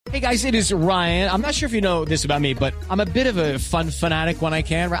Hey guys, it is Ryan. I'm not sure if you know this about me, but I'm a bit of a fun fanatic when I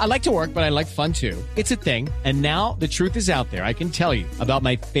can. I like to work, but I like fun too. It's a thing. And now the truth is out there. I can tell you about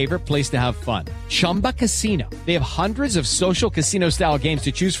my favorite place to have fun. Chumba Casino. They have hundreds of social casino style games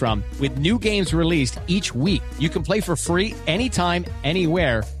to choose from with new games released each week. You can play for free anytime,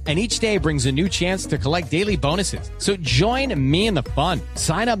 anywhere. And each day brings a new chance to collect daily bonuses. So join me in the fun.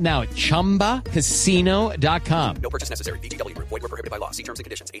 Sign up now at ChumbaCasino.com. No purchase necessary. VGW. Void where prohibited by law. See terms and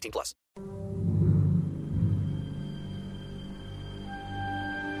conditions. 18+.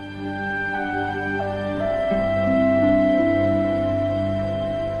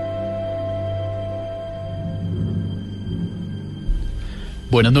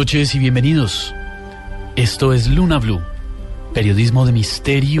 Buenas noches y bienvenidos. Esto es Luna BLU, periodismo de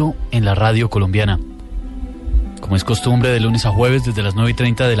misterio en la radio colombiana. Como es costumbre, de lunes a jueves desde las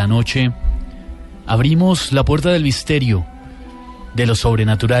 9:30 de la noche, abrimos la puerta del misterio, de lo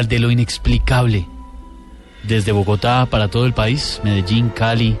sobrenatural, de lo inexplicable. Desde Bogotá para todo el país, Medellín,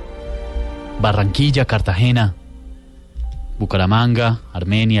 Cali, Barranquilla, Cartagena, Bucaramanga,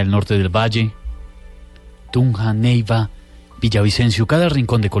 Armenia, el norte del Valle, Tunja, Neiva, Villavicencio, cada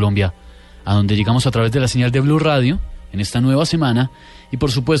rincón de Colombia, a donde llegamos a través de la señal de Blue Radio en esta nueva semana y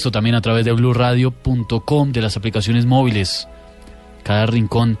por supuesto también a través de bluradio.com, de las aplicaciones móviles, cada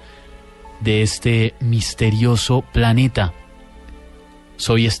rincón de este misterioso planeta.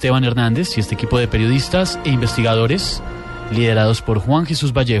 Soy Esteban Hernández y este equipo de periodistas e investigadores, liderados por Juan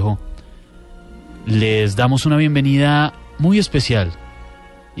Jesús Vallejo, les damos una bienvenida muy especial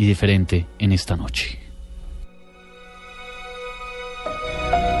y diferente en esta noche.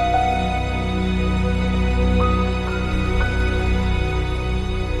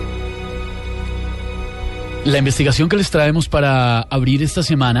 La investigación que les traemos para abrir esta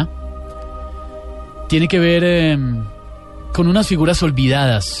semana tiene que ver con unas figuras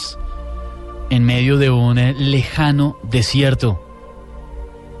olvidadas en medio de un lejano desierto.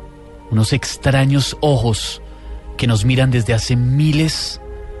 Unos extraños ojos que nos miran desde hace miles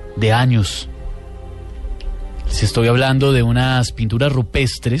de años. Les estoy hablando de unas pinturas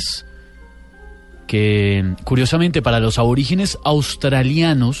rupestres que, curiosamente, para los aborígenes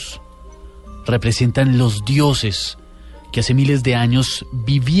australianos representan los dioses que hace miles de años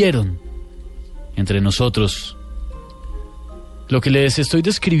vivieron entre nosotros. Lo que les estoy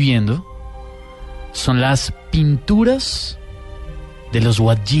describiendo son las pinturas de los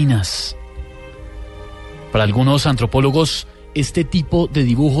huadjinas. Para algunos antropólogos, este tipo de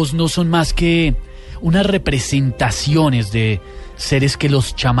dibujos no son más que unas representaciones de seres que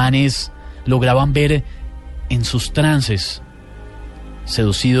los chamanes lograban ver en sus trances,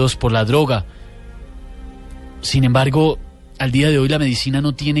 seducidos por la droga. Sin embargo, al día de hoy la medicina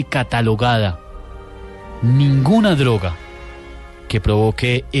no tiene catalogada ninguna droga que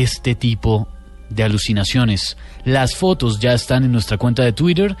provoque este tipo de alucinaciones. Las fotos ya están en nuestra cuenta de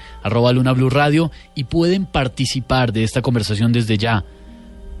Twitter, @LunaBluRadio, y pueden participar de esta conversación desde ya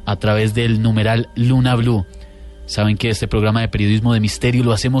a través del numeral Luna BLU. Saben que este programa de periodismo de misterio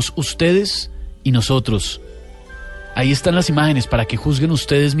lo hacemos ustedes y nosotros. Ahí están las imágenes para que juzguen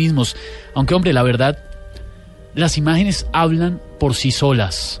ustedes mismos. Aunque, hombre, la verdad, las imágenes hablan por sí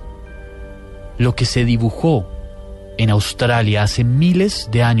solas. Lo que se dibujó en Australia hace miles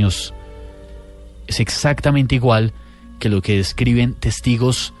de años es exactamente igual que lo que describen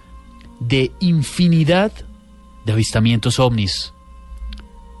testigos de infinidad de avistamientos ovnis.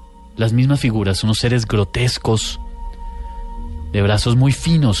 Las mismas figuras, unos seres grotescos, de brazos muy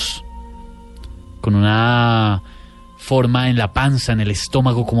finos, con una forma en la panza, en el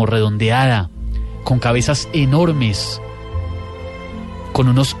estómago como redondeada, con cabezas enormes, con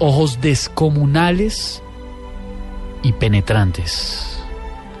unos ojos descomunales y penetrantes.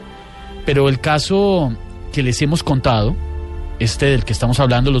 Pero el caso que les hemos contado, este del que estamos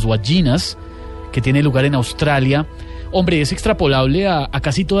hablando, los huadjinas, que tiene lugar en Australia, hombre, es extrapolable a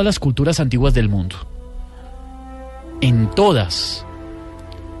casi todas las culturas antiguas del mundo. En todas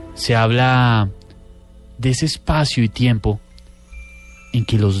se habla de ese espacio y tiempo en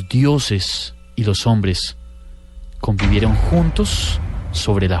que los dioses y los hombres convivieron juntos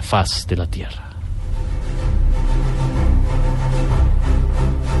sobre la faz de la tierra.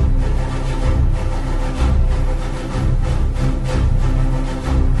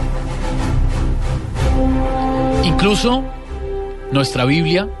 Incluso nuestra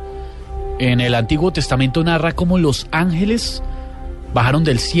Biblia en el Antiguo Testamento narra cómo los ángeles bajaron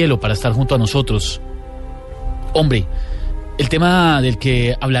del cielo para estar junto a nosotros. Hombre, el tema del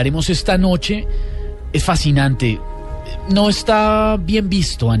que hablaremos esta noche es fascinante. No está bien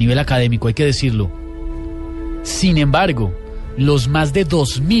visto a nivel académico, hay que decirlo. Sin embargo, los más de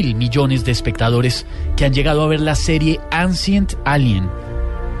 2.000 millones de espectadores que han llegado a ver la serie Ancient Alien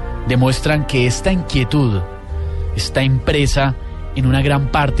demuestran que esta inquietud está impresa en una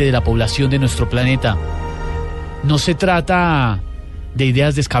gran parte de la población de nuestro planeta. No se trata de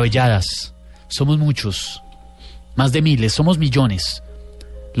ideas descabelladas. Somos muchos, más de miles, somos millones,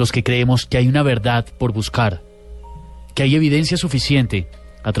 los que creemos que hay una verdad por buscar, que hay evidencia suficiente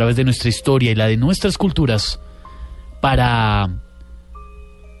a través de nuestra historia y la de nuestras culturas para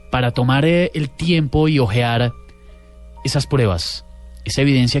tomar el tiempo y hojear esas pruebas, esa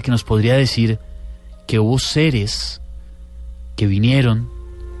evidencia que nos podría decir que hubo seres que vinieron,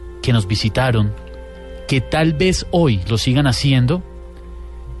 que nos visitaron, que tal vez hoy lo sigan haciendo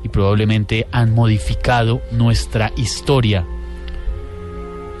y probablemente han modificado nuestra historia.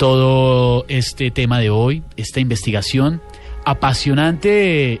 Todo este tema de hoy, esta investigación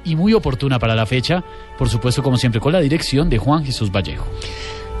apasionante y muy oportuna para la fecha, por supuesto, como siempre, con la dirección de Juan Jesús Vallejo.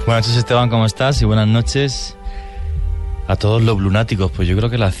 Buenas noches, Esteban, ¿cómo estás? Y buenas noches a todos los lunáticos. Pues yo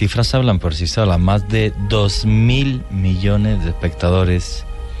creo que las cifras hablan por sí solas. Más de 2.000 millones de espectadores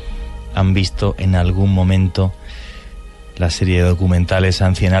han visto en algún momento la serie de documentales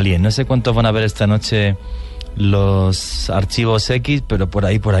Ancient Alien. No sé cuántos van a ver esta noche los archivos X, pero por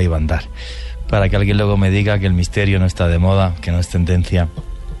ahí va a andar, para que alguien luego me diga que el misterio no está de moda, que no es tendencia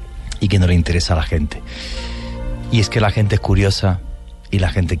y que no le interesa a la gente. Y es que la gente es curiosa y la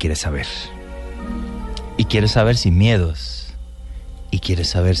gente quiere saber. Y quiere saber sin miedos, y quiere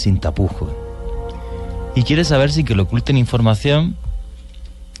saber sin tapujos, y quiere saber sin que le oculten información,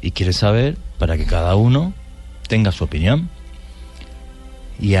 y quiere saber para que cada uno tenga su opinión.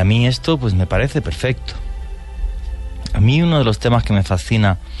 Y a mí esto pues me parece perfecto. A mí uno de los temas que me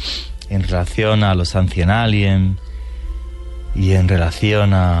fascina en relación a los Ancient Alien y en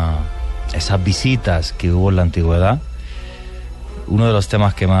relación a esas visitas que hubo en la antigüedad, uno de los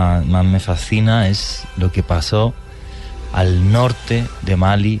temas que más me fascina es lo que pasó al norte de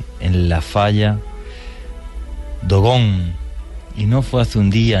Mali, en la falla Dogon. Y no fue hace un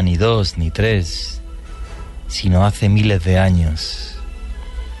día, ni dos, ni tres, sino hace miles de años.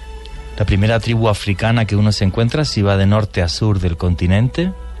 La primera tribu africana que uno se encuentra, si va de norte a sur del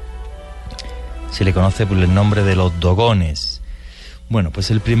continente, se le conoce por el nombre de los dogones. Bueno,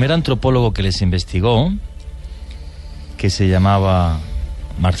 pues el primer antropólogo que les investigó, que se llamaba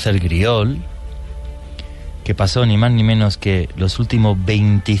Marcel Griol, que pasó ni más ni menos que los últimos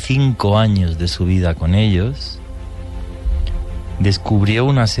 25 años de su vida con ellos, descubrió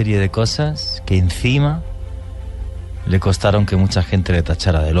una serie de cosas que encima le costaron que mucha gente le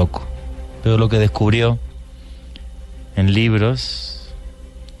tachara de loco. Pero lo que descubrió en libros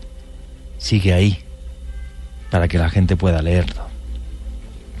sigue ahí, para que la gente pueda leerlo.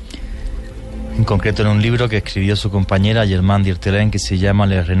 En concreto en un libro que escribió su compañera Germaine Diertelin, que se llama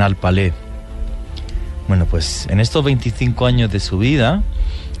Le Renal Palais. Bueno, pues en estos 25 años de su vida,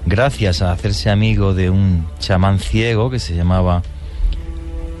 gracias a hacerse amigo de un chamán ciego que se llamaba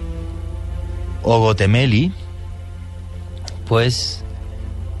Ogotemeli, pues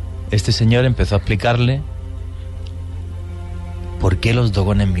este señor empezó a explicarle por qué los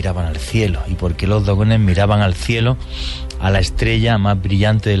dogones miraban al cielo y por qué los dogones miraban al cielo, a la estrella más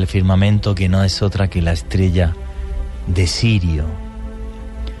brillante del firmamento, que no es otra que la estrella de Sirio.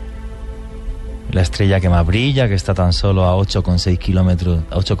 La estrella que más brilla, que está tan solo a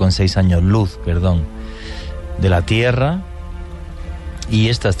 8,6 años luz, de la Tierra. Y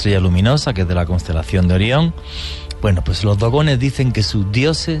esta estrella luminosa, que es de la constelación de Orión. Bueno, pues los dogones dicen que sus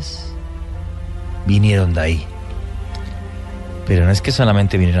dioses vinieron de ahí. Pero no es que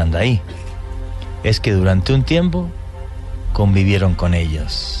solamente vinieran de ahí, es que durante un tiempo convivieron con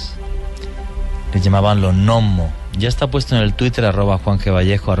ellos. Les llamaban los gnomos. Ya está puesto en el Twitter,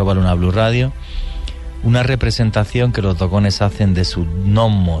 @JuanGVallejo, @Luna BLU Radio, una representación que los dogones hacen de sus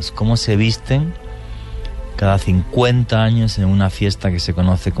gnomos, cómo se visten cada 50 años en una fiesta que se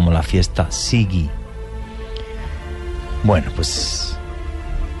conoce como la fiesta Sigi. Bueno, pues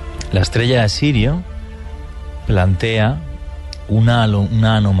la estrella de Sirio plantea una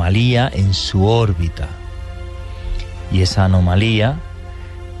anomalía en su órbita. Y esa anomalía,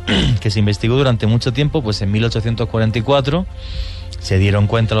 que se investigó durante mucho tiempo, pues en 1844 se dieron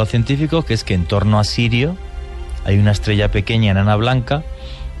cuenta los científicos que es que en torno a Sirio hay una estrella pequeña enana blanca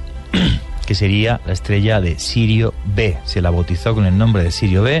que sería la estrella de Sirio B. Se la bautizó con el nombre de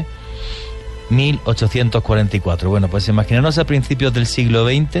Sirio B, 1844. Bueno, pues imaginaros a principios del siglo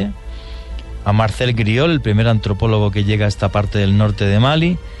XX a Marcel Griol, el primer antropólogo que llega a esta parte del norte de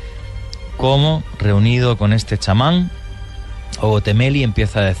Mali, como reunido con este chamán Ogotemeli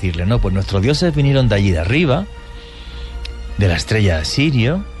empieza a decirle, no, pues nuestros dioses vinieron de allí de arriba, de la estrella de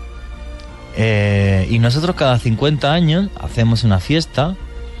Sirio. Y nosotros cada 50 años hacemos una fiesta,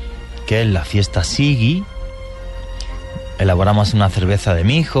 que es la fiesta Sigi. Elaboramos una cerveza de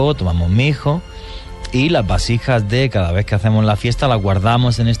mijo, tomamos mijo, y las vasijas de cada vez que hacemos la fiesta las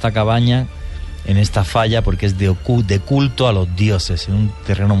guardamos en esta cabaña, en esta falla, porque es de culto a los dioses, en un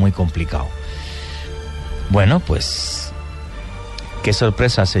terreno muy complicado. Bueno, pues qué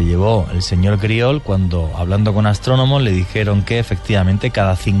sorpresa se llevó el señor Griol cuando, hablando con astrónomos, le dijeron que efectivamente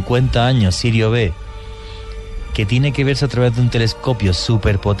cada 50 años Sirio B, que tiene que verse a través de un telescopio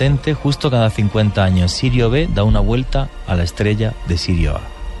superpotente, justo cada 50 años Sirio B da una vuelta a la estrella de Sirio A.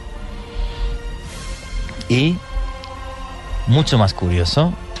 Y, mucho más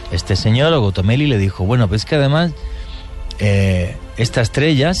curioso, este señor Ogotomeli le dijo, bueno, pues que además esta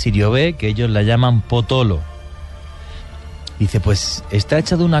estrella, Sirio B, que ellos la llaman Potolo, dice, pues está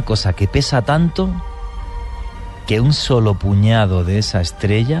hecha de una cosa que pesa tanto que un solo puñado de esa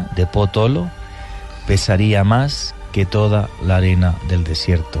estrella, de Potolo, pesaría más que toda la arena del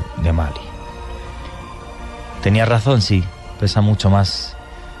desierto de Mali. Tenía razón, sí, pesa mucho más,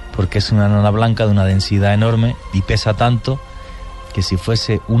 porque es una enana blanca de una densidad enorme y pesa tanto que si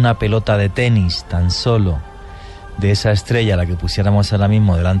fuese una pelota de tenis tan solo de esa estrella, la que pusiéramos ahora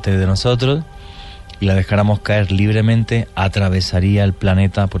mismo delante de nosotros y la dejáramos caer libremente, atravesaría el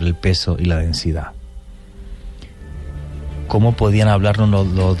planeta por el peso y la densidad. ¿Cómo podían hablarnos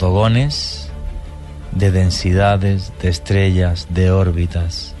los dogones de densidades, de estrellas, de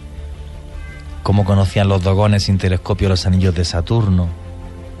órbitas? ¿Cómo conocían los dogones sin telescopio los anillos de Saturno?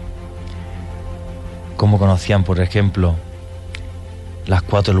 ¿Cómo conocían, por ejemplo, las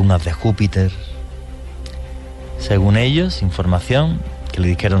 4 lunas de Júpiter? Según ellos, información que le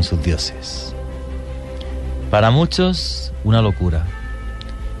dijeron sus dioses. Para muchos, una locura.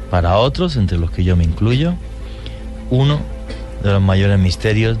 Para otros, entre los que yo me incluyo, uno de los mayores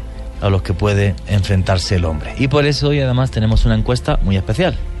misterios a los que puede enfrentarse el hombre. Y por eso hoy además tenemos una encuesta muy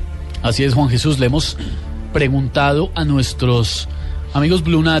especial. Así es, Juan Jesús, le hemos preguntado a nuestros amigos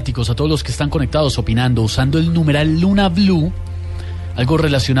blunáticos, a todos los que están conectados opinando, usando el numeral Luna BLU, algo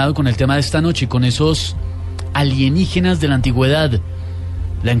relacionado con el tema de esta noche, con esos alienígenas de la antigüedad.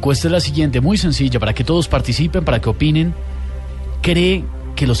 La encuesta es la siguiente, muy sencilla, para que todos participen, para que opinen. ¿Cree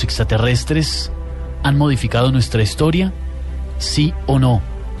que los extraterrestres han modificado nuestra historia? ¿Sí o no?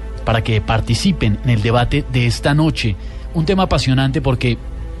 Para que participen en el debate de esta noche. Un tema apasionante porque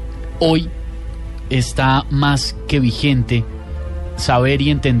hoy está más que vigente saber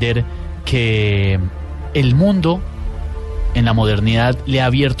y entender que el mundo en la modernidad le ha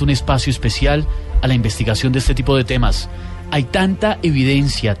abierto un espacio especial a la investigación de este tipo de temas. Hay tanta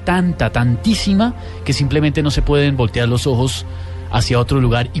evidencia, tantísima, que simplemente no se pueden voltear los ojos hacia otro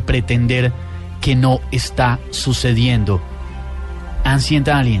lugar y pretender que no está sucediendo. Ancient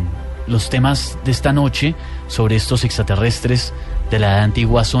Alien, los temas de esta noche sobre estos extraterrestres de la edad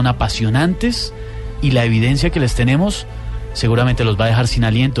antigua son apasionantes y la evidencia que les tenemos seguramente los va a dejar sin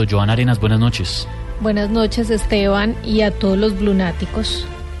aliento. Joana Arenas, buenas noches. Buenas noches, Esteban, y a todos los blunáticos.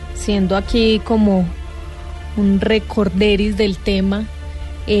 Siendo aquí como un recorderis del tema,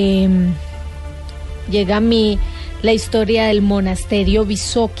 llega a mí la historia del monasterio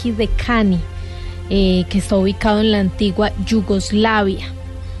Visoki de Kani, que está ubicado en la antigua Yugoslavia.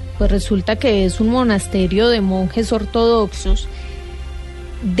 Pues resulta que es un monasterio de monjes ortodoxos.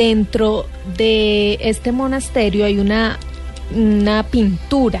 Dentro de este monasterio hay una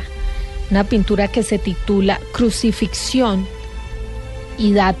pintura que se titula Crucifixión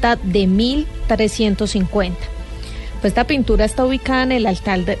y data de 1350. Pues esta pintura está ubicada en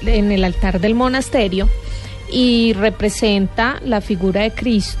el altar del monasterio y representa la figura de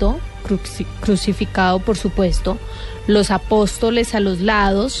Cristo crucificado, por supuesto, los apóstoles a los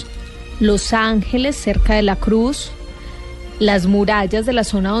lados, los ángeles cerca de la cruz, las murallas de la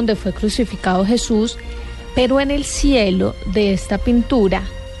zona donde fue crucificado Jesús, pero en el cielo de esta pintura,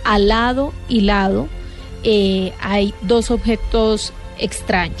 al lado y lado, hay 2 objetos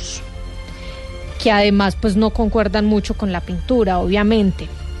extraños, que además pues no concuerdan mucho con la pintura, obviamente.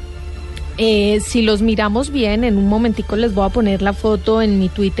 Si los miramos bien, en un momentico les voy a poner la foto en mi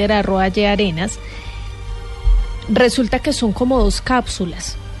Twitter, @yarenas. Resulta que son como 2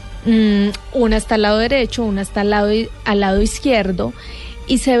 cápsulas. Una está al lado derecho, una está al lado izquierdo,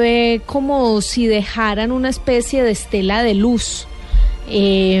 y se ve como si dejaran una especie de estela de luz.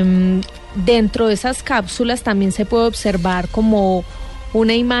 Dentro de esas cápsulas también se puede observar como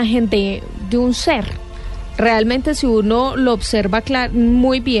una imagen de un ser. Realmente, si uno lo observa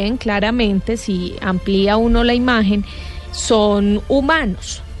muy bien, claramente, si amplía uno la imagen, son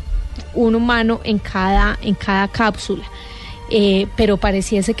humanos, un humano en cada cápsula. pero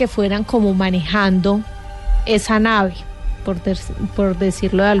pareciese que fueran como manejando esa nave, por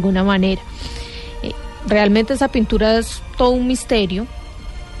decirlo de alguna manera. Realmente esa pintura es todo un misterio,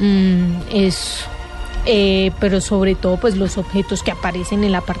 pero sobre todo pues los objetos que aparecen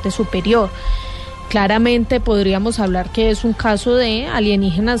en la parte superior. Claramente podríamos hablar que es un caso de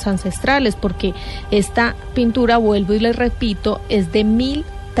alienígenas ancestrales, porque esta pintura, vuelvo y les repito, es de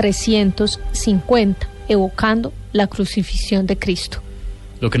 1350, evocando la crucifixión de Cristo.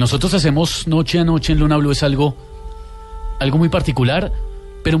 Lo que nosotros hacemos noche a noche en Luna BLU es algo muy particular,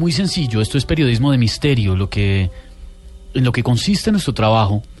 pero muy sencillo. Esto es periodismo de misterio. En lo que consiste nuestro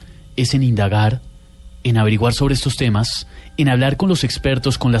trabajo es en indagar, en averiguar sobre estos temas, en hablar con los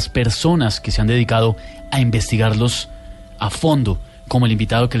expertos, con las personas que se han dedicado a investigarlos a fondo, como el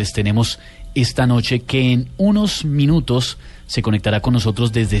invitado que les tenemos esta noche, que en unos minutos se conectará con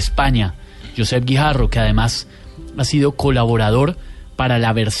nosotros desde España, Josep Guijarro, que además ha sido colaborador para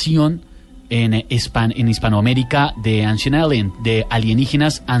la versión en Hispanoamérica de Ancient Alien, de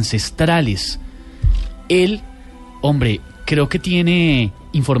Alienígenas Ancestrales. Él, hombre, creo que tiene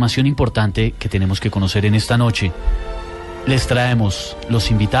información importante que tenemos que conocer en esta noche. Les traemos los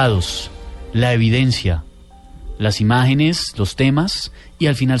invitados, la evidencia, las imágenes, los temas, y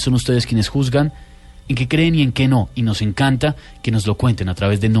al final son ustedes quienes juzgan en qué creen y en qué no. Y nos encanta que nos lo cuenten a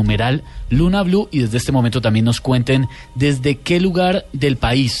través de numeral Luna BLU, y desde este momento también nos cuenten desde qué lugar del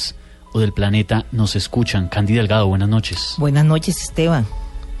país o del planeta nos escuchan. Candy Delgado, buenas noches. Buenas noches, Esteban.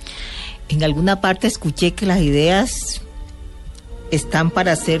 En alguna parte escuché que las ideas están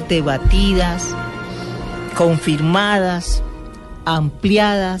para ser debatidas, confirmadas,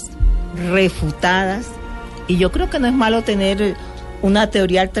 ampliadas, refutadas, y yo creo que no es malo tener una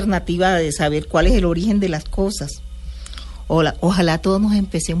teoría alternativa de saber cuál es el origen de las cosas. Ojalá todos nos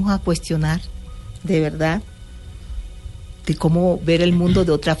empecemos a cuestionar de verdad de cómo ver el mundo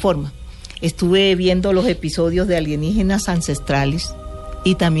de otra forma. Estuve viendo los episodios de Alienígenas Ancestrales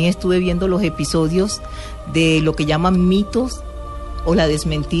y también estuve viendo los episodios de lo que llaman mitos o la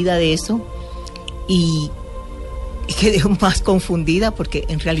desmentida de eso, y quedé más confundida porque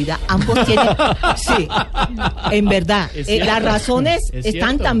en realidad ambos tienen, sí, en verdad, las razones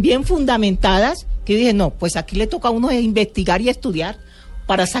están tan bien fundamentadas que yo dije, no, pues aquí le toca a uno investigar y estudiar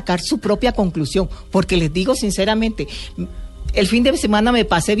para sacar su propia conclusión, porque les digo sinceramente, el fin de semana me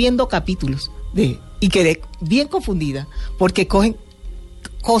pasé viendo capítulos y quedé bien confundida, porque cogen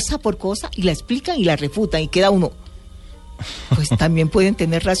cosa por cosa y la explican y la refutan, y queda uno, pues también pueden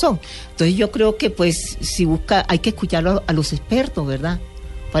tener razón. Entonces yo creo que pues si busca, hay que escuchar a los expertos, ¿verdad?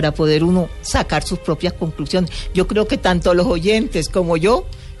 Para poder uno sacar sus propias conclusiones. Yo creo que tanto los oyentes como yo,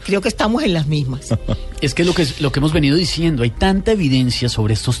 creo que estamos en las mismas. Es que lo que hemos venido diciendo, hay tanta evidencia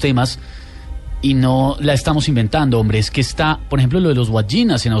sobre estos temas y no la estamos inventando, hombre. Es que está, por ejemplo, lo de los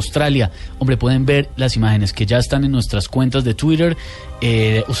Wajinas en Australia. Hombre, pueden ver las imágenes que ya están en nuestras cuentas de Twitter.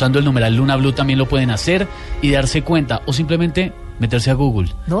 Usando el numeral Luna BLU también lo pueden hacer y darse cuenta, o simplemente meterse a Google.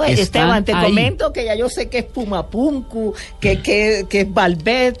 No, Esteban, te comento que ya yo sé que es Pumapunku, que es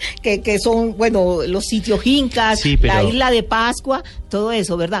Valverde, que son, bueno, los sitios incas, sí, la isla de Pascua, todo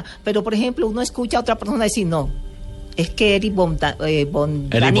eso, ¿verdad? Pero, por ejemplo, uno escucha a otra persona decir, no, es que Eric von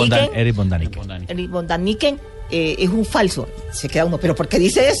Daniken es un falso. Se queda uno, ¿pero por qué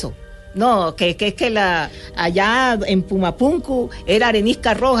dice eso? No, que allá en Pumapunku era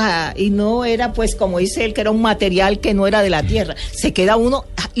arenisca roja y no era, pues, como dice él, que era un material que no era de la tierra. Se queda uno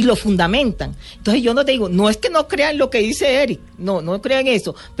y lo fundamentan. Entonces yo no te digo, no es que no crean lo que dice Eric, no crean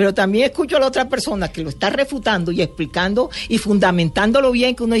eso, pero también escucho a la otra persona que lo está refutando y explicando y fundamentándolo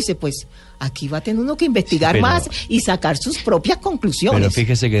bien, que uno dice, pues, aquí va a tener uno que investigar más y sacar sus propias conclusiones. Pero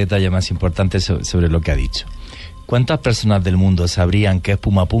fíjese qué detalle más importante sobre lo que ha dicho. ¿Cuántas personas del mundo sabrían qué es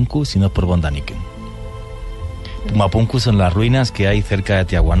Pumapunku si no es por von Daniken? Pumapunku son las ruinas que hay cerca de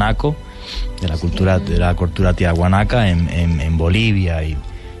Tiahuanaco, de la cultura tiahuanaca en Bolivia, y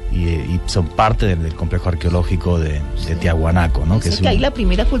son parte del complejo arqueológico de Tiahuanaco, ¿no? Que ahí la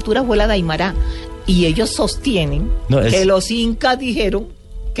primera cultura fue la de Aymara, y ellos sostienen que los incas dijeron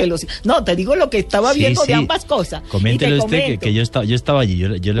no, te digo lo que estaba viendo de ambas cosas. Coméntelo usted, que yo estaba allí. Yo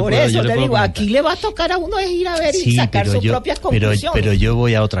le Por puedo, eso yo te le puedo digo, comentar. aquí le va a tocar a uno es ir a ver y sacar sus propias conclusiones. Pero yo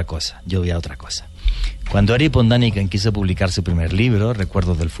voy a otra cosa. Cuando Eric von Daniken quiso publicar su primer libro,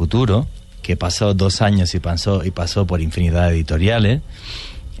 Recuerdos del Futuro, que pasó 2 años y pasó por infinidad de editoriales,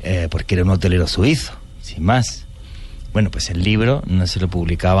 porque era un hotelero suizo, sin más. Bueno, pues el libro no se lo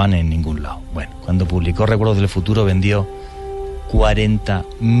publicaban en ningún lado. Bueno, cuando publicó Recuerdos del Futuro vendió 40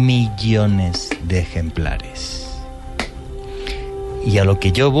 millones de ejemplares. Y a lo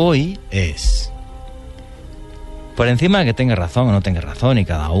que yo voy es, Por encima de que tenga razón o no tenga razón, y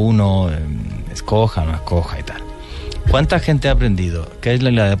cada uno escoja o no escoja y tal. ¿Cuánta gente ha aprendido qué es la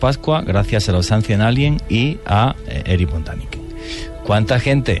isla de Pascua gracias a los Ancient Aliens y a Eric von Däniken? ¿Cuánta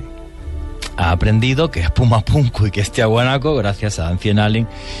gente ha aprendido que es Pumapunku y que es Tiahuanaco gracias a Ancient Aliens?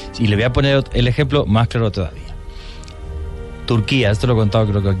 Y le voy a poner el ejemplo más claro todavía. Turquía, esto lo he contado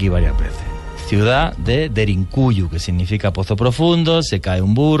creo que aquí varias veces. Ciudad de Derinkuyu, que significa pozo profundo, se cae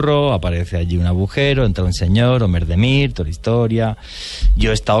un burro, aparece allí un agujero, entra un señor, Ömer Demir, toda la historia.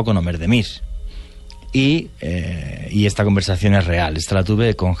 Yo he estado con Ömer Demir. Y esta conversación es real. Esta la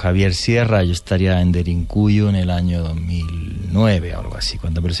tuve con Javier Sierra. Yo estaría en Derinkuyu en el año 2009 o algo así,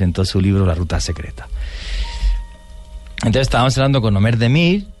 cuando presentó su libro La Ruta Secreta. Entonces estábamos hablando con Ömer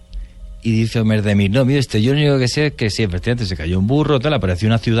Demir y dice Ömer Demir, no, mire, yo lo único que sé es que sí, efectivamente se cayó un burro, tal, apareció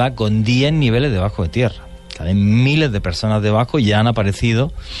una ciudad con 10 niveles debajo de tierra. Hay miles de personas debajo y ya han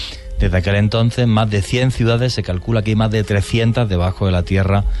aparecido desde aquel entonces más de 100 ciudades. Se calcula que hay más de 300 debajo de la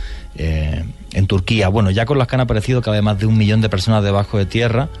tierra en Turquía. Bueno, ya con las que han aparecido cabe más de 1 millón de personas debajo de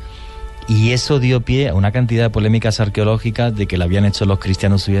tierra, y eso dio pie a una cantidad de polémicas arqueológicas de que la habían hecho los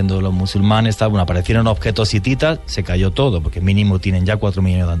cristianos huyendo de los musulmanes. Bueno, aparecieron objetos hititas, se cayó todo, porque mínimo tienen ya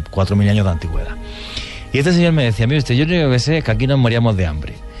 4.000 años de antigüedad. Y este señor me decía, mire usted, yo lo único que sé es que aquí nos moríamos de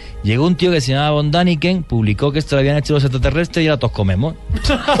hambre. Llegó un tío que se llamaba von Däniken, publicó que esto lo habían hecho los extraterrestres y ahora todos comemos.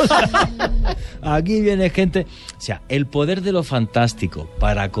 Aquí viene gente. O sea, el poder de lo fantástico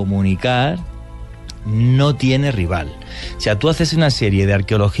para comunicar no tiene rival. O sea, tú haces una serie de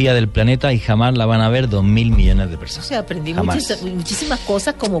arqueología del planeta y jamás la van a ver 2.000 millones de personas. O sea, aprendí Jamás. muchísimas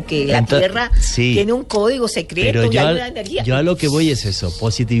cosas, como que la Tierra tiene un código secreto, pero y hay una energía. yo a lo que voy es eso,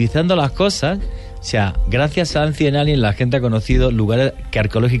 positivizando las cosas. O sea, gracias a Ancient Aliens la gente ha conocido lugares que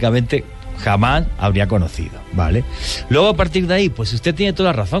arqueológicamente jamás habría conocido, ¿vale? Luego, a partir de ahí, pues usted tiene toda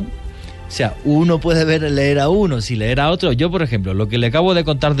la razón. O sea, uno puede leer a uno, si leer a otro. Yo, por ejemplo, lo que le acabo de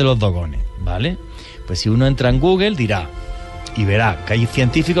contar de los dogones, ¿vale? Pues si uno entra en Google dirá y verá que hay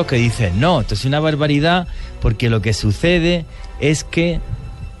científicos que dicen, no, esto es una barbaridad, porque lo que sucede es que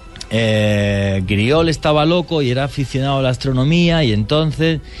Griol estaba loco y era aficionado a la astronomía, y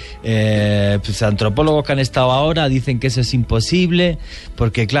entonces pues antropólogos que han estado ahora dicen que eso es imposible,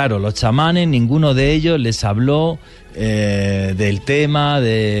 porque claro, los chamanes, ninguno de ellos les habló del tema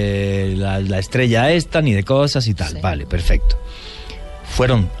de la estrella esta, ni de cosas y tal. Sí. Vale, perfecto.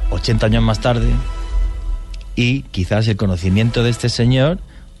 Fueron 80 años más tarde y quizás el conocimiento de este señor,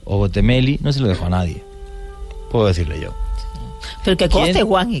 Ogotemeli, no se lo dejó a nadie. Puedo decirle yo. Pero que conste,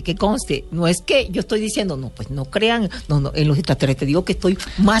 Juanje, que conste. No es que yo estoy diciendo, no, pues no crean, no, en los extraterrestres digo que estoy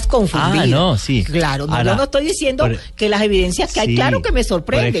más confundida. Ah, no, sí. Claro, no, ahora, yo no estoy diciendo que las evidencias que hay, claro que me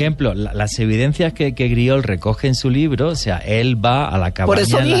sorprenden. Por ejemplo, las evidencias que Griol recoge en su libro, o sea, él va a la cabaña. Por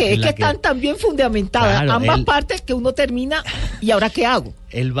eso dije, es que están tan bien fundamentadas, claro, ambas partes, que uno termina, ¿y ahora qué hago?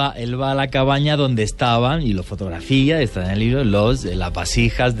 Él va a la cabaña donde estaban, y lo fotografía, está en el libro, las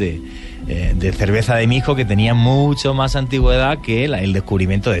vasijas de cerveza de mijo, que tenían mucho más antigüedad que el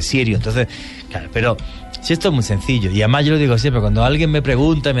descubrimiento de Sirio. Entonces, claro, pero si esto es muy sencillo, y además yo lo digo siempre, cuando alguien me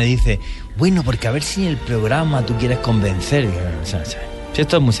pregunta y me dice, bueno, porque a ver si en el programa tú quieres convencer, si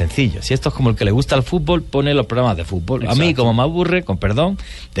esto es muy sencillo, si esto es como el que le gusta el fútbol, pone los programas de fútbol. Exacto. A mí, como me aburre, con perdón,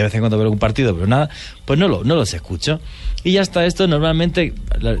 de vez en cuando veo un partido, pero nada, pues no los escucho. Y ya está. Esto normalmente,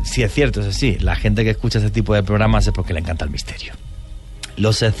 si es cierto, es así, la gente que escucha este tipo de programas es porque le encanta el misterio.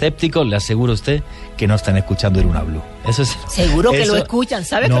 Los escépticos, le aseguro a usted que no están escuchando el Luna BLU. Eso es, seguro que lo escuchan.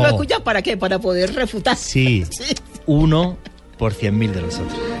 ¿Sabes que lo escuchan para qué? Para poder refutar. Sí, sí. 1 por 100.000 de los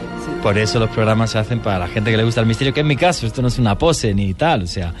otros. Sí. Por eso los programas se hacen para la gente que le gusta el misterio, que en mi caso esto no es una pose ni tal, o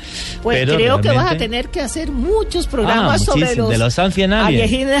sea. Pues pero creo realmente que vas a tener que hacer muchos programas sobre los Ancient Aliens,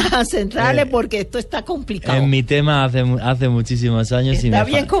 alienígenas ancestrales, porque esto está complicado. En mi tema hace muchísimos años está y está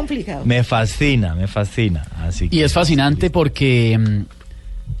bien complicado. Me fascina. Así que, y es fascinante porque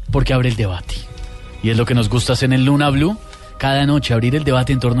abre el debate. Y es lo que nos gusta hacer en el Luna BLU, cada noche abrir el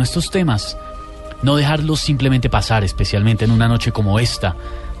debate en torno a estos temas. No dejarlos simplemente pasar, especialmente en una noche como esta,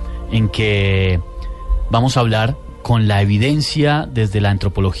 en que vamos a hablar con la evidencia desde la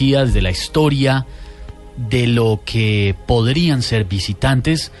antropología, desde la historia, de lo que podrían ser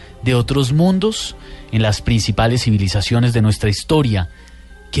visitantes de otros mundos en las principales civilizaciones de nuestra historia.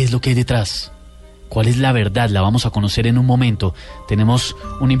 ¿Qué es lo que hay detrás? ¿Cuál es la verdad? La vamos a conocer en un momento. Tenemos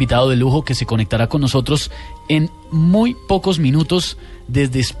un invitado de lujo que se conectará con nosotros en muy pocos minutos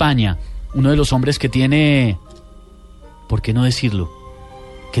desde España. Uno de los hombres que tiene, ¿por qué no decirlo?,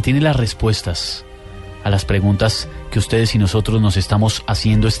 que tiene las respuestas a las preguntas que ustedes y nosotros nos estamos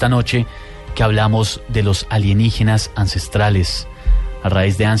haciendo esta noche, que hablamos de los alienígenas ancestrales, a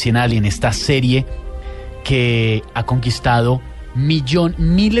raíz de Ancient Alien, esta serie que ha conquistado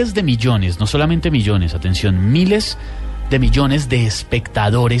miles de millones, no solamente millones, atención, miles de millones de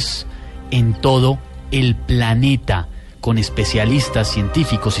espectadores en todo el planeta, con especialistas,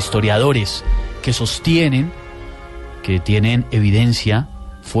 científicos, historiadores que sostienen que tienen evidencia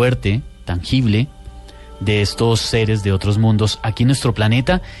fuerte, tangible, de estos seres de otros mundos aquí en nuestro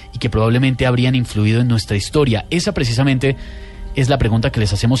planeta y que probablemente habrían influido en nuestra historia. Esa precisamente es la pregunta que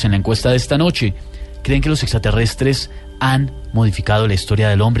les hacemos en la encuesta de esta noche. ¿Creen que los extraterrestres han modificado la historia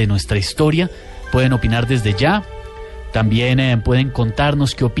del hombre, nuestra historia? Pueden opinar desde ya. También pueden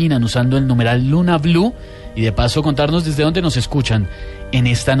contarnos qué opinan usando el numeral Luna BLU y de paso contarnos desde dónde nos escuchan en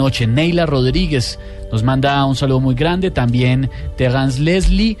esta noche. Neila Rodríguez nos manda un saludo muy grande. También Terrance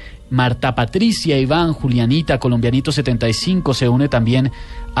Leslie, Marta Patricia, Iván, Julianita, Colombianito 75 se une también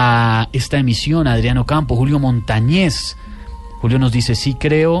a esta emisión. Adriano Campo, Julio Montañez. Julio nos dice, sí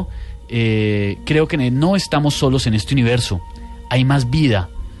creo que no estamos solos en este universo. Hay más vida,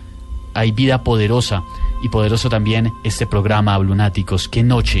 hay vida poderosa y poderoso también este programa Blunáticos. ¡Qué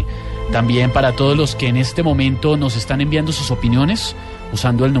noche! También para todos los que en este momento nos están enviando sus opiniones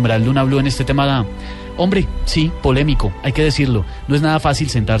usando el numeral Luna BLU en este tema. Hombre, sí, polémico, hay que decirlo. No es nada fácil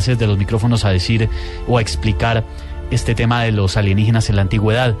sentarse desde los micrófonos a decir o a explicar este tema de los alienígenas en la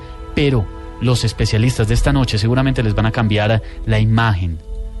antigüedad, pero los especialistas de esta noche seguramente les van a cambiar la imagen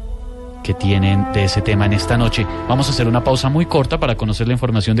que tienen de ese tema en esta noche. Vamos a hacer una pausa muy corta para conocer la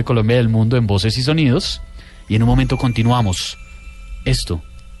información de Colombia y del mundo en Voces y Sonidos y en un momento continuamos. Esto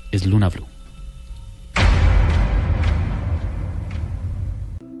es Luna BLU.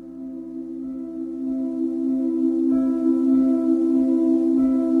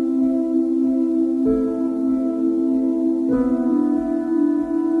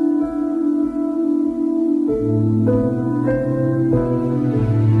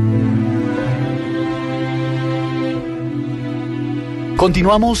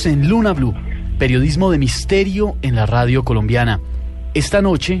 Continuamos en Luna BLU, periodismo de misterio en la radio colombiana. Esta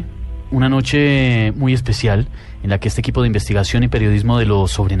noche, una noche muy especial, en la que este equipo de investigación y periodismo de lo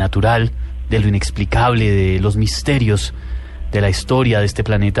sobrenatural, de lo inexplicable, de los misterios de la historia de este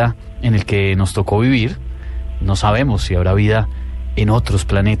planeta en el que nos tocó vivir, no sabemos si habrá vida en otros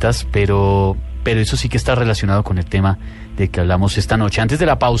planetas, pero eso sí que está relacionado con el tema del que hablamos esta noche. Antes de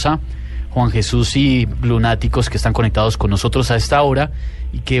la pausa, Juan Jesús y Blunáticos que están conectados con nosotros a esta hora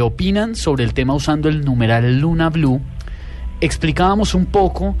y que opinan sobre el tema usando el numeral Luna BLU, explicábamos un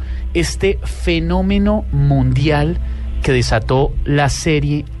poco este fenómeno mundial que desató la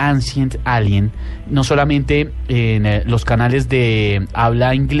serie Ancient Alien, no solamente en los canales de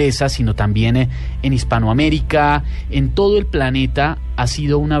habla inglesa, sino también en Hispanoamérica, en todo el planeta. Ha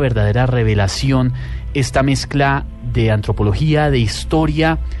sido una verdadera revelación esta mezcla de antropología, de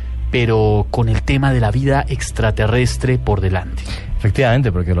historia, pero con el tema de la vida extraterrestre por delante.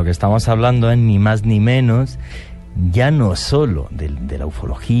 Efectivamente, porque lo que estamos hablando es ni más ni menos, ya no solo de la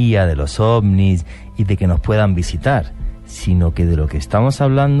ufología, de los ovnis y de que nos puedan visitar, sino que de lo que estamos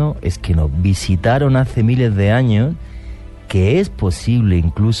hablando es que nos visitaron hace miles de años, que es posible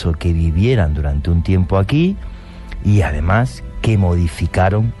incluso que vivieran durante un tiempo aquí y además que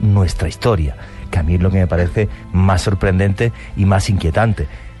modificaron nuestra historia, que a mí es lo que me parece más sorprendente y más inquietante.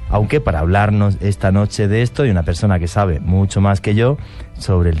 Aunque para hablarnos esta noche de esto hay una persona que sabe mucho más que yo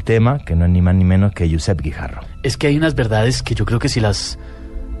sobre el tema, que no es ni más ni menos que Josep Guijarro. Es que hay unas verdades que yo creo que si las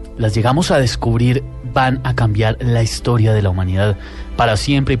llegamos a descubrir van a cambiar la historia de la humanidad para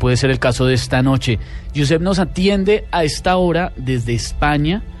siempre, y puede ser el caso de esta noche. Josep nos atiende a esta hora desde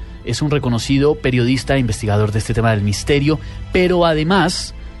España, es un reconocido periodista e investigador de este tema del misterio, pero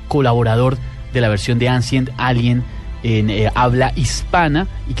además colaborador de la versión de Ancient Alien en habla hispana,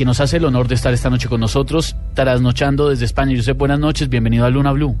 y que nos hace el honor de estar esta noche con nosotros, trasnochando desde España. Josep, buenas noches, bienvenido a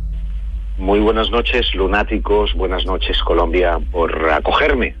Luna BLU. Muy buenas noches, lunáticos, buenas noches, Colombia, por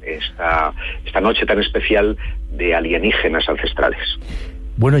acogerme esta noche tan especial de alienígenas ancestrales.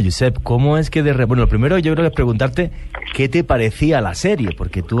 Bueno, Josep, ¿cómo es que bueno, lo primero yo creo que es preguntarte qué te parecía la serie,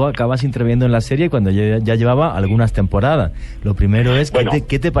 porque tú acabas interviniendo en la serie cuando yo ya llevaba algunas temporadas. Lo primero es, bueno,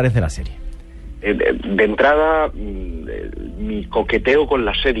 ¿qué te parece la serie? De entrada, mi coqueteo con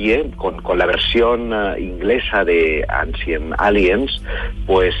la serie, con la versión inglesa de Ancient Aliens,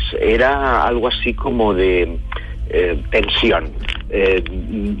 pues era algo así como de tensión.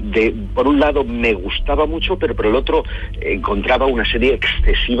 por un lado me gustaba mucho, pero por el otro encontraba una serie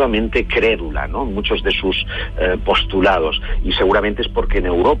excesivamente crédula, ¿no? Muchos de sus postulados, y seguramente es porque en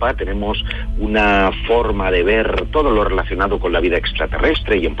Europa tenemos una forma de ver todo lo relacionado con la vida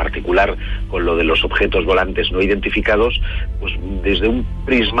extraterrestre y en particular con lo de los objetos volantes no identificados, pues desde un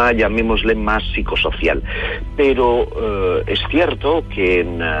prisma, llamémosle, más psicosocial. Pero es cierto que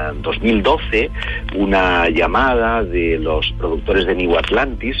en 2012 una llamada de los productores de New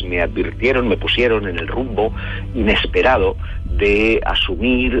Atlantis me advirtieron, me pusieron en el rumbo inesperado de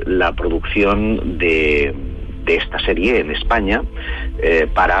asumir la producción de esta serie en España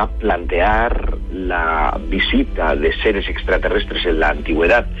para plantear la visita de seres extraterrestres en la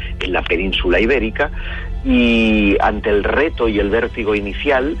antigüedad en la península ibérica, y ante el reto y el vértigo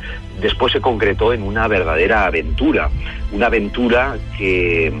inicial después se concretó en una verdadera aventura, una aventura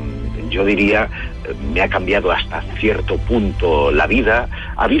que yo diría me ha cambiado hasta cierto punto la vida,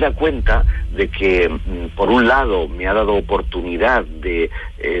 habida cuenta de que, por un lado, me ha dado oportunidad de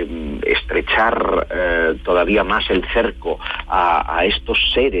estrechar todavía más el cerco a estos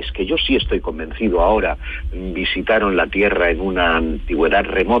seres que yo sí estoy convencido ahora visitaron la Tierra en una antigüedad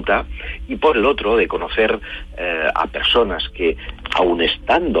remota, y por el otro, de conocer a personas que, aun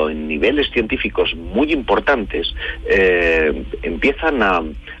estando en niveles científicos muy importantes, empiezan a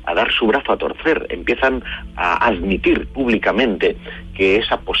dar su brazo a torcer, empiezan a admitir públicamente que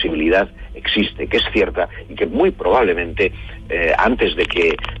esa posibilidad existe, que es cierta y que muy probablemente antes de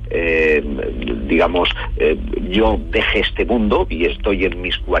que yo deje este mundo, y estoy en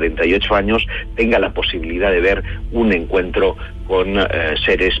mis 48 años, tenga la posibilidad de ver un encuentro con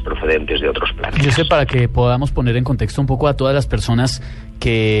seres procedentes de otros planetas. Yo sé, para que podamos poner en contexto un poco a todas las personas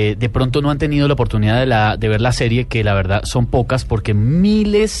que de pronto no han tenido la oportunidad de ver la serie, que la verdad son pocas, porque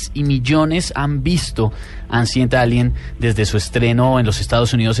miles y millones han visto Ancient Alien desde su estreno en los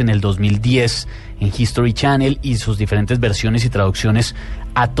Estados Unidos en el 2010 en History Channel, y sus diferentes versiones y traducciones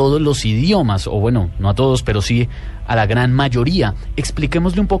a todos los idiomas, o bueno, no a todos, pero sí a la gran mayoría.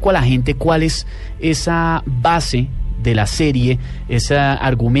 Expliquémosle un poco a la gente cuál es esa base de la serie, ese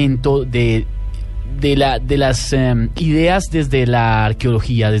argumento de las ideas desde la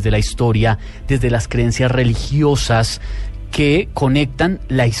arqueología, desde la historia, desde las creencias religiosas que conectan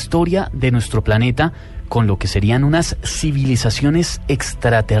la historia de nuestro planeta con lo que serían unas civilizaciones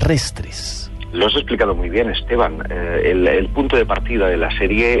extraterrestres. Lo has explicado muy bien, Esteban. El punto de partida de la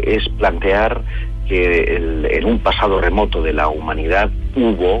serie es plantear que en un pasado remoto de la humanidad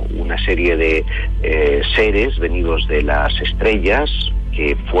hubo una serie de seres venidos de las estrellas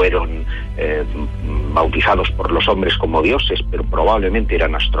que fueron bautizados por los hombres como dioses, pero probablemente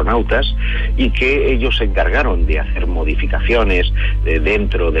eran astronautas, y que ellos se encargaron de hacer modificaciones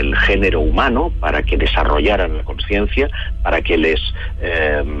dentro del género humano para que desarrollaran la conciencia, para que les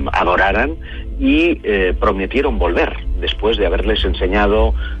adoraran, y prometieron volver después de haberles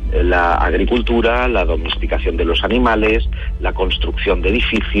enseñado la agricultura, la domesticación de los animales, la construcción de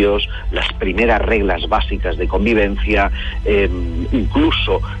edificios, las primeras reglas básicas de convivencia,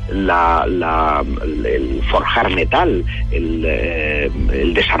 incluso el forjar metal,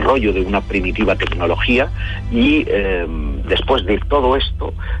 el desarrollo de una primitiva tecnología, y después de todo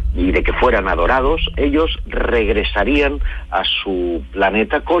esto y de que fueran adorados, ellos regresarían a su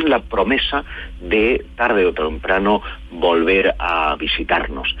planeta con la promesa de tarde o temprano volver a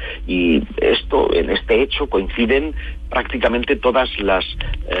visitarnos. Y en este hecho coinciden prácticamente todas las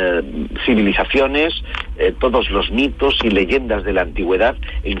civilizaciones, todos los mitos y leyendas de la antigüedad,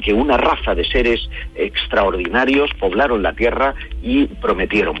 en que una raza de seres extraordinarios poblaron la Tierra y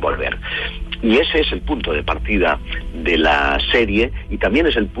prometieron volver. Y ese es el punto de partida de la serie, y también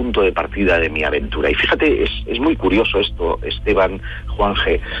es el punto de partida de mi aventura. Y fíjate, es muy curioso esto, Esteban,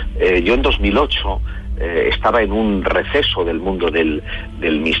 Juanje. Yo en 2008 estaba en un receso del mundo del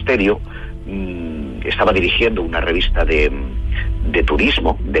misterio. Estaba dirigiendo una revista de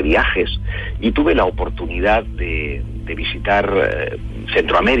turismo, de viajes, y tuve la oportunidad de visitar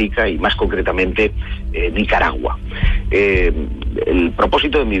Centroamérica, y más concretamente Nicaragua. El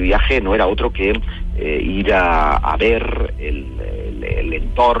propósito de mi viaje no era otro que ir a ver el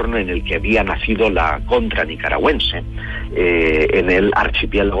entorno en el que había nacido la contra nicaragüense, en el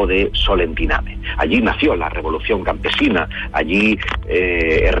archipiélago de Solentiname. Allí nació la revolución campesina, allí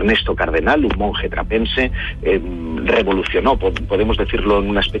Ernesto Cardenal, un monje trapense, revolucionó, podemos decirlo, en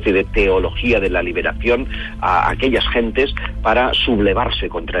una especie de teología de la liberación a aquellas gentes para sublevarse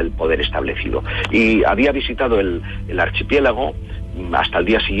contra el poder establecido. Y había visitado el archipiélago. Hasta el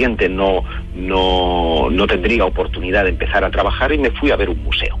día siguiente no tendría oportunidad de empezar a trabajar, y me fui a ver un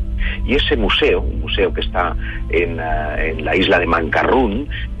museo. Y ese museo, un museo que está en la isla de Mancarrún,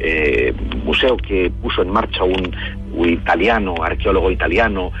 museo que puso en marcha un arqueólogo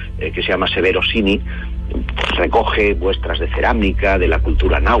italiano, que se llama Severo Sini, pues recoge muestras de cerámica, de la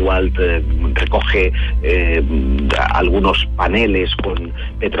cultura náhuatl, recoge algunos paneles con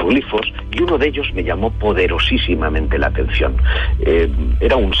petroglifos, y uno de ellos me llamó poderosísimamente la atención.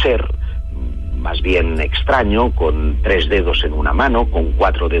 Era un ser más bien extraño, con 3 dedos en una mano, con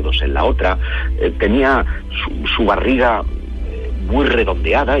 4 dedos en la otra, tenía su barriga muy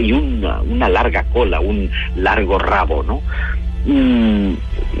redondeada y una larga cola, un largo rabo, ¿no?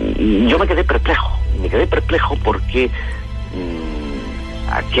 Yo me quedé perplejo porque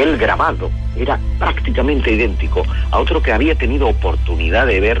aquel grabado era prácticamente idéntico a otro que había tenido oportunidad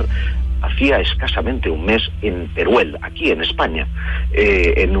de ver hacía escasamente un mes en Teruel, aquí en España,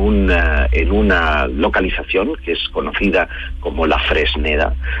 en una localización que es conocida como la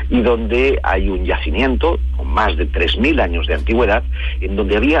Fresneda, y donde hay un yacimiento con más de 3.000 años de antigüedad, en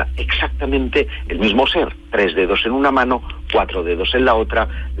donde había exactamente el mismo ser, 3 dedos en una mano, 4 dedos en la otra,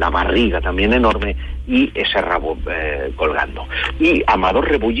 la barriga también enorme y ese rabo colgando. Y Amador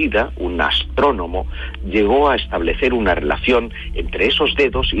Rebullida, un astrónomo, llegó a establecer una relación entre esos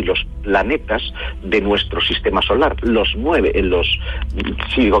dedos y los planetas de nuestro sistema solar, los 9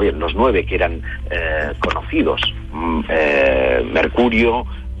 que eran conocidos: Mercurio,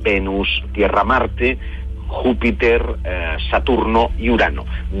 Venus, Tierra, Marte, Júpiter, Saturno y Urano.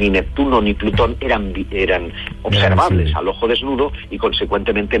 Ni Neptuno ni Plutón eran observables al ojo desnudo y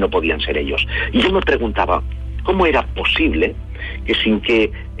consecuentemente no podían ser ellos. Y yo me preguntaba, ¿cómo era posible que sin que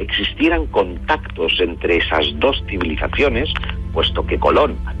existieran contactos entre esas dos civilizaciones, puesto que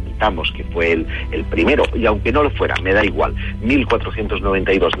Colón, admitamos que fue el primero, y aunque no lo fuera, me da igual,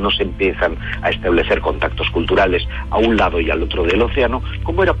 1492 no se empiezan a establecer contactos culturales a un lado y al otro del océano,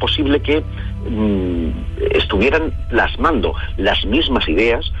 ¿cómo era posible que estuvieran plasmando las mismas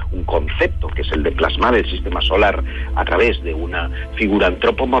ideas, un concepto que es el de plasmar el sistema solar a través de una figura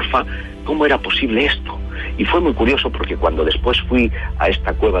antropomorfa? ¿Cómo era posible esto? Y fue muy curioso porque cuando después fui a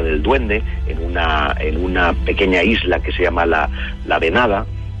esta cueva del Duende, en una pequeña isla que se llama la Venada,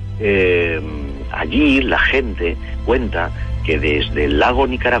 allí la gente cuenta que desde el lago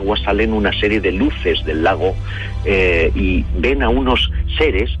Nicaragua salen una serie de luces del lago y ven a unos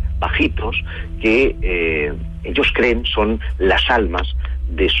seres bajitos que ellos creen son las almas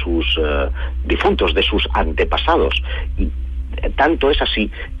de sus difuntos, de sus antepasados. Y tanto es así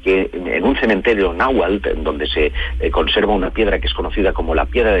que en un cementerio náhuatl, donde se conserva una piedra que es conocida como la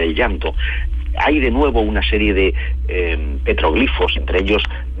piedra del llanto, hay de nuevo una serie de petroglifos, entre ellos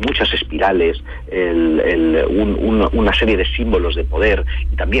muchas espirales, una serie de símbolos de poder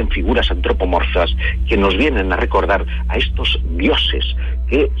y también figuras antropomorfas que nos vienen a recordar a estos dioses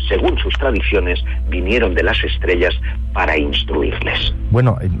que, según sus tradiciones, vinieron de las estrellas para instruirles.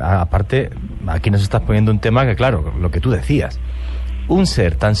 Bueno, aparte, aquí nos estás poniendo un tema que, claro, lo que tú decías, un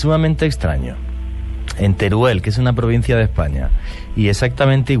ser tan sumamente extraño en Teruel, que es una provincia de España, y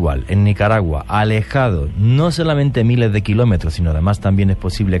exactamente igual en Nicaragua, alejado no solamente miles de kilómetros, sino además también es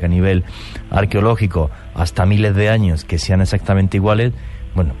posible que a nivel arqueológico hasta miles de años que sean exactamente iguales.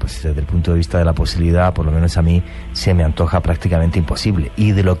 Bueno, pues desde el punto de vista de la posibilidad, por lo menos a mí, se me antoja prácticamente imposible.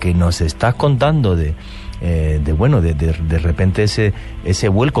 Y de lo que nos estás contando de repente ese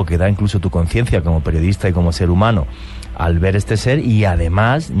vuelco que da incluso tu conciencia como periodista y como ser humano al ver este ser, y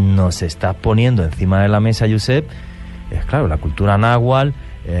además nos estás poniendo encima de la mesa, Josep, claro, la cultura náhuatl,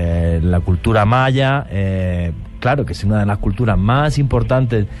 la cultura maya, claro, que es una de las culturas más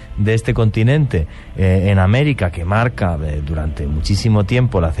importantes de este continente, en América, que marca durante muchísimo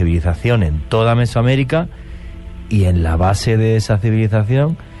tiempo la civilización en toda Mesoamérica, y en la base de esa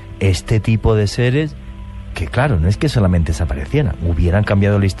civilización, este tipo de seres que, claro, no es que solamente desaparecieran, hubieran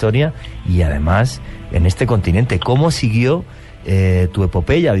cambiado la historia, y además en este continente. ¿Cómo siguió tu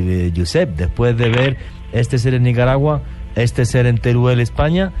epopeya, Josep, después de ver este ser en Nicaragua, este ser en Teruel,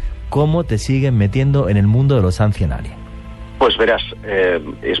 España? ¿Cómo te siguen metiendo en el mundo de los ancianales? Pues verás,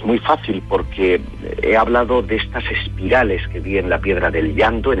 es muy fácil porque he hablado de estas espirales que vi en la Piedra del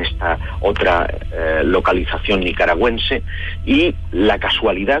Llanto, en esta otra localización nicaragüense, y la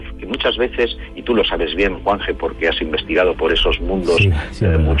casualidad que muchas veces, y tú lo sabes bien, Juanje, porque has investigado por esos mundos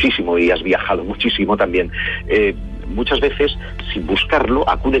muchísimo y has viajado muchísimo también, muchas veces, sin buscarlo,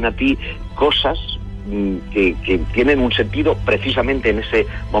 acuden a ti cosas que tienen un sentido precisamente en ese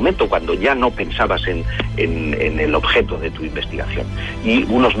momento, cuando ya no pensabas en el objeto de tu investigación. Y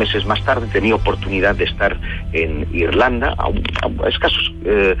unos meses más tarde tenía oportunidad de estar en Irlanda, a escasos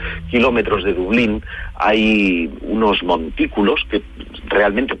kilómetros de Dublín, hay unos montículos que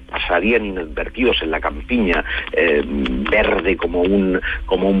realmente pasarían inadvertidos en la campiña, verde como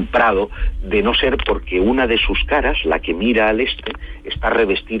un prado, de no ser porque una de sus caras, la que mira al este, está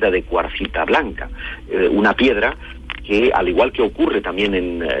revestida de cuarcita blanca, una piedra que, al igual que ocurre también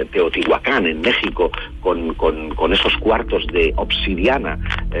en Teotihuacán, en México, con esos cuartos de obsidiana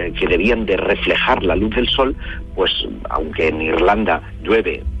que debían de reflejar la luz del sol, pues aunque en Irlanda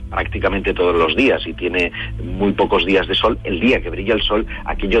llueve prácticamente todos los días y tiene muy pocos días de sol, el día que brilla el sol,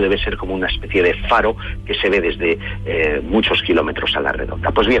 aquello debe ser como una especie de faro que se ve desde muchos kilómetros a la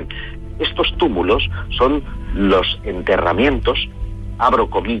redonda. Pues bien, estos túmulos son los enterramientos, abro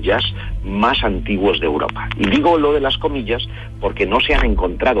comillas, más antiguos de Europa. Y digo lo de las comillas porque no se han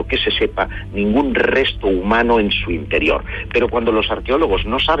encontrado, que se sepa, ningún resto humano en su interior. Pero cuando los arqueólogos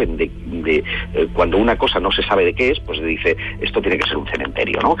no saben cuando una cosa no se sabe de qué es, pues se dice, esto tiene que ser un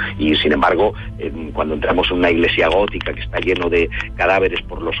cementerio, ¿no? Y sin embargo, cuando entramos en una iglesia gótica que está lleno de cadáveres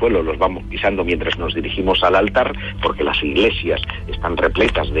por los suelos, los vamos pisando mientras nos dirigimos al altar, porque las iglesias están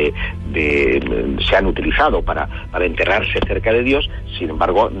repletas se han utilizado para enterrarse cerca de Dios. Sin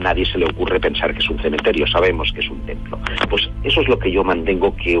embargo, nadie se le ocurre pensar que es un cementerio, sabemos que es un templo. Pues eso es lo que yo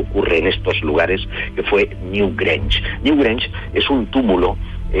mantengo que ocurre en estos lugares, que fue Newgrange. Newgrange es un túmulo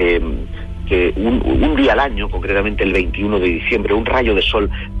que un día al año, concretamente el 21 de diciembre, un rayo de sol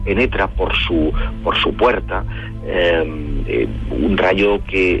penetra por su puerta, un rayo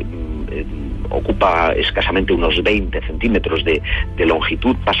que ocupa escasamente unos 20 centímetros de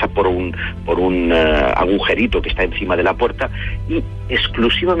longitud, pasa por un agujerito que está encima de la puerta y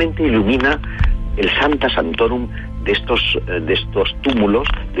exclusivamente ilumina el Sancta Sanctorum de estos túmulos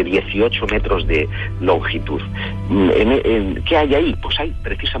de 18 metros de longitud. ¿Qué hay ahí? Pues hay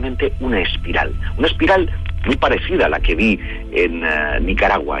precisamente una espiral muy parecida a la que vi en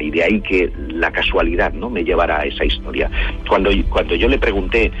Nicaragua, y de ahí que la casualidad, ¿no?, me llevara a esa historia. Cuando yo le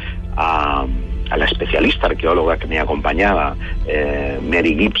pregunté a la especialista arqueóloga que me acompañaba,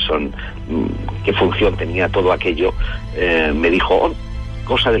 Mary Gibson, qué función tenía todo aquello, me dijo,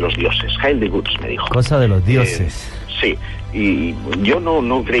 cosa de los dioses, Hail the Gods, me dijo. Cosa de los dioses. Sí, y yo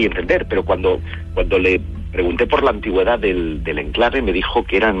no creí entender, pero cuando le pregunté por la antigüedad del enclave, me dijo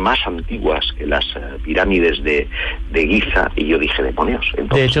que eran más antiguas que las pirámides de Giza, y yo dije, demonios.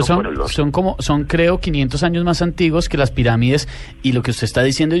 Entonces, de hecho, son creo 500 años más antiguos que las pirámides, y lo que usted está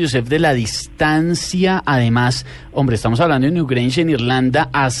diciendo, Josep, de la distancia, además, hombre, estamos hablando de Newgrange en Irlanda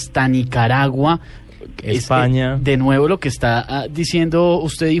hasta Nicaragua, España. De nuevo lo que está diciendo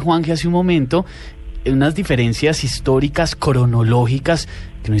usted y Juanje hace un momento, unas diferencias históricas, cronológicas,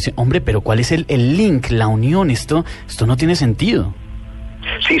 que uno dice, hombre, pero ¿cuál es el link, la unión? Esto no tiene sentido.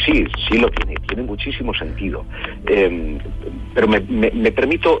 Sí lo tiene muchísimo sentido. Pero me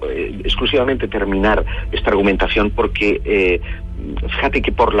permito exclusivamente terminar esta argumentación porque fíjate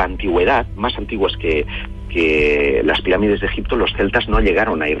que por la antigüedad, más antiguas que las pirámides de Egipto, los celtas no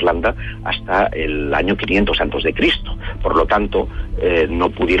llegaron a Irlanda hasta el año 500 antes de Cristo. Por lo tanto, no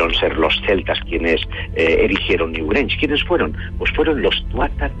pudieron ser los celtas quienes erigieron Newgrange. ¿Quiénes fueron? Pues fueron los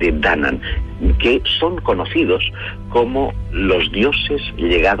Tuatha de Danann, que son conocidos como los dioses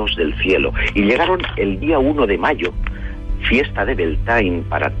llegados del cielo. Y llegaron el día 1 de mayo, fiesta de Beltane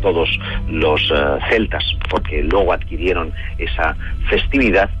para todos los celtas, porque luego adquirieron esa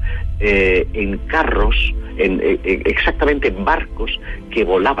festividad, en carros, exactamente en barcos que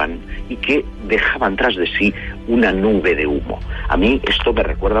volaban y que dejaban tras de sí una nube de humo. A mí esto me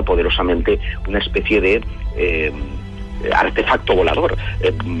recuerda poderosamente una especie de artefacto volador.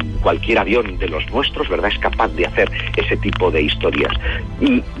 Cualquier avión de los nuestros, ¿verdad?, es capaz de hacer ese tipo de historias.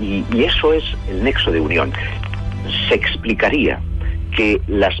 Y eso es el nexo de unión. Se explicaría que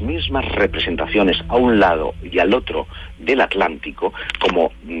las mismas representaciones a un lado y al otro del Atlántico,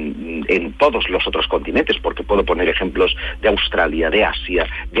 como en todos los otros continentes, porque puedo poner ejemplos de Australia, de Asia,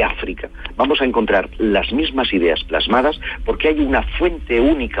 de África, vamos a encontrar las mismas ideas plasmadas, porque hay una fuente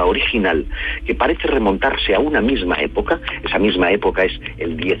única, original, que parece remontarse a una misma época. Esa misma época es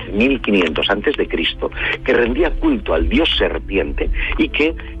el 10.500 antes de Cristo, que rendía culto al dios serpiente y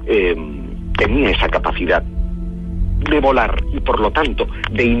que tenía esa capacidad de volar y, por lo tanto,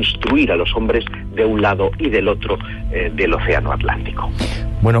 de instruir a los hombres de un lado y del otro del océano Atlántico.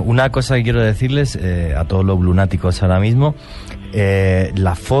 Bueno, una cosa que quiero decirles a todos los lunáticos ahora mismo,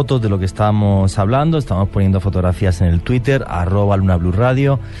 las fotos de lo que estamos hablando, estamos poniendo fotografías en el Twitter, @Luna BLU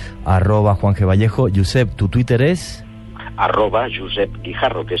Radio, @Juanje Vallejo. Josep, ¿tu Twitter es? @Josep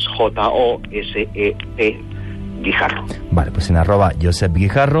Guijarro, que es JOSEP Guijarro. Vale, pues en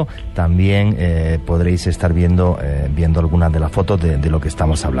 @JosepGuijarro también podréis estar viendo algunas de las fotos de lo que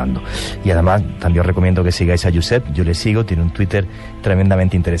estamos hablando. Y además también os recomiendo que sigáis a Josep. Yo le sigo, tiene un Twitter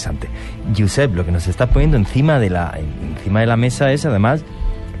tremendamente interesante. Josep, lo que nos está poniendo encima de la mesa es además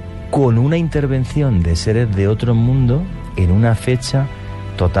con una intervención de seres de otro mundo en una fecha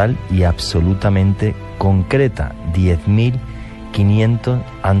total y absolutamente concreta, 10.500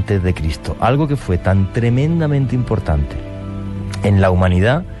 antes de Cristo. Algo que fue tan tremendamente importante en la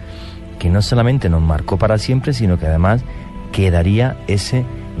humanidad que no solamente nos marcó para siempre, sino que además quedaría ese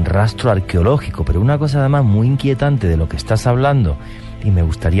rastro arqueológico. Pero una cosa además muy inquietante de lo que estás hablando, y me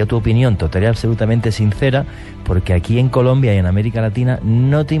gustaría tu opinión total y absolutamente sincera, porque aquí en Colombia y en América Latina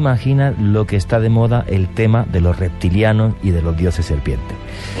no te imaginas lo que está de moda el tema de los reptilianos y de los dioses serpientes.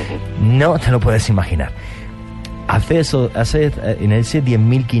 No te lo puedes imaginar. En ese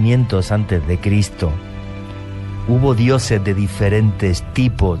 10.500 antes de Cristo, ¿hubo dioses de diferentes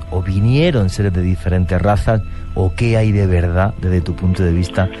tipos o vinieron seres de diferentes razas? ¿O qué hay de verdad desde tu punto de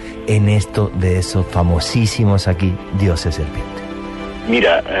vista en esto de esos famosísimos aquí dioses serpientes?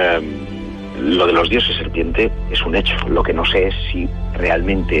 Mira, lo de los dioses serpiente es un hecho. Lo que no sé es si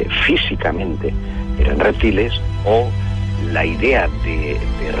realmente, físicamente, eran reptiles o la idea de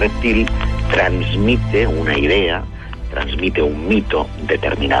reptil transmite una idea, transmite un mito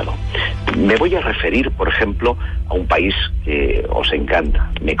determinado. Me voy a referir, por ejemplo, a un país que os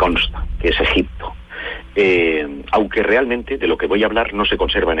encanta, me consta, que es Egipto. Aunque realmente de lo que voy a hablar no se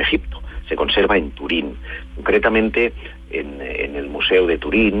conserva en Egipto, se conserva en Turín. Concretamente, en el Museo de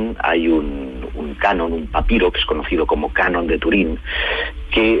Turín hay un canon, un papiro que es conocido como Canon de Turín,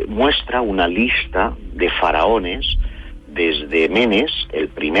 que muestra una lista de faraones desde Menes, el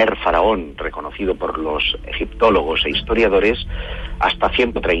primer faraón reconocido por los egiptólogos e historiadores, hasta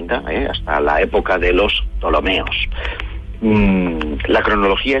 130, hasta la época de los Ptolomeos. La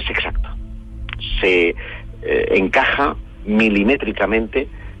cronología es exacta. Se encaja milimétricamente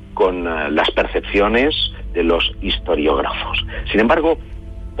con las percepciones de los historiógrafos. Sin embargo,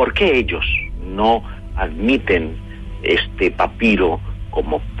 ¿por qué ellos no admiten este papiro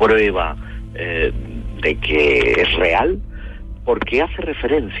como prueba de que es real? Porque hace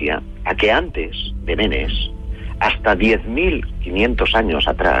referencia a que antes de Menes, hasta 10.500 años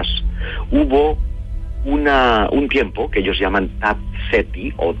atrás, hubo un tiempo que ellos llaman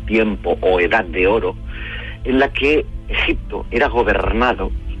Tat-Seti, o tiempo o edad de oro, en la que Egipto era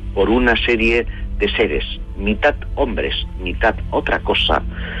gobernado por una serie de seres, mitad hombres, mitad otra cosa,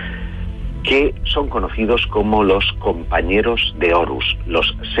 que son conocidos como los compañeros de Horus,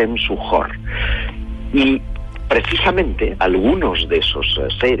 los Sem-Suhor. Y precisamente algunos de esos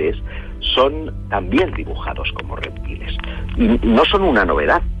seres son también dibujados como reptiles. Y no son una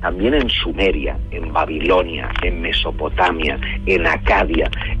novedad, también en Sumeria, en Babilonia, en Mesopotamia, en Acadia,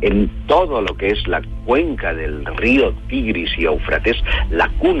 en todo lo que es la cuenca del río Tigris y Éufrates, la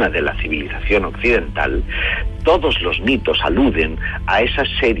cuna de la civilización occidental, todos los mitos aluden a esa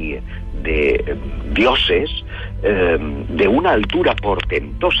serie de dioses de una altura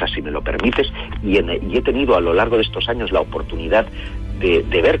portentosa, si me lo permites, y he tenido a lo largo de estos años la oportunidad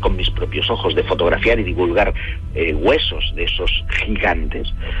de ver con mis propios ojos, de fotografiar y divulgar huesos de esos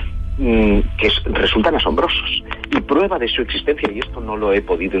gigantes que resultan asombrosos. Y prueba de su existencia, y esto no lo he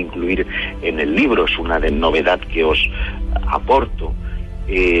podido incluir en el libro, es una novedad que os aporto,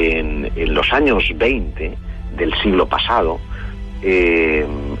 en los años 20 del siglo pasado,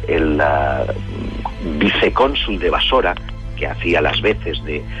 el vicecónsul de Basora, que hacía las veces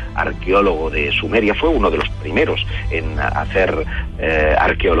de arqueólogo de Sumeria, fue uno de los primeros en hacer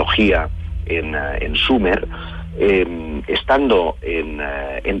arqueología en Sumer, estando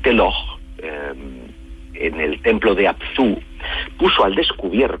en Teloj, en el templo de Apsu, puso al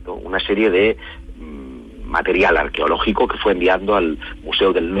descubierto una serie de material arqueológico que fue enviando al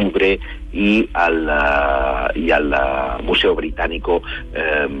Museo del Louvre y al Museo Británico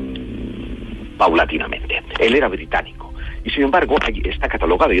paulatinamente. Él era británico. Y sin embargo, está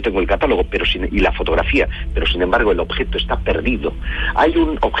catalogado, yo tengo el catálogo y la fotografía, pero sin embargo el objeto está perdido. Hay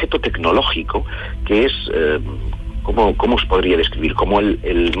un objeto tecnológico que es, ¿cómo os podría describir? Como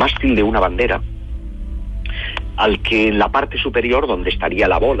el mástil de una bandera, al que en la parte superior, donde estaría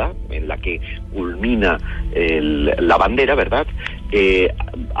la bola, en la que culmina la bandera, ¿verdad?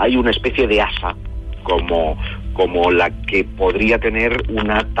 Hay una especie de asa, como la que podría tener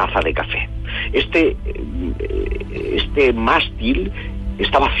una taza de café. Este mástil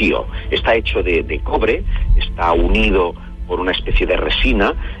está vacío, está hecho de cobre, está unido por una especie de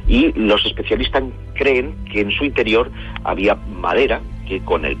resina, y los especialistas creen que en su interior había madera que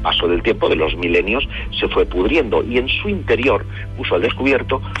con el paso del tiempo, de los milenios, se fue pudriendo, y en su interior puso al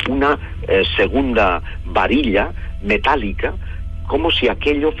descubierto una segunda varilla metálica, como si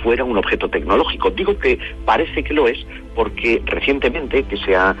aquello fuera un objeto tecnológico. Digo que parece que lo es porque recientemente que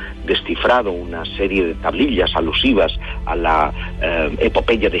se ha descifrado una serie de tablillas alusivas a la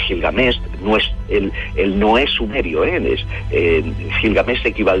epopeya de Gilgamesh. No es el Noé sumerio, Gilgamesh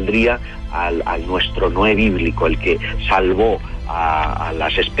equivaldría al nuestro Noé bíblico, el que salvó a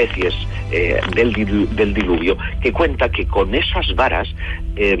las especies del diluvio, que cuenta que con esas varas,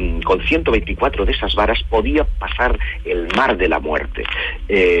 con 124 de esas varas, podía pasar el mar de la muerte,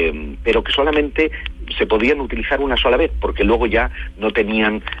 pero que solamente se podían utilizar una sola vez, porque luego ya no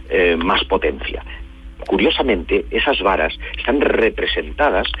tenían más potencia. Curiosamente, esas varas están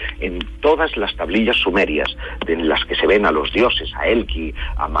representadas en todas las tablillas sumerias, en las que se ven a los dioses, a Elki,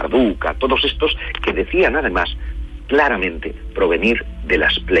 a Marduk, a todos estos, que decían además claramente provenir de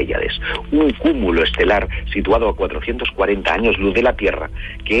las Pléyades, un cúmulo estelar situado a 440 años luz de la Tierra,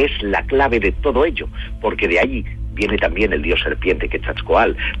 que es la clave de todo ello, porque de ahí viene también el dios serpiente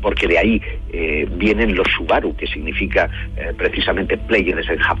Quetzalcóatl, porque de ahí vienen los Subaru, que significa precisamente Pléyades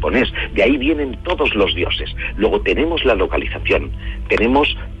en japonés, de ahí vienen todos los dioses. Luego tenemos la localización, tenemos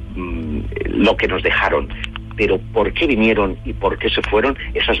lo que nos dejaron, pero ¿por qué vinieron y por qué se fueron?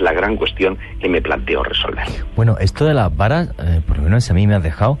 Esa es la gran cuestión que me planteo resolver. Bueno, esto de las varas, por lo menos a mí me ha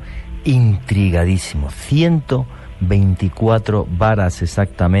dejado intrigadísimo. 124 varas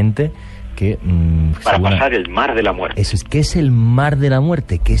exactamente que... para pasar el mar de la muerte. Eso es, ¿qué es el mar de la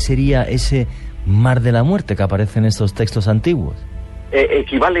muerte? ¿Qué sería ese mar de la muerte que aparece en estos textos antiguos?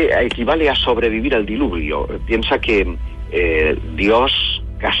 Equivale a sobrevivir al diluvio. Piensa que Dios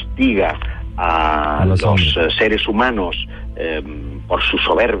castiga a los seres humanos por su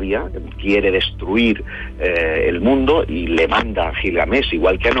soberbia, quiere destruir el mundo, y le manda a Gilgamesh,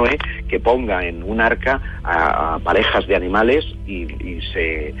 igual que a Noé, que ponga en un arca a parejas de animales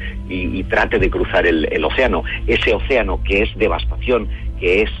y trate de cruzar el océano. Ese océano, que es devastación,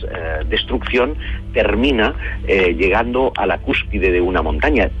 que es destrucción, termina llegando a la cúspide de una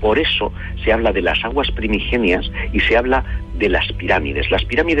montaña. Por eso se habla de las aguas primigenias y se habla de las pirámides. Las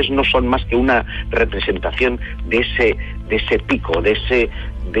pirámides no son más que una representación de ese pico, de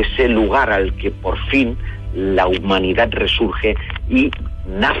ese lugar al que por fin la humanidad resurge y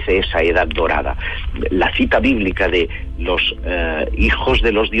nace esa edad dorada. La cita bíblica de los hijos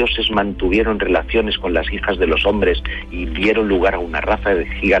de los dioses mantuvieron relaciones con las hijas de los hombres y dieron lugar a una raza de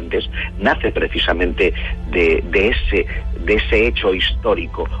gigantes, nace precisamente de ese hecho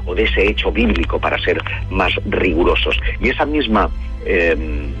histórico, o de ese hecho bíblico, para ser más rigurosos. Y esa misma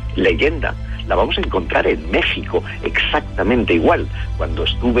leyenda la vamos a encontrar en México exactamente igual. Cuando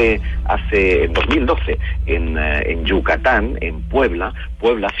estuve en 2012 en Yucatán, en Puebla,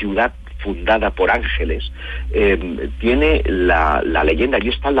 ciudad fundada por ángeles, tiene la leyenda, allí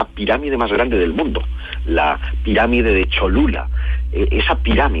está la pirámide más grande del mundo, la pirámide de Cholula. Esa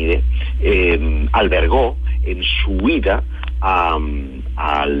pirámide albergó en su huida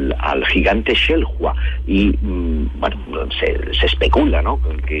al gigante Xelhua, y se especula, ¿no?,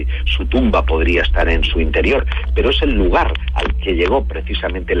 con que su tumba podría estar en su interior, pero es el lugar al que llegó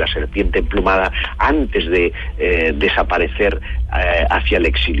precisamente la serpiente emplumada antes de desaparecer hacia el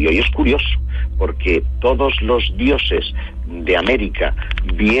exilio. Y es curioso porque todos los dioses de América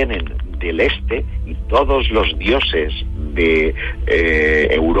vienen del este y todos los dioses de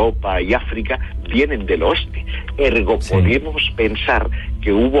Europa y África vienen del oeste. Ergo, sí, podemos pensar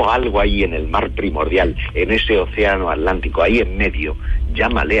que hubo algo ahí en el mar primordial, en ese océano Atlántico, ahí en medio,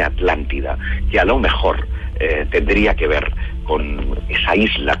 llámale Atlántida, que a lo mejor tendría que ver con esa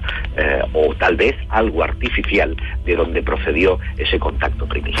isla, o tal vez algo artificial de donde procedió ese contacto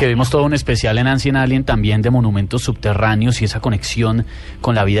primitivo. Que vimos todo un especial en Ancient Alien también de monumentos subterráneos y esa conexión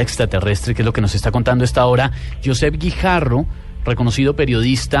con la vida extraterrestre, que es lo que nos está contando esta hora Josep Guijarro, reconocido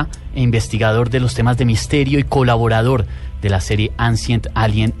periodista e investigador de los temas de misterio y colaborador de la serie Ancient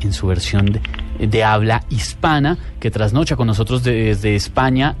Alien en su versión de habla hispana, que trasnocha con nosotros desde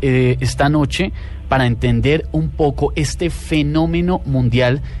España esta noche para entender un poco este fenómeno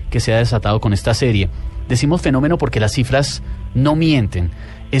mundial que se ha desatado con esta serie. Decimos fenómeno porque las cifras no mienten.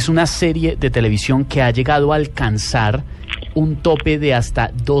 Es una serie de televisión que ha llegado a alcanzar un tope de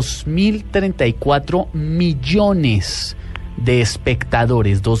hasta 2.034 millones de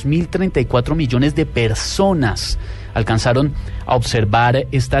espectadores, 2.034 millones de personas alcanzaron a observar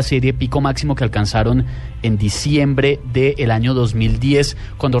esta serie, pico máximo que alcanzaron en diciembre del año 2010,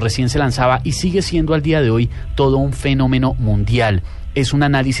 cuando recién se lanzaba, y sigue siendo al día de hoy todo un fenómeno mundial. Es un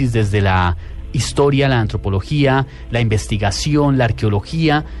análisis desde la historia, la antropología, la investigación, la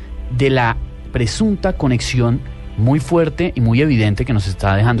arqueología, de la presunta conexión muy fuerte y muy evidente que nos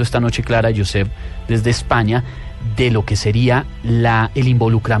está dejando esta noche clara Josep desde España, de lo que sería el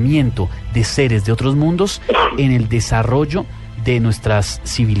involucramiento de seres de otros mundos en el desarrollo de nuestras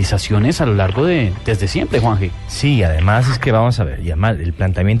civilizaciones a lo largo desde siempre, Juanje. Sí, además es que vamos a ver, y además el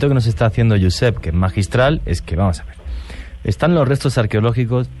planteamiento que nos está haciendo Josep, que es magistral, es que vamos a ver, están los restos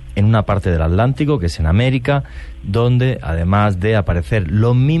arqueológicos en una parte del Atlántico, que es en América, donde además de aparecer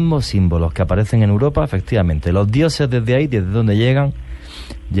los mismos símbolos que aparecen en Europa, efectivamente, los dioses desde ahí, desde donde llegan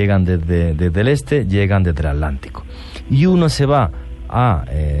desde el este, llegan desde el Atlántico. Y uno se va a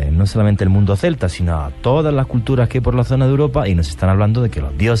no solamente el mundo celta, sino a todas las culturas que hay por la zona de Europa, y nos están hablando de que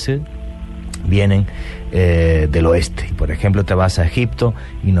los dioses vienen del oeste. Y por ejemplo, te vas a Egipto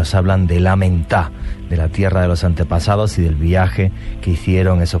y nos hablan de la Mentá, de la tierra de los antepasados y del viaje que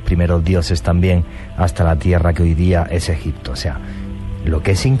hicieron esos primeros dioses también hasta la tierra que hoy día es Egipto. O sea, lo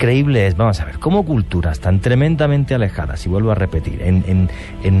que es increíble es, vamos a ver, cómo culturas tan tremendamente alejadas, y vuelvo a repetir, en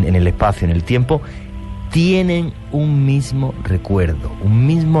el espacio, en el tiempo, tienen un mismo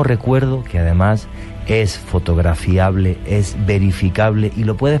recuerdo que además es fotografiable, es verificable y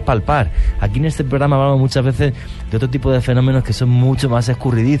lo puedes palpar. Aquí en este programa hablamos muchas veces de otro tipo de fenómenos que son mucho más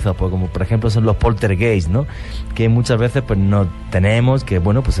escurridizos, pues como por ejemplo son los poltergeist, ¿no? Que muchas veces pues no tenemos, que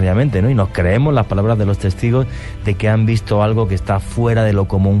bueno, pues obviamente, ¿no? Y nos creemos las palabras de los testigos de que han visto algo que está fuera de lo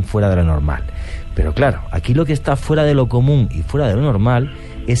común, fuera de lo normal. Pero claro, aquí lo que está fuera de lo común y fuera de lo normal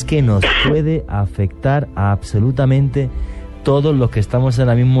es que nos puede afectar a absolutamente todos los que estamos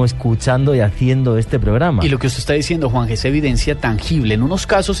ahora mismo escuchando y haciendo este programa. Y lo que usted está diciendo, Juan, es evidencia tangible. En unos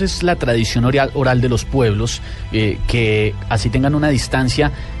casos es la tradición oral de los pueblos, que así tengan una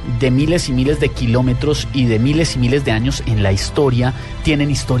distancia de miles y miles de kilómetros y de miles y miles de años en la historia,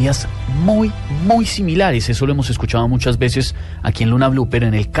 tienen historias muy, muy similares. Eso lo hemos escuchado muchas veces aquí en Luna BLU, pero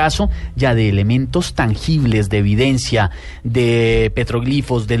en el caso ya de elementos tangibles, de evidencia, de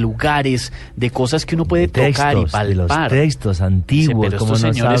petroglifos, de lugares, de cosas que uno puede tocar y palpar. De los textos antiguos, pero como estos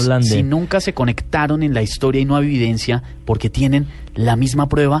nos señores, hablan de... si nunca se conectaron en la historia y no hay evidencia, porque tienen la misma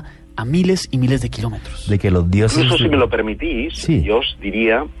prueba a miles y miles de kilómetros. De que los dioses... Incluso, si me lo permitís, sí, yo os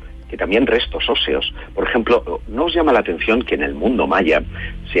diría que también restos óseos. Por ejemplo, ¿no os llama la atención que en el mundo maya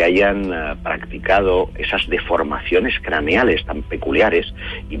se hayan practicado esas deformaciones craneales tan peculiares?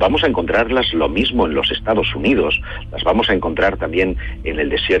 Y vamos a encontrarlas lo mismo en los Estados Unidos, las vamos a encontrar también en el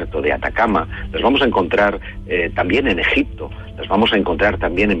desierto de Atacama, las vamos a encontrar también en Egipto, las vamos a encontrar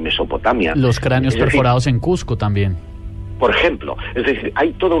también en Mesopotamia. Los cráneos perforados en Cusco también. Por ejemplo, es decir,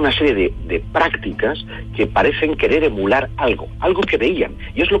 hay toda una serie de prácticas que parecen querer emular algo que veían,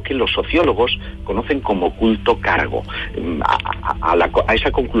 y es lo que los sociólogos conocen como culto cargo. A esa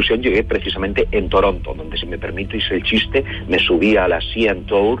conclusión llegué precisamente en Toronto, donde, si me permitís el chiste, me subí a la CN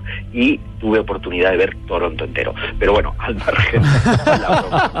Tour y tuve oportunidad de ver Toronto entero. Pero bueno, al margen de la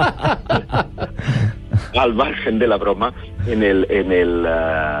broma, al margen de la broma, en el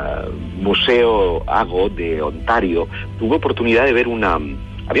Museo Ago de Ontario tuve oportunidad de ver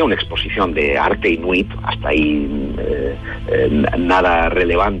había una exposición de arte inuit, hasta ahí nada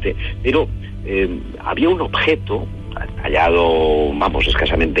relevante, pero había un objeto tallado,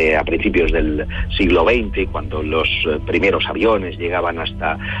 escasamente a principios del siglo XX, cuando los primeros aviones llegaban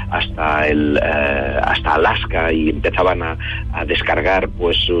hasta Alaska y empezaban a descargar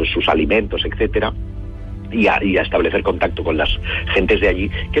pues sus alimentos, etcétera, y a establecer contacto con las gentes de allí,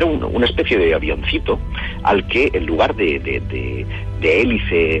 que era una especie de avioncito al que, en lugar de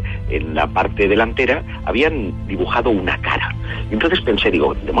hélice en la parte delantera, habían dibujado una cara. Y entonces pensé,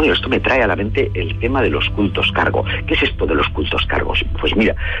 digo, demonio, esto me trae a la mente el tema de los cultos cargo. ¿Qué es esto de los cultos cargos? Pues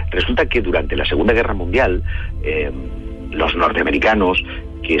mira, resulta que durante la Segunda Guerra Mundial, los norteamericanos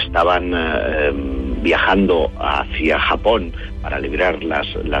que estaban viajando hacia Japón para librar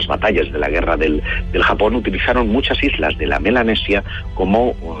las batallas de la guerra del Japón, utilizaron muchas islas de la Melanesia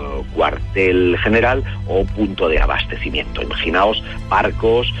como cuartel general o punto de abastecimiento. Imaginaos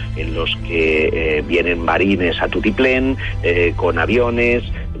barcos en los que vienen marines a tutiplén, con aviones,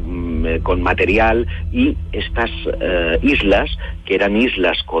 con material, y estas islas, que eran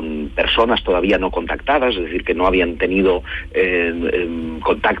islas con personas todavía no contactadas, es decir, que no habían tenido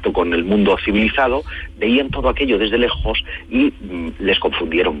contacto con el mundo civilizado, veían todo aquello desde lejos y les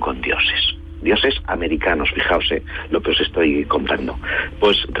confundieron con dioses americanos. Fijaos lo que os estoy contando.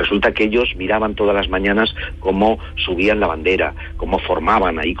 Pues resulta que ellos miraban todas las mañanas cómo subían la bandera, cómo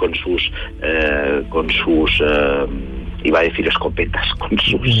formaban ahí con sus iba a decir escopetas, con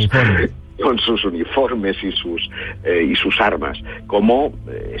sus con sus uniformes y sus armas, cómo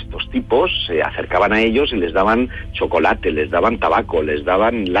estos tipos se acercaban a ellos y les daban chocolate, les daban tabaco, les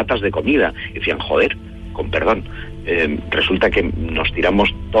daban latas de comida, y decían, joder, con perdón, resulta que nos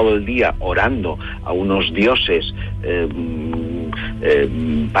tiramos todo el día orando a unos dioses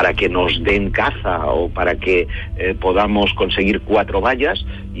para que nos den caza o para que podamos conseguir 4 vallas,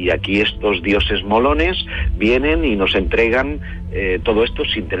 y aquí estos dioses molones vienen y nos entregan todo esto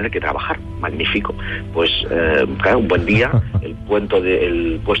sin tener que trabajar. Magnífico. Pues claro, un buen día el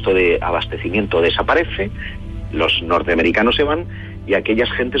puesto de abastecimiento desaparece, los norteamericanos se van y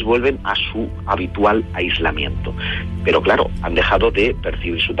aquellas gentes vuelven a su habitual aislamiento. Pero claro, han dejado de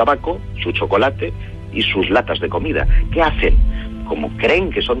percibir su tabaco, su chocolate y sus latas de comida. ¿Qué hacen? Como creen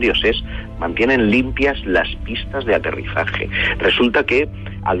que son dioses, mantienen limpias las pistas de aterrizaje. Resulta que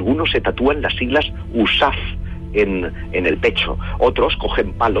algunos se tatúan las siglas USAF en el pecho, otros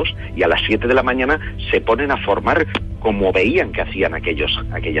cogen palos y a las 7 de la mañana se ponen a formar como veían que hacían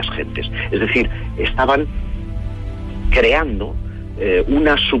aquellas gentes. Es decir, estaban creando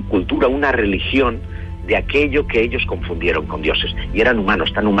una subcultura, una religión de aquello que ellos confundieron con dioses. Y eran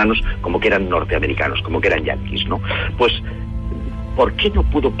humanos, tan humanos como que eran norteamericanos, como que eran yanquis, ¿no? Pues, ¿por qué no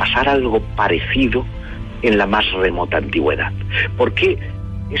pudo pasar algo parecido en la más remota antigüedad? ¿Por qué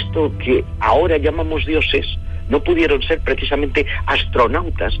esto que ahora llamamos dioses no pudieron ser precisamente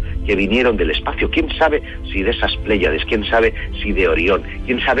astronautas que vinieron del espacio? ¿Quién sabe si de esas Pléyades? ¿Quién sabe si de Orión?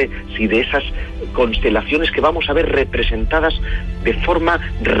 ¿Quién sabe si de esas constelaciones que vamos a ver representadas de forma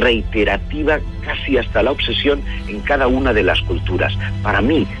reiterativa, casi hasta la obsesión, en cada una de las culturas? Para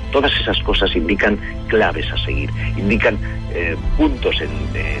mí, todas esas cosas indican claves a seguir, indican puntos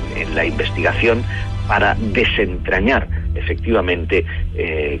en la investigación para desentrañar efectivamente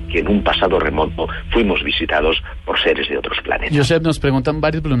que en un pasado remoto fuimos visitados por seres de otros planetas. Josep, nos preguntan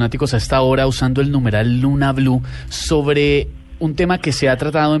varios blunáticos a esta hora, usando el numeral Luna BLU, sobre un tema que se ha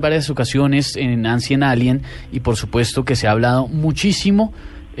tratado en varias ocasiones en Ancien Alien, y por supuesto que se ha hablado muchísimo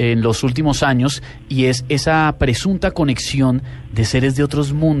en los últimos años, y es esa presunta conexión de seres de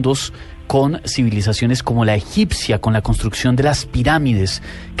otros mundos con civilizaciones como la egipcia, con la construcción de las pirámides.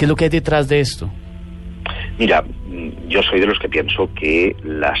 ¿Qué es lo que hay detrás de esto? Mira, yo soy de los que pienso que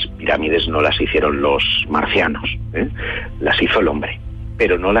las pirámides no las hicieron los marcianos, las hizo el hombre,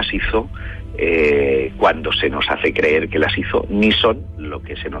 pero no las hizo cuando se nos hace creer que las hizo, ni son lo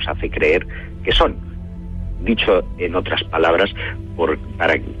que se nos hace creer que son. Dicho en otras palabras,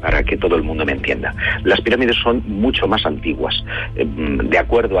 para que todo el mundo me entienda, las pirámides son mucho más antiguas. De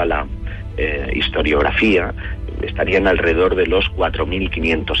acuerdo a la historiografía, estarían alrededor de los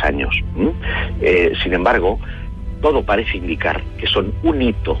 4.500 años. Sin embargo, todo parece indicar que son un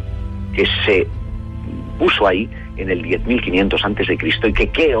hito que se puso ahí en el 10.500 antes de Cristo, y que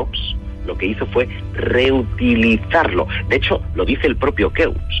Keops lo que hizo fue reutilizarlo. De hecho, lo dice el propio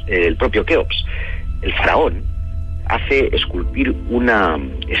Keops. El faraón hace esculpir una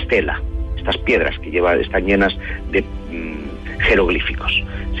estela. Estas piedras que están llenas de jeroglíficos.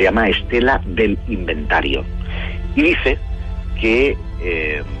 Se llama estela del inventario. Y dice que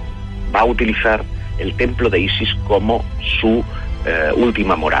va a utilizar el templo de Isis como su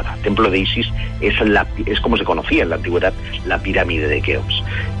última morada. El templo de Isis es como se conocía en la antigüedad la pirámide de Keops.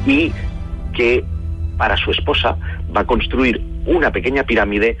 Y que para su esposa va a construir una pequeña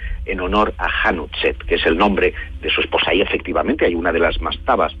pirámide en honor a Hanutset, que es el nombre de su esposa. Y efectivamente hay una de las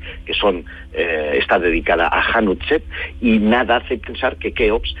mastabas que está dedicada a Hanutset, y nada hace pensar que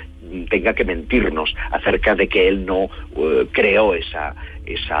Keops tenga que mentirnos acerca de que él no creó esa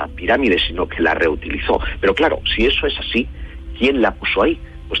pirámide, sino que la reutilizó. Pero claro, si eso es así, ¿quién la puso ahí?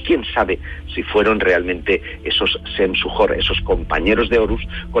 Pues quién sabe si fueron realmente esos Sem-Suhor, esos compañeros de Horus,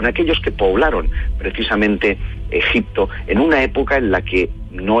 con aquellos que poblaron precisamente Egipto en una época en la que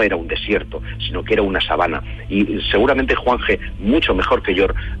no era un desierto, sino que era una sabana. Y seguramente Juanje, mucho mejor que yo,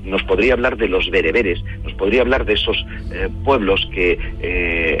 nos podría hablar de los bereberes, nos podría hablar de esos pueblos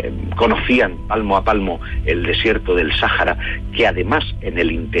que conocían palmo a palmo el desierto del Sáhara, que además en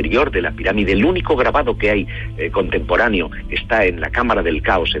el interior de la pirámide, el único grabado que hay contemporáneo, que está en la Cámara del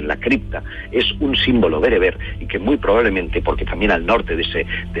Caos, en la cripta, es un símbolo bereber, y que muy probablemente, porque también al norte de ese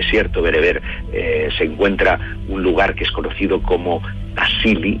desierto bereber se encuentra un lugar que es conocido como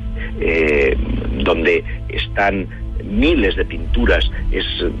Tassili, donde están miles de pinturas, es,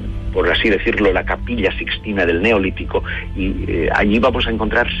 por así decirlo, la capilla sixtina del Neolítico, y allí vamos a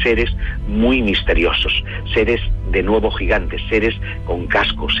encontrar seres muy misteriosos, seres de nuevo gigantes, seres con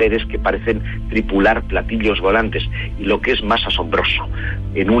cascos, seres que parecen tripular platillos volantes. Y lo que es más asombroso,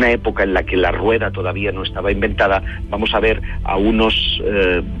 en una época en la que la rueda todavía no estaba inventada, vamos a ver a unos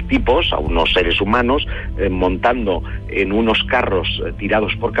tipos, a unos seres humanos, montando en unos carros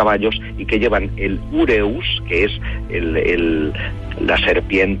tirados por caballos y que llevan el ureus, que es la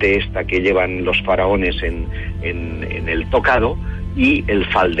serpiente esta que llevan los faraones en el tocado, y el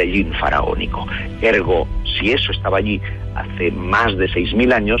faldellín faraónico. Ergo, si eso estaba allí hace más de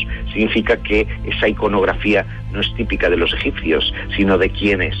 6.000 años, significa que esa iconografía no es típica de los egipcios, sino de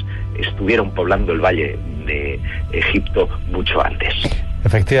quienes estuvieron poblando el valle de Egipto mucho antes.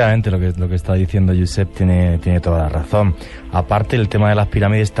 Efectivamente, lo que está diciendo Josep tiene toda la razón. Aparte del tema de las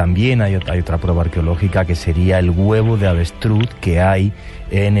pirámides, también hay otra prueba arqueológica, que sería el huevo de avestruz que hay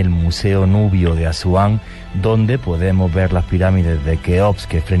en el Museo Nubio de Asuán, donde podemos ver las pirámides de Keops,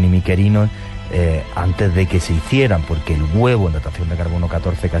 Kefren y Miquerinos, antes de que se hicieran, porque el huevo en datación de carbono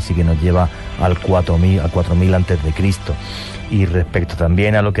 14 casi que nos lleva al 4000 antes de Cristo. Y respecto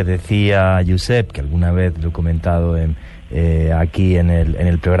también a lo que decía Josep, que alguna vez lo he comentado aquí en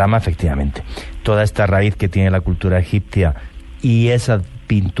el programa, efectivamente, toda esta raíz que tiene la cultura egipcia y esas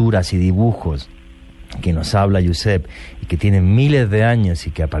pinturas y dibujos que nos habla Josep y que tienen miles de años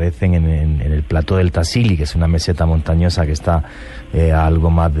y que aparecen en el plató del Tassili, que es una meseta montañosa que está a algo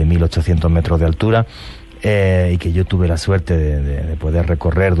más de 1800 metros de altura, y que yo tuve la suerte de poder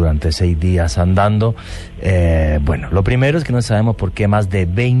recorrer durante 6 días andando. Bueno, lo primero es que no sabemos por qué más de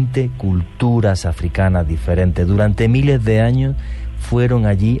 20 culturas africanas diferentes durante miles de años fueron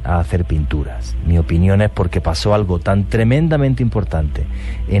allí a hacer pinturas. Mi opinión es porque pasó algo tan tremendamente importante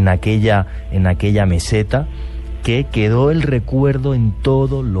en aquella meseta, que quedó el recuerdo en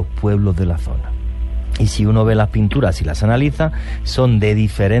todos los pueblos de la zona. Y si uno ve las pinturas y las analiza, son de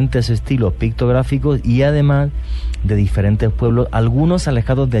diferentes estilos pictográficos y además de diferentes pueblos, algunos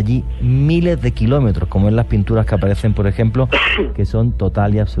alejados de allí miles de kilómetros, como en las pinturas que aparecen, por ejemplo, que son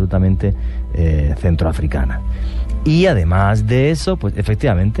total y absolutamente centroafricanas. Y además de eso, pues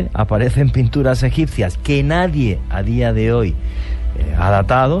efectivamente aparecen pinturas egipcias que nadie a día de hoy ha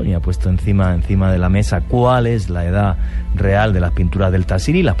datado ni ha puesto encima de la mesa cuál es la edad real de las pinturas del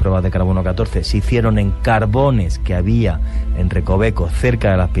Tassili. Las pruebas de carbono 14 se hicieron en carbones que había en recovecos cerca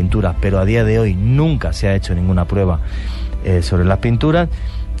de las pinturas, pero a día de hoy nunca se ha hecho ninguna prueba sobre las pinturas.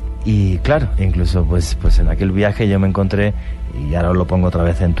 Y claro, incluso pues en aquel viaje yo me encontré, y ahora os lo pongo otra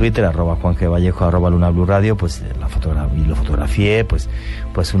vez en Twitter, @JuanGVallejo, @Luna BLU Radio, pues lo fotografié, pues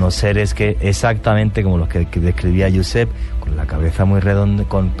unos seres que exactamente como los que describía Josep, con la cabeza muy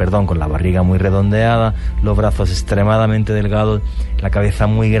con la barriga muy redondeada, los brazos extremadamente delgados, la cabeza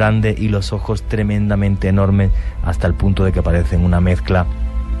muy grande y los ojos tremendamente enormes, hasta el punto de que parecen una mezcla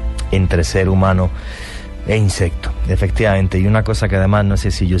entre ser humano e insecto, efectivamente. Y una cosa que además no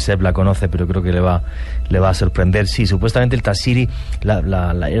sé si Josep la conoce, pero creo que le va a sorprender. Sí, supuestamente el Tassili era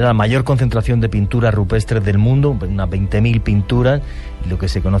la mayor concentración de pinturas rupestres del mundo, unas 20.000 pinturas, lo que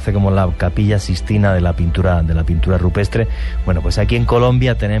se conoce como la Capilla Sistina de la pintura rupestre. Bueno, pues aquí en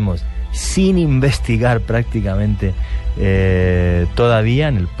Colombia tenemos, sin investigar prácticamente todavía,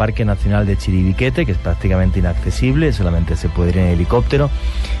 en el Parque Nacional de Chiribiquete, que es prácticamente inaccesible, solamente se puede ir en helicóptero.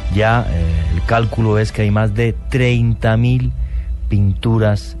 Ya el cálculo es que hay más de 30.000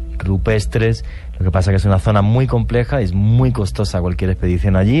 pinturas rupestres. Lo que pasa es que es una zona muy compleja, es muy costosa cualquier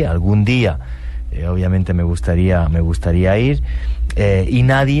expedición allí. Algún día obviamente me gustaría ir, y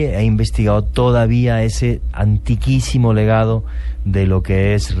nadie ha investigado todavía ese antiquísimo legado de lo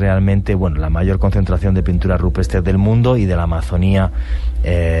que es realmente, bueno, la mayor concentración de pinturas rupestres del mundo y de la Amazonía,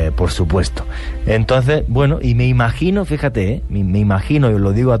 por supuesto. Entonces, bueno, y me imagino, fíjate, me imagino, y os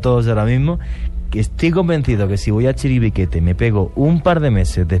lo digo a todos ahora mismo, que estoy convencido que si voy a Chiribiquete, me pego un par de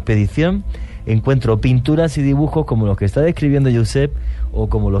meses de expedición, encuentro pinturas y dibujos como los que está describiendo Josep o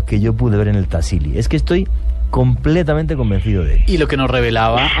como los que yo pude ver en el Tassili. Es que estoy completamente convencido de ello. Y lo que nos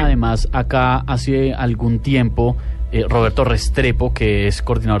revelaba además acá hace algún tiempo Roberto Restrepo, que es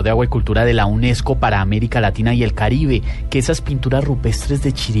coordinador de Agua y Cultura de la UNESCO para América Latina y el Caribe, que esas pinturas rupestres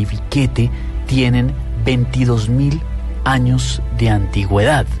de Chiribiquete tienen 22.000 años de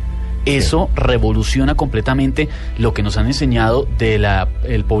antigüedad. Eso revoluciona completamente lo que nos han enseñado del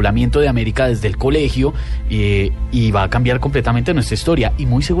poblamiento de América desde el colegio, y va a cambiar completamente nuestra historia. Y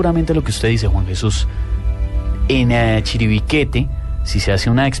muy seguramente lo que usted dice, Juan Jesús, en Chiribiquete, si se hace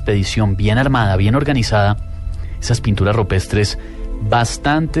una expedición bien armada, bien organizada, esas pinturas rupestres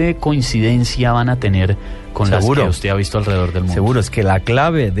bastante coincidencia van a tener con Seguro. Las que usted ha visto alrededor del mundo. Seguro, es que la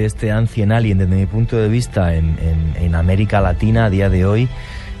clave de este Ancient Alien, desde mi punto de vista, en América Latina a día de hoy,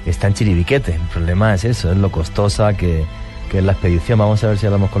 está en Chiribiquete. El problema es eso, es lo costosa que es la expedición. Vamos a ver si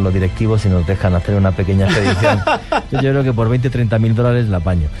hablamos con los directivos y nos dejan hacer una pequeña expedición. Yo creo que por 20-30 mil dólares la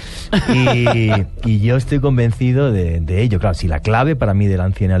apaño. Y yo estoy convencido de ello. Claro, si la clave para mí del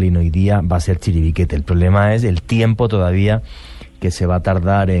Ancianalino hoy día va a ser Chiribiquete. El problema es el tiempo todavía que se va a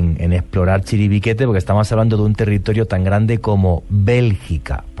tardar en explorar Chiribiquete, porque estamos hablando de un territorio tan grande como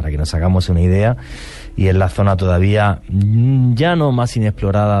Bélgica, para que nos hagamos una idea, y es la zona todavía ya no más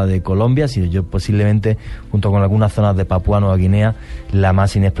inexplorada de Colombia, sino yo posiblemente, junto con algunas zonas de Papúa Nueva Guinea, la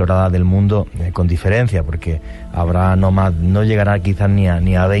más inexplorada del mundo, con diferencia, porque habrá no llegará quizás ni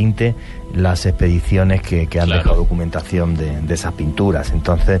a 20 las expediciones que han dejado documentación de esas pinturas.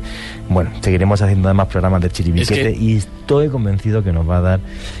 Entonces, bueno, seguiremos haciendo además programas de Chiribiquete y estoy convencido que nos va a dar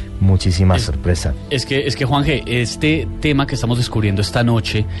muchísimas sorpresas. Es que Juanje, este tema que estamos descubriendo esta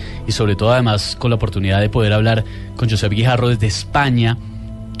noche, y sobre todo además con la oportunidad de poder hablar con Josep Guijarro desde España,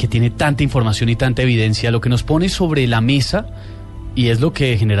 que tiene tanta información y tanta evidencia, lo que nos pone sobre la mesa, y es lo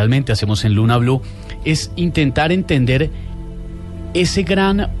que generalmente hacemos en Luna Blue, es intentar entender ese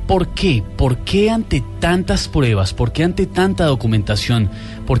gran por qué ante tantas pruebas, por qué ante tanta documentación,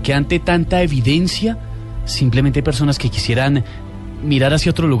 por qué ante tanta evidencia, simplemente hay personas que quisieran mirar hacia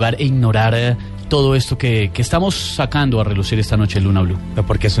otro lugar e ignorar todo esto que estamos sacando a relucir esta noche en Luna Blue.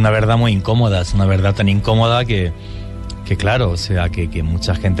 Porque es una verdad muy incómoda, es una verdad tan incómoda que claro, o sea, que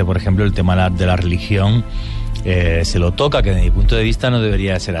mucha gente, por ejemplo, el tema de la religión se lo toca, que desde mi punto de vista no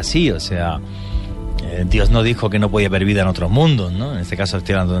debería ser así, o sea, Dios no dijo que no podía haber vida en otros mundos, ¿no? En este caso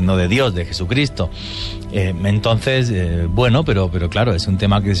estoy hablando no de Dios, de Jesucristo. Entonces, bueno, pero claro, es un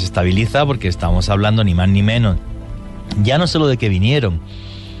tema que se estabiliza porque estamos hablando ni más ni menos, ya no solo de que vinieron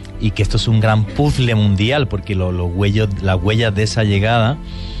y que esto es un gran puzzle mundial, porque las huellas de esa llegada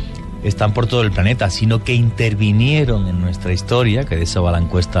están por todo el planeta, sino que intervinieron en nuestra historia, que de eso va la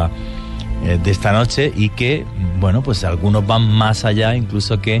encuesta de esta noche, y que, bueno, pues algunos van más allá,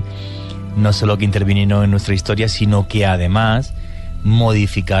 incluso que no solo que intervinieron en nuestra historia, sino que además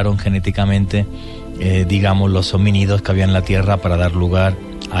modificaron genéticamente, digamos, los homínidos que había en la Tierra para dar lugar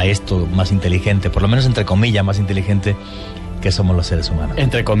a esto más inteligente, por lo menos entre comillas, más inteligente que somos los seres humanos.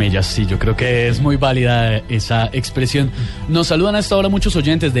 Entre comillas, sí, yo creo que es muy válida esa expresión. Nos saludan a esta hora muchos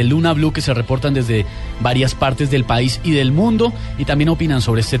oyentes de Luna Blue que se reportan desde varias partes del país y del mundo y también opinan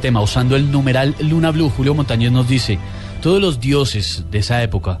sobre este tema usando el numeral Luna Blue. Julio Montañez nos dice: todos los dioses de esa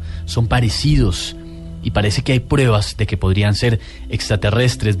época son parecidos y parece que hay pruebas de que podrían ser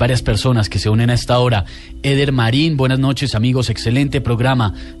extraterrestres. Varias personas que se unen a esta hora. Eder Marín, buenas noches amigos, excelente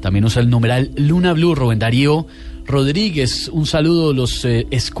programa. También usa el numeral Luna Blue. Rubén Darío Rodríguez, un saludo, los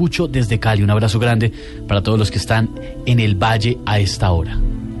escucho desde Cali. Un abrazo grande para todos los que están en el valle a esta hora.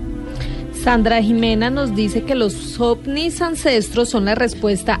 Sandra Jimena nos dice que los ovnis ancestros son la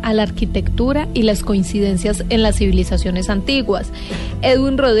respuesta a la arquitectura y las coincidencias en las civilizaciones antiguas.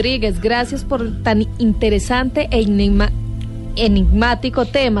 Edwin Rodríguez, gracias por tan interesante e enigmático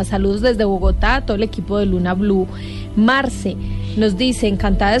tema. Saludos desde Bogotá a todo el equipo de Luna Blue. Marce nos dice: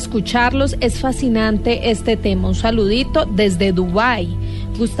 encantada de escucharlos, es fascinante este tema. Un saludito desde Dubái.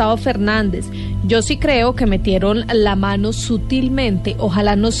 Gustavo Fernández, yo sí creo que metieron la mano sutilmente,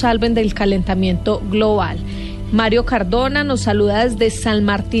 ojalá nos salven del calentamiento global. Mario Cardona nos saluda desde San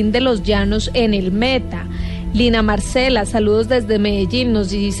Martín de los Llanos en el Meta. Lina Marcela, saludos desde Medellín, nos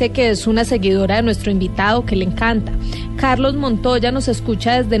dice que es una seguidora de nuestro invitado, que le encanta. Carlos Montoya nos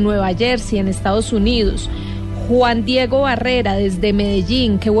escucha desde Nueva Jersey en Estados Unidos. Juan Diego Barrera desde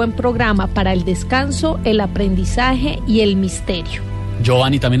Medellín, qué buen programa para el descanso, el aprendizaje y el misterio.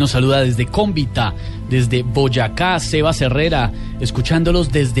 Giovanni también nos saluda desde Cómbita, desde Boyacá. Sebas Herrera,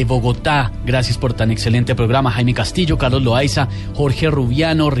 escuchándolos desde Bogotá. Gracias por tan excelente programa. Jaime Castillo, Carlos Loaiza, Jorge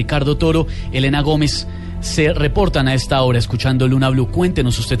Rubiano, Ricardo Toro, Elena Gómez se reportan a esta hora escuchando Luna Blue.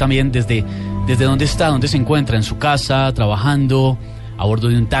 Cuéntenos usted también desde dónde está, dónde se encuentra, en su casa, trabajando, a bordo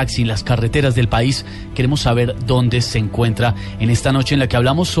de un taxi, en las carreteras del país. Queremos saber dónde se encuentra en esta noche en la que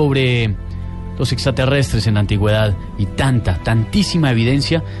hablamos sobre los extraterrestres en la antigüedad y tantísima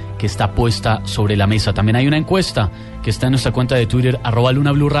evidencia que está puesta sobre la mesa. También hay una encuesta que está en nuestra cuenta de Twitter,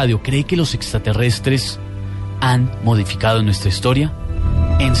 @LunaBlueRadio. ¿Cree que los extraterrestres han modificado nuestra historia?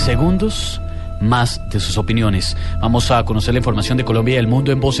 En segundos, más de sus opiniones. Vamos a conocer la información de Colombia y el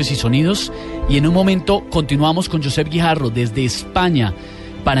mundo en Voces y Sonidos, y en un momento continuamos con Josep Guijarro desde España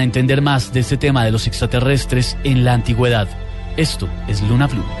para entender más de este tema de los extraterrestres en la antigüedad. Esto es Luna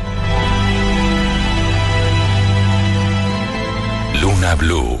Blue. Luna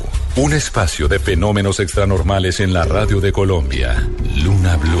Blue, un espacio de fenómenos extranormales en la radio de Colombia.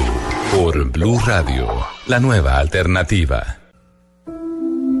 Luna Blue, por Blue Radio, la nueva alternativa.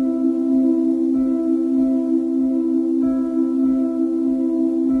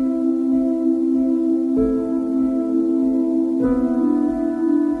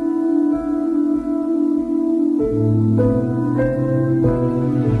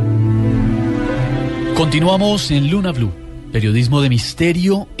 Continuamos en Luna BLU, periodismo de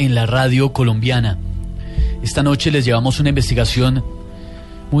misterio en la radio colombiana. Esta noche les llevamos una investigación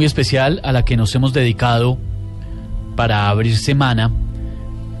muy especial a la que nos hemos dedicado para abrir semana,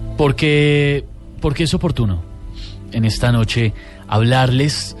 porque es oportuno en esta noche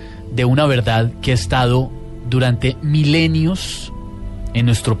hablarles de una verdad que ha estado durante milenios en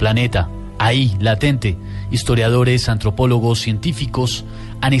nuestro planeta, ahí, latente. Historiadores, antropólogos, científicos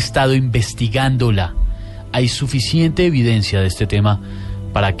han estado investigándola. Hay suficiente evidencia de este tema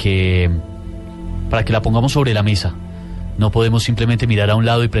para que la pongamos sobre la mesa. No podemos simplemente mirar a un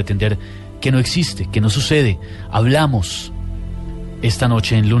lado y pretender que no existe, que no sucede. Hablamos esta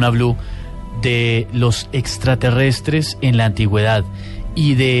noche en Luna BLU de los extraterrestres en la antigüedad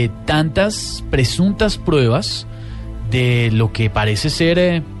y de tantas presuntas pruebas de lo que parece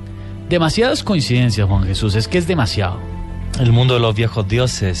ser demasiadas coincidencias, Juan Jesús. Es que es demasiado. El mundo de los viejos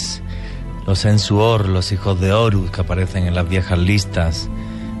dioses, los Ensuor, los hijos de Horus, que aparecen en las viejas listas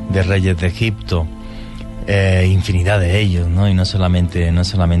de reyes de Egipto, infinidad de ellos, ¿no? Y no solamente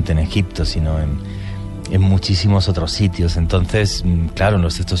en Egipto, sino en muchísimos otros sitios. Entonces, claro, en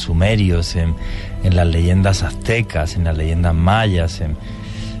los textos sumerios, en las leyendas aztecas, en las leyendas mayas.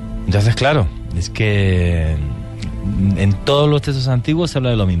 Entonces, claro, es que en todos los textos antiguos se habla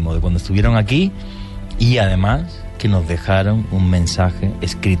de lo mismo, de cuando estuvieron aquí, y además que nos dejaron un mensaje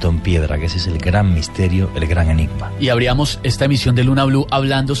escrito en piedra, que ese es el gran misterio, el gran enigma. Y abríamos esta emisión de Luna BLU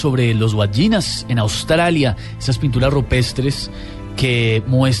hablando sobre los Wajinas en Australia, esas pinturas rupestres que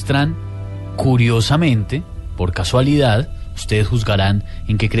muestran, curiosamente, por casualidad, ustedes juzgarán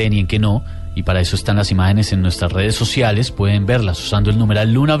en qué creen y en qué no, y para eso están las imágenes en nuestras redes sociales, pueden verlas usando el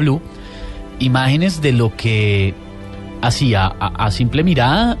numeral Luna BLU, imágenes de lo que, así a simple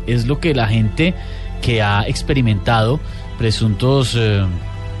mirada, es lo que la gente que ha experimentado presuntos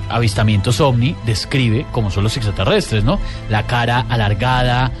avistamientos ovni describe como son los extraterrestres, ¿no? La cara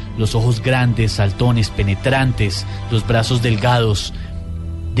alargada, los ojos grandes, saltones, penetrantes, los brazos delgados.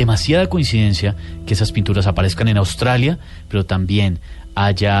 Demasiada coincidencia que esas pinturas aparezcan en Australia, pero también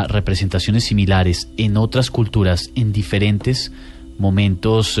haya representaciones similares en otras culturas en diferentes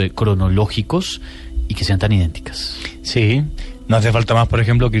momentos cronológicos y que sean tan idénticas. Sí, no hace falta más, por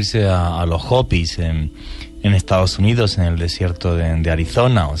ejemplo, que irse a los Hopis en Estados Unidos, en el desierto de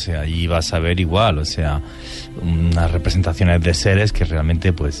Arizona. O sea, allí vas a ver igual, o sea, unas representaciones de seres que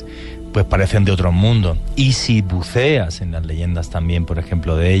realmente pues parecen de otro mundo. Y si buceas en las leyendas también, por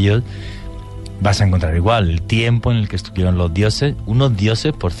ejemplo, de ellos, vas a encontrar igual el tiempo en el que estuvieron los dioses, unos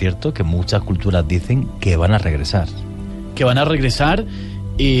dioses, por cierto, que muchas culturas dicen que van a regresar. Que van a regresar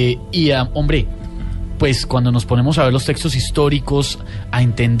hombre, pues cuando nos ponemos a ver los textos históricos, a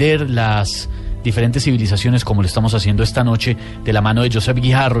entender las diferentes civilizaciones como lo estamos haciendo esta noche de la mano de Josep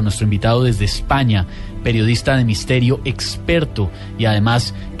Guijarro, nuestro invitado desde España, periodista de misterio, experto y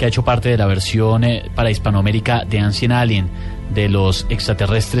además que ha hecho parte de la versión para Hispanoamérica de Ancient Alien, de los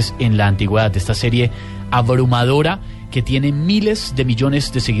extraterrestres en la antigüedad, de esta serie abrumadora que tiene miles de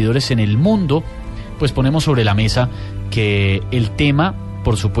millones de seguidores en el mundo. Pues ponemos sobre la mesa que el tema,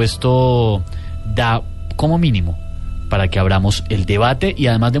 por supuesto, da como mínimo para que abramos el debate y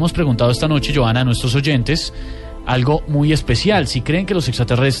además le hemos preguntado esta noche, Joana, a nuestros oyentes algo muy especial, si creen que los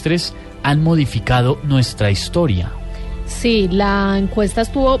extraterrestres han modificado nuestra historia. Sí, la encuesta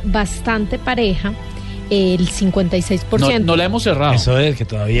estuvo bastante pareja, el 56%. No la hemos cerrado. Eso es, que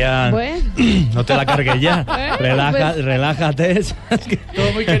todavía no te la cargues ya. Bueno, Relájate.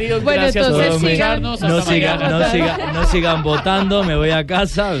 Todo muy queridos, bueno, gracias por entonces escucharnos. No sigan votando, me voy a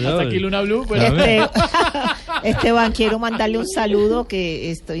casa. Hasta aquí Luna BLU. Esteban, quiero mandarle un saludo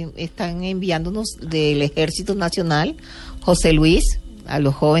que están enviándonos del Ejército Nacional, José Luis, a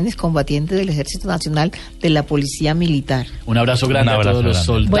los jóvenes combatientes del Ejército Nacional, de la Policía Militar. Un abrazo grande a todos los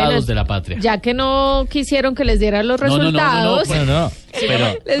soldados de la patria. Ya que no quisieron que les dieran los resultados.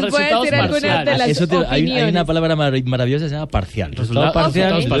 Pero les voy a decir algunas de las opiniones. Hay una palabra maravillosa que se llama parcial. Resultados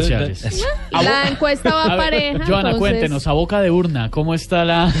parciales. La encuesta va pareja. Joana, cuéntenos, a boca de urna, ¿cómo está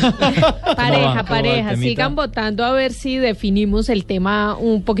la pareja? Sigan votando a ver si definimos el tema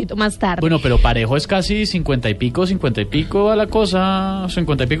un poquito más tarde. Bueno, pero parejo es casi 50 y pico a la cosa,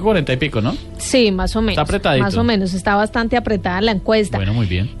 50 y pico, 40 y pico, ¿no? Sí, más o menos. Está apretadito. Más o menos, está bastante apretada la encuesta. Bueno, muy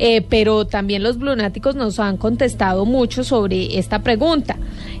bien. Pero también los blunáticos nos han contestado mucho sobre esta pregunta.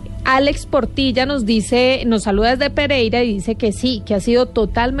 Alex Portilla nos saluda desde Pereira y dice que sí, que ha sido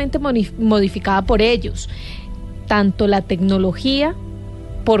totalmente modificada por ellos. Tanto la tecnología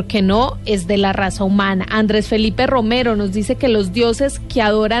porque no es de la raza humana. Andrés Felipe Romero nos dice que los dioses que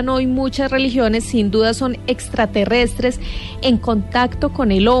adoran hoy muchas religiones sin duda son extraterrestres en contacto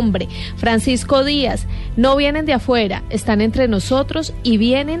con el hombre. Francisco Díaz, no vienen de afuera, están entre nosotros y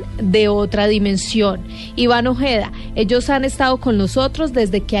vienen de otra dimensión. Iván Ojeda, ellos han estado con nosotros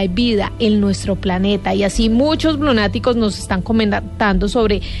desde que hay vida en nuestro planeta. Y así muchos lunáticos nos están comentando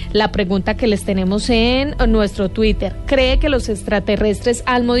sobre la pregunta que les tenemos en nuestro Twitter. ¿Cree que los extraterrestres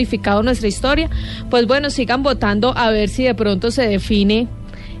han modificado nuestra historia? Pues bueno, sigan votando a ver si de pronto se define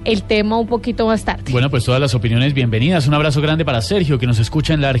el tema un poquito más tarde. Bueno, pues todas las opiniones bienvenidas. Un abrazo grande para Sergio, que nos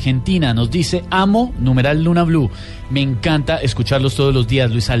escucha en la Argentina. Nos dice, amo numeral Luna BLU. Me encanta escucharlos todos los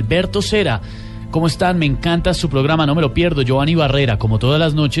días. Luis Alberto Cera, ¿cómo están? Me encanta su programa, no me lo pierdo. Giovanni Barrera, como todas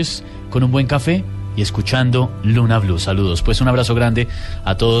las noches, con un buen café y escuchando Luna BLU. Saludos. Pues un abrazo grande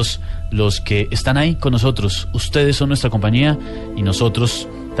a todos los que están ahí con nosotros. Ustedes son nuestra compañía y nosotros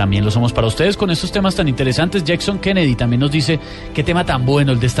también lo somos para ustedes con estos temas tan interesantes. Jackson Kennedy también nos dice, qué tema tan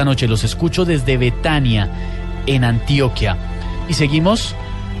bueno el de esta noche. Los escucho desde Betania, en Antioquia. Y seguimos,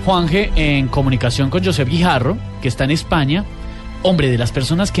 Juanje, en comunicación con Josep Guijarro, que está en España. Hombre, de las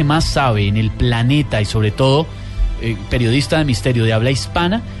personas que más sabe en el planeta y sobre todo periodista de misterio de habla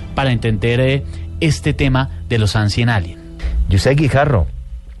hispana para entender este tema de los Ancient Aliens. Josep Guijarro,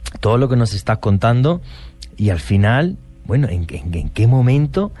 todo lo que nos estás contando y al final, bueno, ¿en qué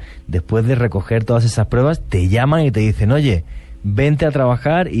momento, después de recoger todas esas pruebas, te llaman y te dicen, oye, vente a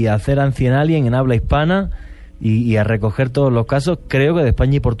trabajar y a hacer Ancient Alien en habla hispana y a recoger todos los casos? Creo que de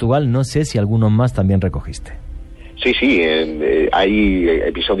España y Portugal, no sé si algunos más también recogiste. Sí, hay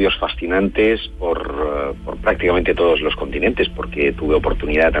episodios fascinantes por prácticamente todos los continentes, porque tuve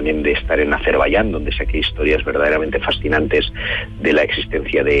oportunidad también de estar en Azerbaiyán, donde saqué historias verdaderamente fascinantes de la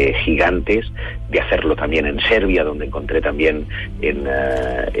existencia de gigantes, de hacerlo también en Serbia, donde encontré también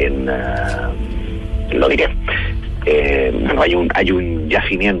lo diré. Hay un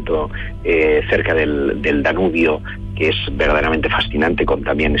yacimiento cerca del Danubio que es verdaderamente fascinante, con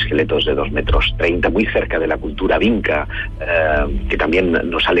también esqueletos de 2,30 metros, muy cerca de la cultura vinca, que también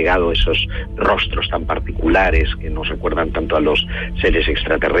nos ha legado esos rostros tan particulares que nos recuerdan tanto a los seres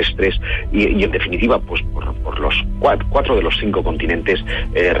extraterrestres, y en definitiva, pues por los 4 de los 5 continentes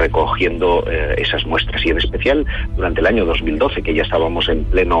recogiendo esas muestras, y en especial durante el año 2012, que ya estábamos en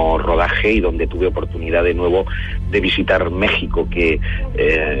pleno rodaje y donde tuve oportunidad de nuevo de visitar México, que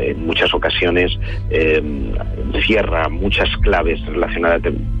en muchas ocasiones cierra muchas claves relacionadas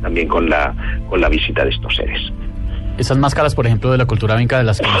también con la visita de estos seres. Esas máscaras, por ejemplo, de la cultura vinca de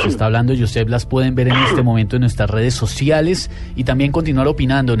las que nos está hablando Josep, las pueden ver en este momento en nuestras redes sociales y también continuar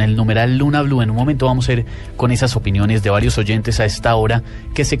opinando en el numeral Luna BLU. En un momento vamos a ir con esas opiniones de varios oyentes a esta hora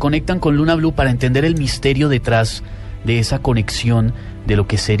que se conectan con Luna BLU para entender el misterio detrás de esa conexión de lo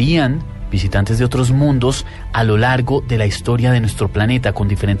que serían visitantes de otros mundos a lo largo de la historia de nuestro planeta, con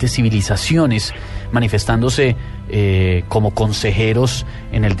diferentes civilizaciones manifestándose como consejeros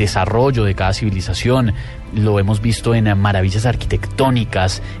en el desarrollo de cada civilización. Lo hemos visto en maravillas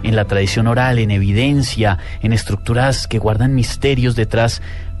arquitectónicas, en la tradición oral, en evidencia, en estructuras que guardan misterios detrás.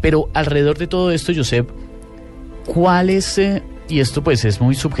 Pero alrededor de todo esto, Josep, ¿cuál es, y esto pues es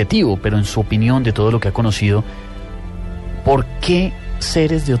muy subjetivo, pero en su opinión de todo lo que ha conocido, por qué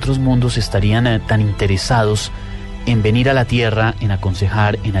seres de otros mundos estarían tan interesados en venir a la Tierra, en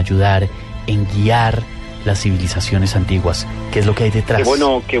aconsejar, en ayudar, en guiar las civilizaciones antiguas? ¿Qué es lo que hay detrás?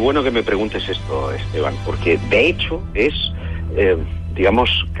 Qué bueno que me preguntes esto, Esteban, porque de hecho es, digamos,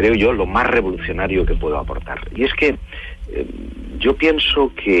 creo yo, lo más revolucionario que puedo aportar. Y es que yo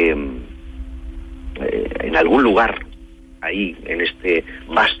pienso que en algún lugar, ahí, en este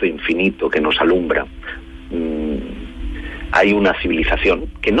vasto infinito que nos alumbra, hay una civilización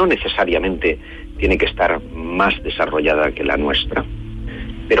que no necesariamente tiene que estar más desarrollada que la nuestra,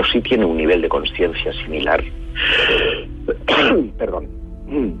 pero sí tiene un nivel de conciencia similar. Perdón.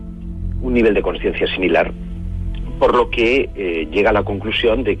 Un nivel de conciencia similar, por lo que llega a la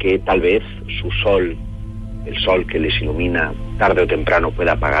conclusión de que tal vez su sol, el sol que les ilumina tarde o temprano,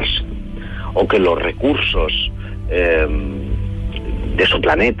 pueda apagarse, o que los recursos de su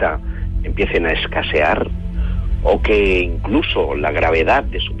planeta empiecen a escasear, o que incluso la gravedad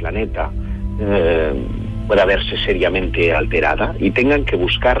de su planeta pueda verse seriamente alterada y tengan que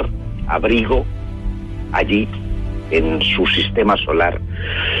buscar abrigo allí en su sistema solar,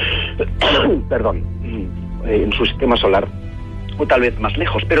 en su sistema solar, o tal vez más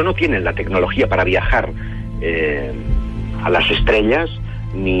lejos, pero no tienen la tecnología para viajar a las estrellas,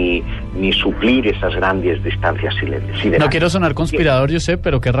 ni suplir esas grandes distancias siderales. No quiero sonar conspirador, yo sé,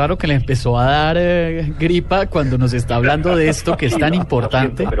 pero qué raro que le empezó a dar gripa cuando nos está hablando de esto que es tan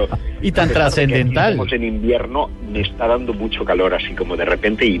importante y tan trascendental. Estamos en invierno, me está dando mucho calor así como de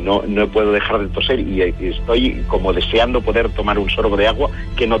repente y no puedo dejar de toser y estoy como deseando poder tomar un sorbo de agua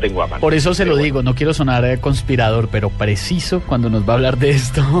que no tengo a mano. Por eso se lo digo, no quiero sonar conspirador, pero preciso cuando nos va a hablar de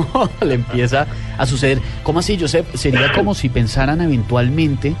esto le empieza a suceder. ¿Cómo así, Josep? Sería como si pensaran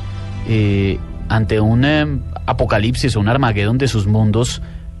eventualmente ante un apocalipsis o un Armagedón de sus mundos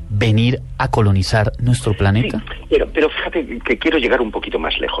venir a colonizar nuestro planeta. Sí, pero fíjate que quiero llegar un poquito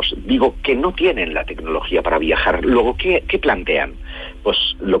más lejos. Digo que no tienen la tecnología para viajar. Luego, ¿qué plantean? Pues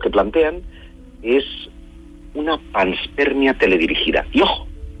lo que plantean es una panspermia teledirigida. Y ojo,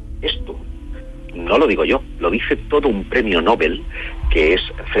 esto no lo digo yo, lo dice todo un premio Nobel, que es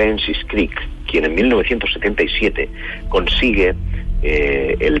Francis Crick, quien en 1977 consigue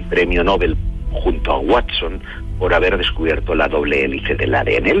el premio Nobel junto a Watson por haber descubierto la doble hélice del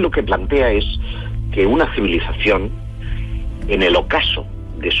ADN. Él lo que plantea es que una civilización, en el ocaso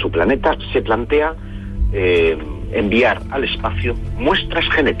de su planeta, se plantea enviar al espacio muestras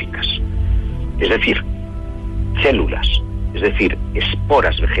genéticas, es decir, células, es decir,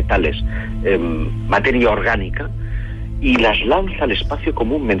 esporas vegetales, materia orgánica, y las lanza al espacio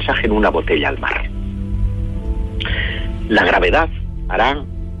como un mensaje en una botella al mar. La gravedad hará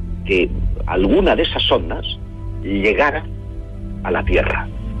que alguna de esas ondas llegara a la Tierra,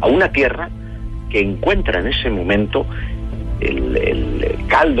 a una Tierra que encuentra en ese momento el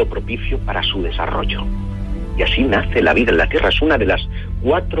caldo propicio para su desarrollo. Y así nace la vida en la Tierra. Es una de las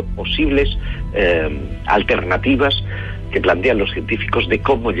 4 posibles alternativas que plantean los científicos de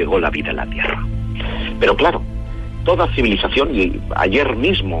cómo llegó la vida en la Tierra. Pero claro, toda civilización, y ayer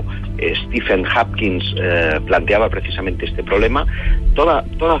mismo Stephen Hopkins planteaba precisamente este problema, toda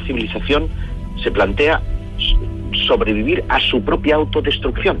civilización se plantea sobrevivir a su propia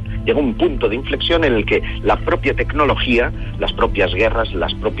autodestrucción. Llega un punto de inflexión en el que la propia tecnología, las propias guerras,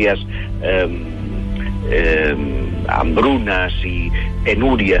 las propias hambrunas y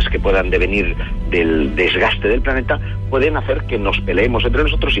penurias que puedan devenir del desgaste del planeta pueden hacer que nos peleemos entre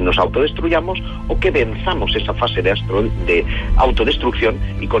nosotros y nos autodestruyamos, o que venzamos esa fase de autodestrucción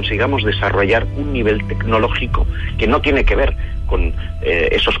y consigamos desarrollar un nivel tecnológico que no tiene que ver con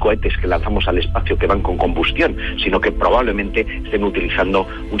esos cohetes que lanzamos al espacio que van con combustión, sino que probablemente estén utilizando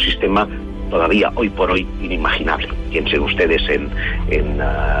un sistema todavía hoy por hoy inimaginable. Piensen ustedes en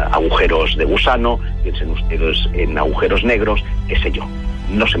agujeros de gusano, piensen ustedes en agujeros negros, qué sé yo,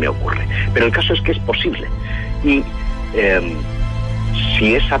 no se me ocurre. Pero el caso es que es posible. Y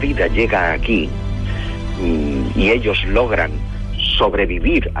si esa vida llega aquí y ellos logran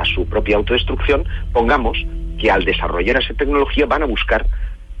sobrevivir a su propia autodestrucción, pongamos que al desarrollar esa tecnología van a buscar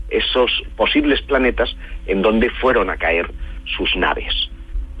esos posibles planetas en donde fueron a caer sus naves.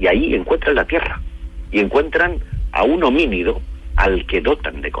 Y ahí encuentran la Tierra, y encuentran a un homínido al que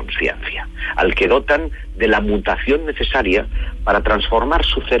dotan de conciencia, al que dotan de la mutación necesaria para transformar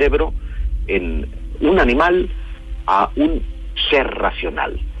su cerebro en un animal a un ser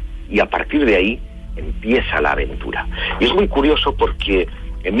racional. Y a partir de ahí empieza la aventura. Y es muy curioso porque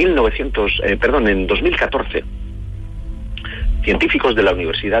en 2014, científicos de la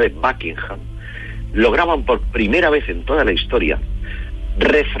Universidad de Buckingham lograban por primera vez en toda la historia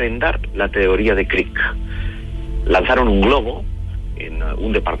refrendar la teoría de Crick. Lanzaron un globo en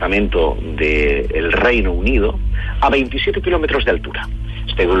un departamento del Reino Unido a 27 kilómetros de altura.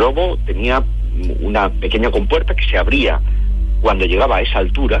 Este globo tenía una pequeña compuerta que se abría cuando llegaba a esa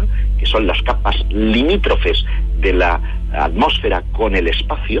altura, que son las capas limítrofes de la atmósfera con el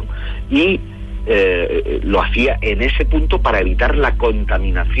espacio, y lo hacía en ese punto para evitar la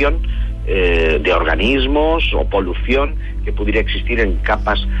contaminación de organismos o polución que pudiera existir en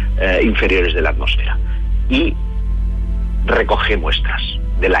capas inferiores de la atmósfera, y recoge muestras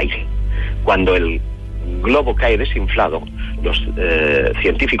del aire. Cuando el globo cae desinflado, los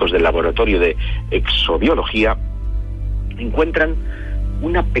científicos del laboratorio de exobiología encuentran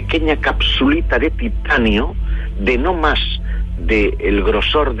una pequeña capsulita de titanio de no más del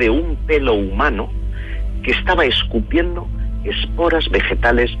grosor de un pelo humano, que estaba escupiendo esporas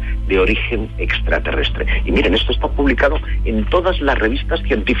vegetales de origen extraterrestre. Y miren, esto está publicado en todas las revistas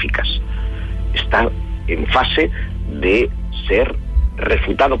científicas. Está en fase de ser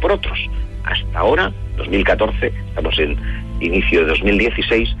refutado por otros. Hasta ahora, 2014, estamos en inicio de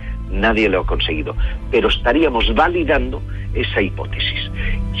 2016, nadie lo ha conseguido. Pero estaríamos validando esa hipótesis.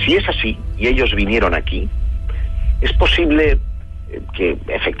 Si es así, y ellos vinieron aquí, es posible que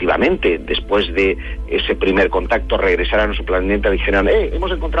efectivamente después de ese primer contacto regresaran a su planeta y dijeran,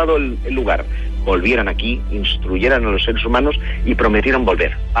 hemos encontrado el lugar, volvieran aquí, instruyeran a los seres humanos y prometieran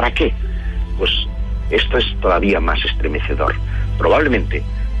volver. ¿Para qué? Pues esto es todavía más estremecedor, probablemente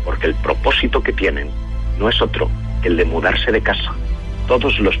porque el propósito que tienen no es otro que el de mudarse de casa.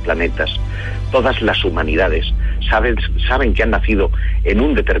 Todos los planetas, todas las humanidades saben que han nacido en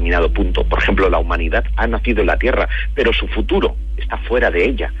un determinado punto. Por ejemplo, la humanidad ha nacido en la Tierra, pero su futuro está fuera de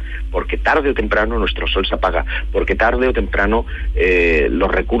ella, porque tarde o temprano nuestro sol se apaga, porque tarde o temprano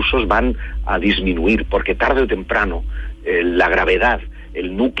los recursos van a disminuir, porque tarde o temprano la gravedad,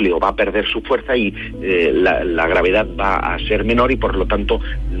 el núcleo va a perder su fuerza y la gravedad va a ser menor y por lo tanto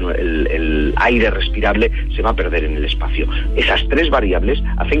el aire respirable se va a perder en el espacio. Esas tres variables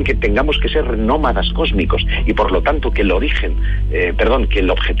hacen que tengamos que ser nómadas cósmicos y por lo tanto que el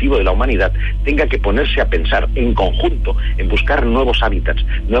objetivo de la humanidad tenga que ponerse a pensar en conjunto, en buscar nuevos hábitats,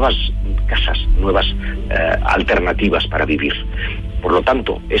 nuevas casas, nuevas alternativas para vivir. Por lo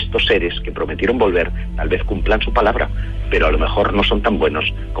tanto, estos seres que prometieron volver tal vez cumplan su palabra, pero a lo mejor no son tan buenos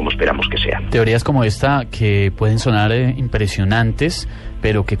como esperamos que sean. Teorías como esta, que pueden sonar impresionantes,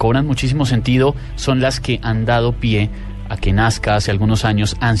 pero que cobran muchísimo sentido, son las que han dado pie a que nazca hace algunos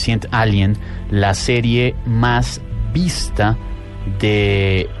años Ancient Alien, la serie más vista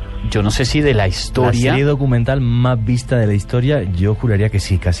de... Yo no sé si de la historia. La serie documental más vista de la historia, yo juraría que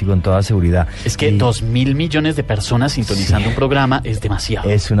sí, casi con toda seguridad. Es que 2.000 millones de personas sintonizando un programa es demasiado.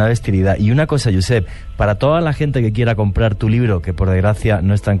 Es una bestialidad. Y una cosa, Josep, para toda la gente que quiera comprar tu libro, que por desgracia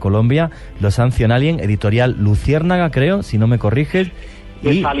no está en Colombia, Los Ancient Alien, editorial Luciérnaga, creo, si no me corriges.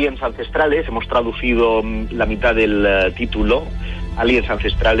 Es Aliens Ancestrales, hemos traducido la mitad del título. Aliens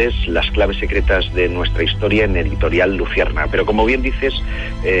Ancestrales, las claves secretas de nuestra historia, en editorial Luciérnaga. Pero como bien dices,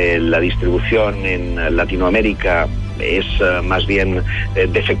 la distribución en Latinoamérica es más bien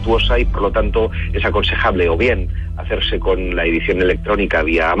defectuosa y por lo tanto es aconsejable o bien hacerse con la edición electrónica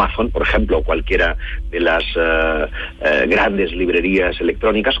vía Amazon, por ejemplo, o cualquiera de las grandes librerías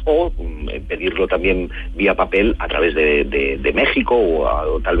electrónicas, o pedirlo también vía papel a través de México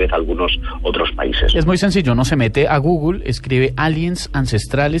o tal vez algunos otros países. Es muy sencillo, uno se mete a Google, escribe Aliens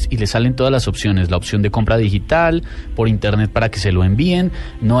Ancestrales y le salen todas las opciones, la opción de compra digital, por internet para que se lo envíen,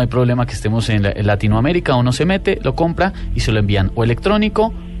 no hay problema que estemos en Latinoamérica, uno se mete, lo compra y se lo envían o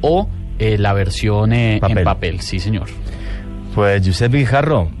electrónico o la versión en papel, sí señor. Pues Josep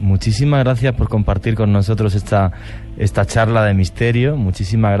Guijarro, muchísimas gracias por compartir con nosotros esta charla de misterio,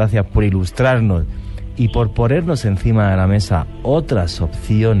 muchísimas gracias por ilustrarnos y por ponernos encima de la mesa otras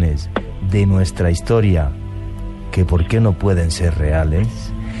opciones de nuestra historia que por qué no pueden ser reales,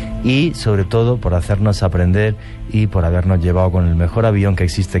 y sobre todo por hacernos aprender y por habernos llevado con el mejor avión que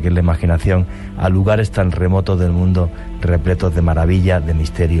existe, que es la imaginación, a lugares tan remotos del mundo, repletos de maravilla, de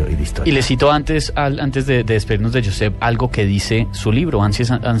misterio y de historia. Y le cito antes de despedirnos de Josep algo que dice su libro,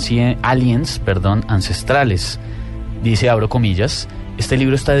 Aliens, Ancestrales. Dice, abro comillas, este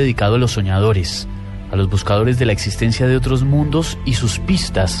libro está dedicado a los soñadores, a los buscadores de la existencia de otros mundos y sus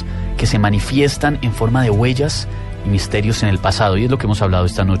pistas que se manifiestan en forma de huellas y misterios en el pasado. Y es lo que hemos hablado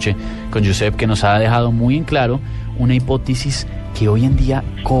esta noche con Josep, que nos ha dejado muy en claro una hipótesis que hoy en día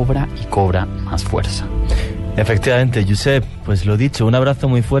cobra más fuerza. Efectivamente, Josep, pues lo dicho, un abrazo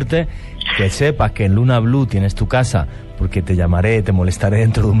muy fuerte, que sepas que en Luna BLU tienes tu casa, porque te llamaré, te molestaré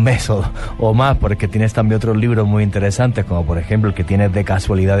dentro de un mes o más, porque tienes también otros libros muy interesantes, como por ejemplo el que tienes de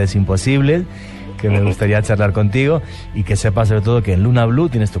Casualidades Imposibles, que me gustaría charlar contigo, y que sepas sobre todo que en Luna BLU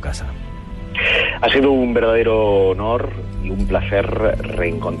tienes tu casa. Ha sido un verdadero honor y un placer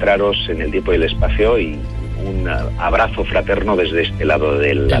reencontraros en el tiempo y el espacio, y un abrazo fraterno desde este lado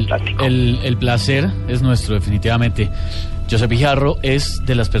del Atlántico. El placer es nuestro, definitivamente. Josep Guijarro es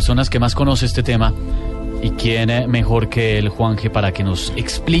de las personas que más conoce este tema, y quién mejor que el Juanje para que nos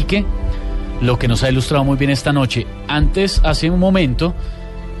explique lo que nos ha ilustrado muy bien esta noche. Antes, hace un momento,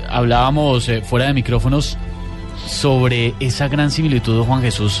 hablábamos fuera de micrófonos sobre esa gran similitud, Juan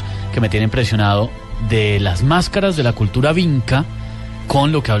Jesús, que me tiene impresionado, de las máscaras de la cultura vinca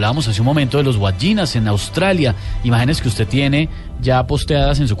con lo que hablábamos hace un momento de los guayinas en Australia. Imágenes que usted tiene ya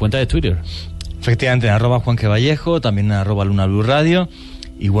posteadas en su cuenta de Twitter. Efectivamente, en @JuanqueVallejo, también en @Luna BLU Radio.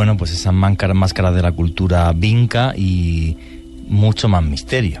 Y bueno, pues esas máscaras de la cultura vinca y mucho más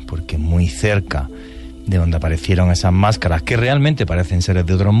misterio, porque muy cerca de donde aparecieron esas máscaras, que realmente parecen seres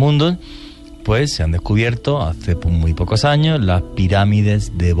de otros mundos, pues se han descubierto hace muy pocos años las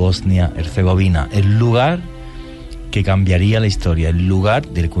pirámides de Bosnia-Herzegovina, el lugar que cambiaría la historia, el lugar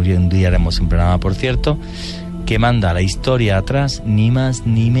del que un día haremos un programa, por cierto, que manda la historia atrás ni más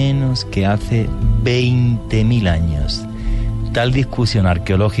ni menos que hace 20.000 años. tal discusión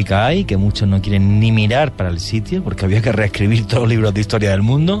arqueológica hay que muchos no quieren ni mirar para el sitio porque había que reescribir todos los libros de historia del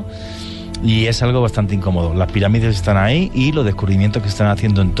mundo y es algo bastante incómodo. Las pirámides están ahí y los descubrimientos que están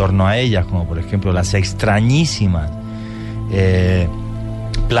haciendo en torno a ellas, como por ejemplo las extrañísimas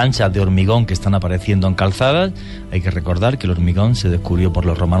planchas de hormigón que están apareciendo en calzadas. Hay que recordar que el hormigón se descubrió por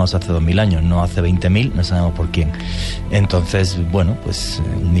los romanos hace 2000 años, no hace 20.000, no sabemos por quién. Entonces, bueno, pues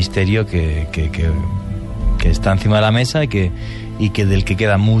un misterio que está encima de la mesa y que del que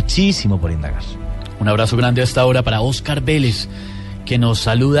queda muchísimo por indagar. Un abrazo grande a esta hora para Oscar Vélez, que nos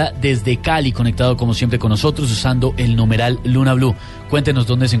saluda desde Cali, conectado como siempre con nosotros usando el numeral Luna BLU. Cuéntenos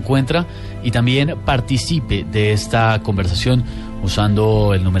dónde se encuentra y también participe de esta conversación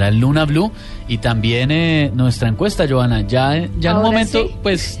usando el numeral Luna BLU y también nuestra encuesta, Joana. Ya en un momento, sí.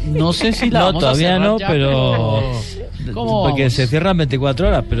 Pues no sé si la vamos a cerrar. No, todavía no, ya, pero ¿cómo porque vamos? se cierran 24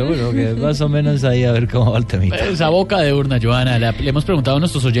 horas, pero bueno, que más o menos ahí a ver cómo va el temita. Esa boca de urna, Joana. Le hemos preguntado a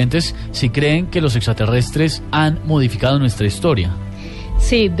nuestros oyentes si creen que los extraterrestres han modificado nuestra historia.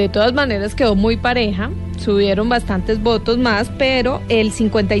 Sí, de todas maneras quedó muy pareja, subieron bastantes votos más, pero el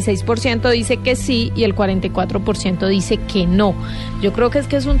 56% dice que sí y el 44% dice que no. Yo creo que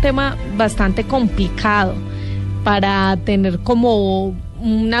es un tema bastante complicado para tener como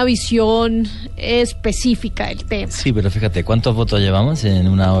una visión específica del tema. Sí, pero fíjate, ¿cuántos votos llevamos en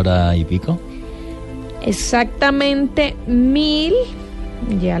 1 hora y pico? Exactamente 1000,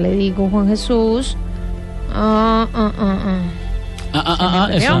 ya le digo, Juan Jesús.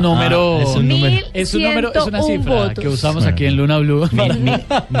 Es un número. Es una cifra votos que usamos aquí en Luna BLU.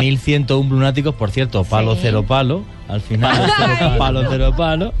 1101 lunáticos, por cierto, palo, Sí. cero palo. Al final, cero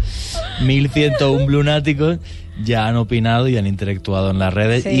palo. 1101 lunáticos ya han opinado y han interactuado en las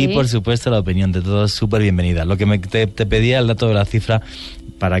redes. Sí. Y por supuesto, la opinión de todos súper bienvenida. Lo que te pedía el dato de la cifra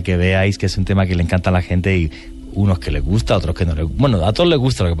para que veáis que es un tema que le encanta a la gente y unos que les gusta, otros que no les gusta. Bueno, a todos les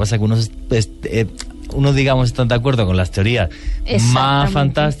gusta, lo que pasa es que unos digamos están de acuerdo con las teorías más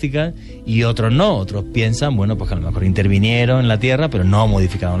fantásticas y otros no, otros piensan, bueno, pues que a lo mejor intervinieron en la Tierra pero no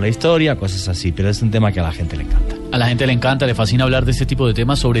modificaron la historia, cosas así, pero es un tema que a la gente le encanta. A la gente le encanta, le fascina hablar de este tipo de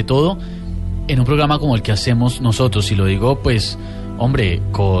temas, sobre todo en un programa como el que hacemos nosotros, y lo digo pues, hombre,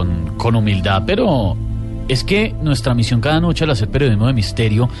 con humildad, pero es que nuestra misión cada noche al hacer periodismo de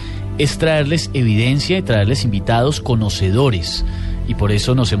misterio es traerles evidencia y traerles invitados conocedores. Y por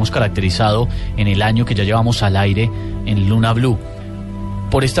eso nos hemos caracterizado en el año que ya llevamos al aire en Luna BLU.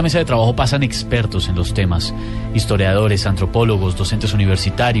 Por esta mesa de trabajo pasan expertos en los temas, historiadores, antropólogos, docentes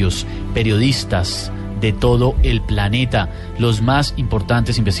universitarios, periodistas de todo el planeta, los más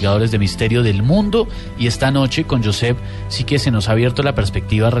importantes investigadores de misterio del mundo. Y esta noche con Josep sí que se nos ha abierto la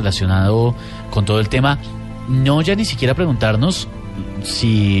perspectiva relacionado con todo el tema. No ya ni siquiera preguntarnos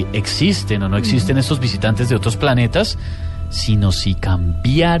si existen o no existen estos visitantes de otros planetas, sino si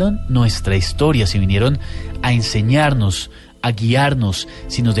cambiaron nuestra historia, si vinieron a enseñarnos, a guiarnos,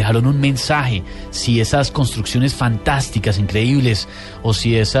 si nos dejaron un mensaje, si esas construcciones fantásticas, increíbles, o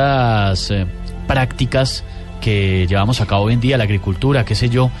si esas prácticas que llevamos a cabo hoy en día, la agricultura, qué sé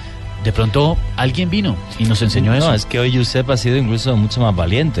yo, de pronto alguien vino y nos enseñó eso. No, es que hoy Josep ha sido incluso mucho más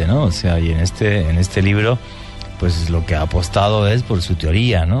valiente, ¿no? O sea, y en este libro, pues lo que ha apostado es por su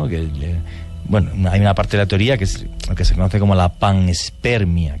teoría, ¿no? Bueno, hay una parte de la teoría que es lo que se conoce como la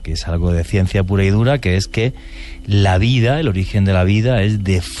panspermia, que es algo de ciencia pura y dura, que es que la vida, el origen de la vida es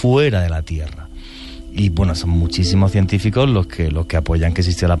de fuera de la Tierra. Y bueno, son muchísimos científicos los que apoyan que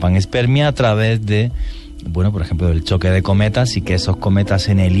existe la panspermia a través de, bueno, por ejemplo, del choque de cometas, y que esos cometas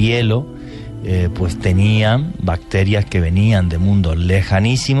en el hielo pues tenían bacterias que venían de mundos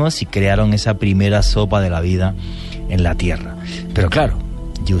lejanísimos y crearon esa primera sopa de la vida en la Tierra. Pero claro,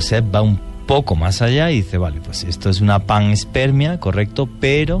 Josep va un poco más allá y dice, vale, pues esto es una panspermia, correcto,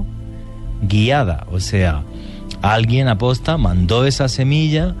 pero guiada, o sea, alguien aposta, mandó esa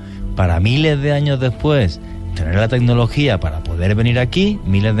semilla para miles de años después tener la tecnología para poder venir aquí,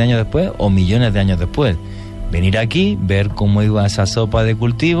 miles de años después o millones de años después, venir aquí, ver cómo iba esa sopa de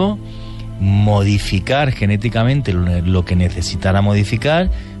cultivo, modificar genéticamente lo que necesitara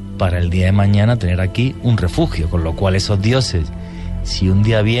modificar para el día de mañana tener aquí un refugio, con lo cual esos dioses, si un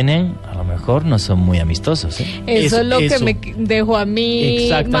día vienen, a lo mejor no son muy amistosos, ¿eh? Eso es lo que me dejó a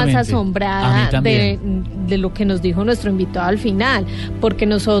mí más asombrada de lo que nos dijo nuestro invitado al final, porque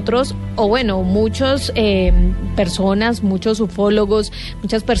nosotros, o bueno, muchos personas, muchos ufólogos,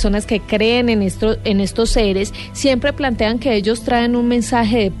 muchas personas que creen en estos seres, siempre plantean que ellos traen un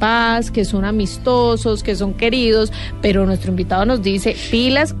mensaje de paz, que son amistosos, que son queridos, pero nuestro invitado nos dice,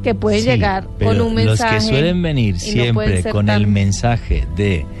 pilas, que pueden llegar con un mensaje. Los que suelen venir siempre con el mensaje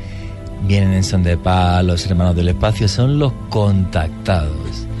de vienen en son de paz, los hermanos del espacio, son los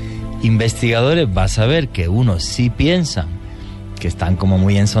contactados. Investigadores, vas a ver que unos sí piensan que están como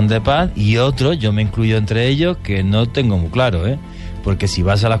muy en son de paz y otros, yo me incluyo entre ellos, que no tengo muy claro, porque si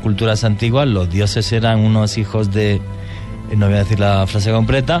vas a las culturas antiguas, los dioses eran unos hijos de, no voy a decir la frase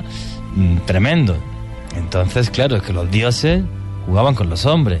completa, tremendo. Entonces, claro, es que los dioses jugaban con los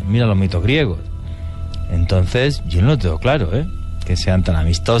hombres, mira los mitos griegos. Entonces, yo no lo tengo claro, que sean tan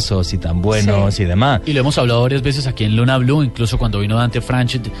amistosos y tan buenos y demás. Y lo hemos hablado varias veces aquí en Luna BLU, incluso cuando vino Dante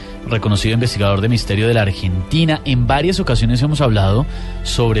Franchit, reconocido investigador de misterio de la Argentina. En varias ocasiones hemos hablado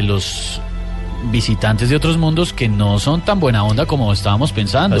sobre los visitantes de otros mundos que no son tan buena onda como estábamos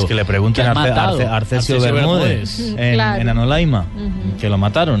pensando. Es que le pregunten a Arcesio Bermúdez en Anolaima, que lo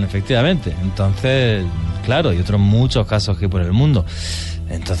mataron, efectivamente. Entonces, claro, y otros muchos casos que por el mundo.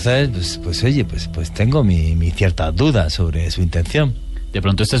 Entonces, pues tengo mi ciertas dudas sobre su intención. De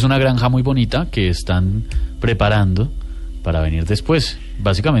pronto esta es una granja muy bonita que están preparando para venir después.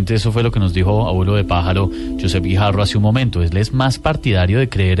 Básicamente eso fue lo que nos dijo abuelo de pájaro Josep Guijarro hace un momento. Él es más partidario de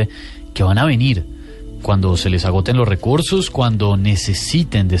creer que van a venir cuando se les agoten los recursos, cuando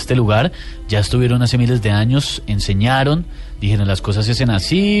necesiten de este lugar. Ya estuvieron hace miles de años, enseñaron, dijeron las cosas se hacen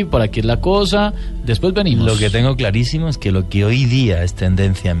así, por aquí es la cosa, después venimos. Lo que tengo clarísimo es que lo que hoy día es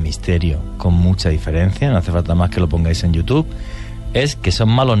tendencia en misterio, con mucha diferencia, no hace falta más que lo pongáis en YouTube, es que son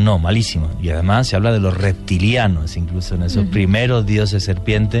malos, no, malísimos. Y además se habla de los reptilianos, incluso en esos primeros dioses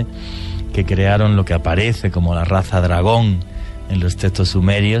serpiente que crearon lo que aparece como la raza dragón en los textos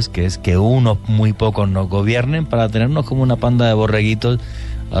sumerios, que es que unos muy pocos nos gobiernen para tenernos como una panda de borreguitos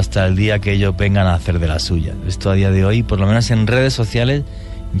hasta el día que ellos vengan a hacer de la suya. Esto a día de hoy, por lo menos en redes sociales,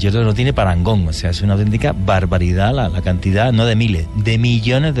 yo creo que no tiene parangón. O sea, es una auténtica barbaridad la cantidad, no de miles, de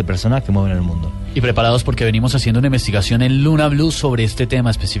millones de personas que mueven el mundo. Y preparados porque venimos haciendo una investigación en Luna BLU sobre este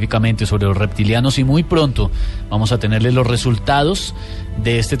tema específicamente, sobre los reptilianos, y muy pronto vamos a tenerles los resultados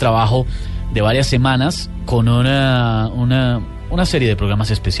de este trabajo de varias semanas con una serie de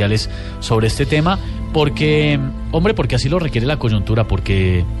programas especiales sobre este tema, porque así lo requiere la coyuntura,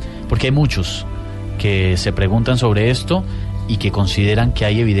 porque hay muchos que se preguntan sobre esto y que consideran que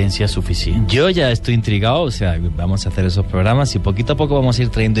hay evidencia suficiente. Yo ya estoy intrigado, o sea, vamos a hacer esos programas y poquito a poco vamos a ir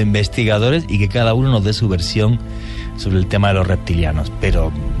trayendo investigadores y que cada uno nos dé su versión sobre el tema de los reptilianos,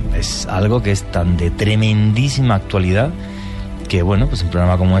 pero es algo que es tan de tremendísima actualidad que, bueno, pues un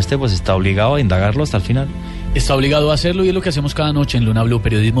programa como este pues está obligado a indagarlo hasta el final. Está obligado a hacerlo y es lo que hacemos cada noche en Luna BLU,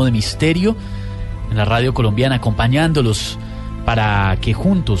 periodismo de misterio en la radio colombiana, acompañándolos para que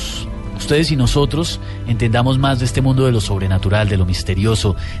juntos, ustedes y nosotros, entendamos más de este mundo de lo sobrenatural, de lo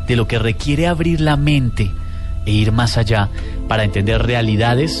misterioso, de lo que requiere abrir la mente e ir más allá para entender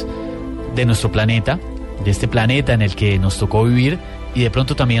realidades de nuestro planeta, de este planeta en el que nos tocó vivir, y de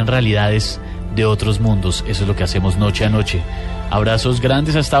pronto también realidades de otros mundos. Eso es lo que hacemos noche a noche. Abrazos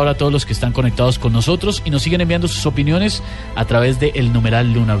grandes hasta ahora a todos los que están conectados con nosotros y nos siguen enviando sus opiniones a través del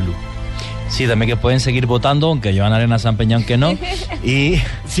numeral Luna BLU. Sí, también que pueden seguir votando, aunque Joan Arenas se ha empeñado que no. Y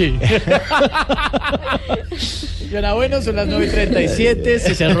sí. Bueno, son las 9:37,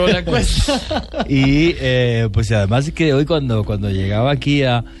 se cerró la encuesta. Y pues además es que hoy cuando llegaba aquí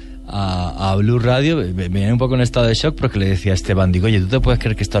a Blue Radio me venía un poco en estado de shock porque le decía a Esteban, digo, oye, ¿tú te puedes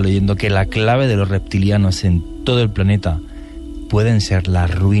creer que está leyendo que la clave de los reptilianos en todo el planeta pueden ser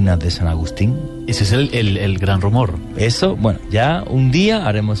las ruinas de San Agustín? Ese es el gran rumor. Eso, bueno, ya un día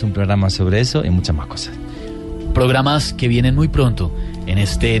haremos un programa sobre eso y muchas más cosas. Programas que vienen muy pronto en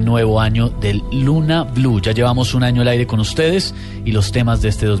este nuevo año del Luna BLU. Ya llevamos un año al aire con ustedes y los temas de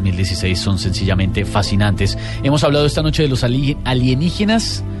este 2016 son sencillamente fascinantes. Hemos hablado esta noche de los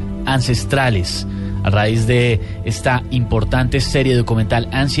alienígenas ancestrales, a raíz de esta importante serie documental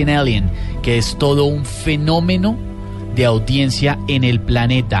Ancient Alien, que es todo un fenómeno de audiencia en el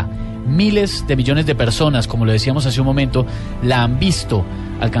planeta. Miles de millones de personas, como lo decíamos hace un momento, la han visto.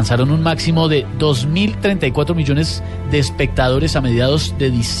 Alcanzaron un máximo de 2.034 millones de espectadores a mediados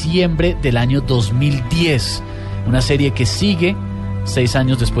de diciembre del año 2010. Una serie que sigue 6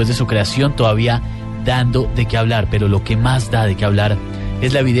 años después de su creación todavía dando de qué hablar, pero lo que más da de qué hablar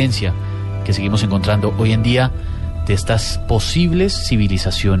es la evidencia que seguimos encontrando hoy en día de estas posibles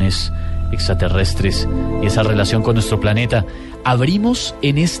civilizaciones extraterrestres y esa relación con nuestro planeta. Abrimos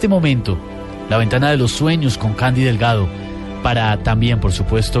en este momento la ventana de los sueños con Candy Delgado para también, por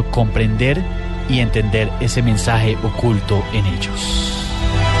supuesto, comprender y entender ese mensaje oculto en ellos.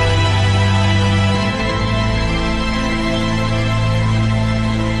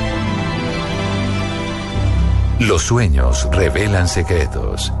 Los sueños revelan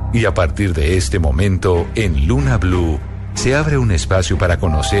secretos y a partir de este momento en Luna BLU, se abre un espacio para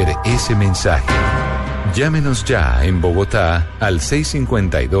conocer ese mensaje. Llámenos ya en Bogotá al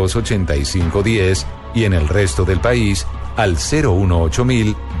 652-8510 y en el resto del país al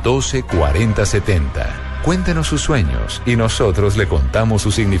 018.000 124070. Cuéntenos sus sueños y nosotros le contamos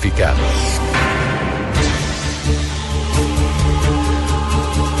su significado.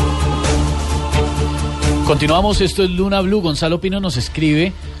 Continuamos, esto es Luna BLU. Gonzalo Pino nos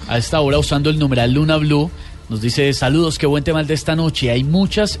escribe a esta hora usando el numeral Luna BLU. Nos dice: saludos, qué buen tema el de esta noche. Hay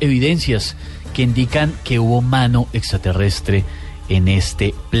muchas evidencias que indican que hubo mano extraterrestre en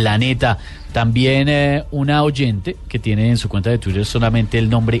este planeta. También una oyente que tiene en su cuenta de Twitter solamente el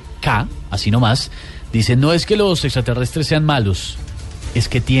nombre K, así nomás, dice: no es que los extraterrestres sean malos, es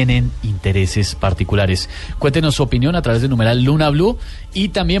que tienen intereses particulares. Cuéntenos su opinión a través del numeral Luna BLU y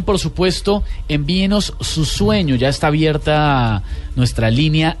también, por supuesto, envíenos su sueño. Ya está abierta nuestra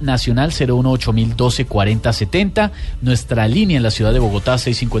línea nacional 018.000 124070, nuestra línea en la ciudad de Bogotá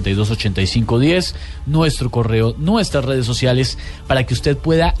 652-8510, nuestro correo, nuestras redes sociales, para que usted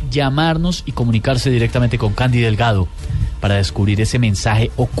pueda llamarnos y comunicarse directamente con Candy Delgado para descubrir ese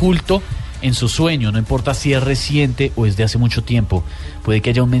mensaje oculto en su sueño. No importa si es reciente o es de hace mucho tiempo, puede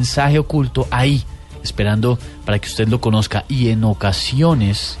que haya un mensaje oculto ahí esperando para que usted lo conozca, y en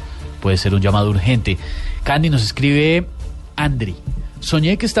ocasiones puede ser un llamado urgente. Candy nos escribe: Andri,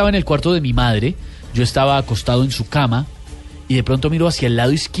 soñé que estaba en el cuarto de mi madre, yo estaba acostado en su cama y de pronto miro hacia el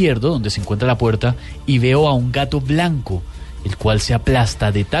lado izquierdo donde se encuentra la puerta y veo a un gato blanco, el cual se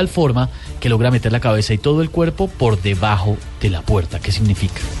aplasta de tal forma que logra meter la cabeza y todo el cuerpo por debajo de la puerta. ¿Qué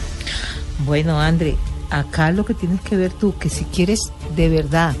significa? Bueno, André, acá lo que tienes que ver tú, que si quieres de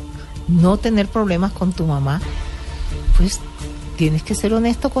verdad no tener problemas con tu mamá, pues tienes que ser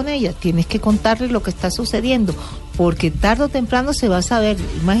honesto con ella, tienes que contarle lo que está sucediendo, porque tarde o temprano se va a saber.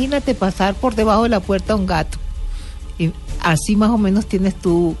 Imagínate pasar por debajo de la puerta a un gato, y así más o menos tienes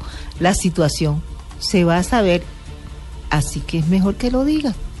tú la situación, se va a saber, así que es mejor que lo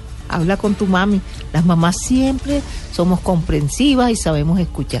digas. Habla con tu mami. Las mamás siempre somos comprensivas y sabemos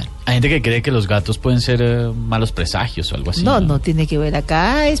escuchar. Hay gente que cree que los gatos pueden ser malos presagios o algo así. No tiene que ver.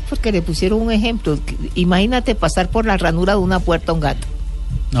 Acá es porque le pusieron un ejemplo. Imagínate pasar por la ranura de una puerta a un gato.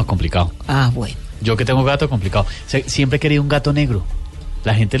 No, complicado. Ah, bueno. Yo que tengo gato, complicado. Siempre he querido un gato negro.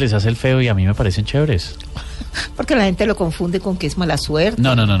 La gente les hace el feo y a mí me parecen chéveres. Porque la gente lo confunde con que es mala suerte.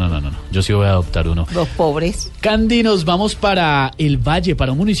 No. Yo sí voy a adoptar uno. Los pobres. Candy, nos vamos para el Valle,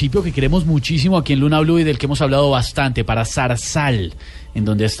 para un municipio que queremos muchísimo aquí en Luna BLU y del que hemos hablado bastante, para Zarzal, en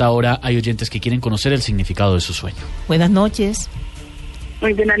donde hasta ahora hay oyentes que quieren conocer el significado de su sueño. Buenas noches.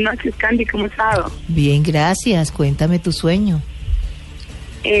 Muy buenas noches, Candy, ¿cómo has estado? Bien, gracias. Cuéntame tu sueño.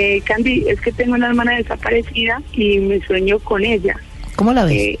 Candy, es que tengo una hermana desaparecida y me sueño con ella. ¿Cómo la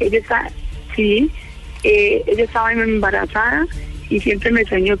ves? Ella estaba embarazada y siempre me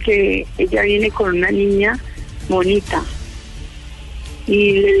sueño que ella viene con una niña bonita.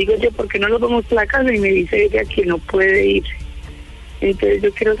 Y le digo yo, ¿por qué no nos vamos a la casa? Y me dice ella que no puede ir. Entonces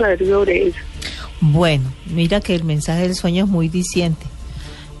yo quiero saber sobre eso. Bueno, mira que el mensaje del sueño es muy diciente.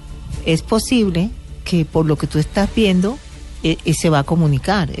 Es posible que por lo que tú estás viendo se va a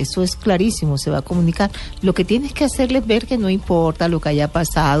comunicar, eso es clarísimo, se va a comunicar. Lo que tienes que hacerle es ver que no importa lo que haya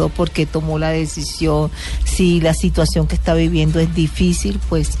pasado, por qué tomó la decisión, si la situación que está viviendo es difícil,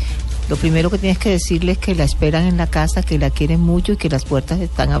 pues lo primero que tienes que decirle es que la esperan en la casa, que la quieren mucho y que las puertas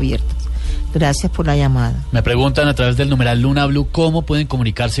están abiertas. Gracias por la llamada. Me preguntan a través del numeral Luna BLU cómo pueden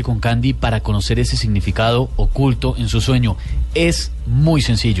comunicarse con Candy para conocer ese significado oculto en su sueño. Es muy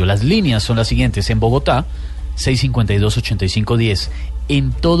sencillo, las líneas son las siguientes: en Bogotá 652-8510,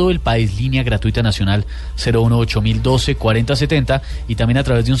 en todo el país línea gratuita nacional 018.000 124070, y también a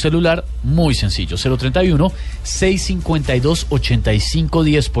través de un celular muy sencillo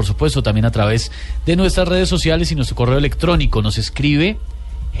 031-652-8510, por supuesto también a través de nuestras redes sociales y nuestro correo electrónico. Nos escribe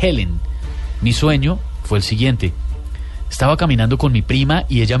Helen: mi sueño fue el siguiente: estaba caminando con mi prima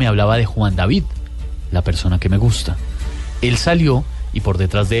y ella me hablaba de Juan David, la persona que me gusta. Él salió y por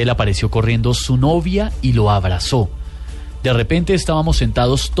detrás de él apareció corriendo su novia y lo abrazó. De repente estábamos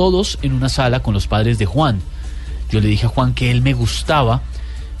sentados todos en una sala con los padres de Juan. Yo le dije a Juan que él me gustaba,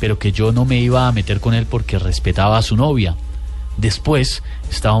 pero que yo no me iba a meter con él porque respetaba a su novia. Después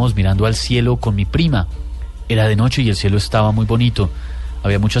estábamos mirando al cielo con mi prima. Era de noche y el cielo estaba muy bonito.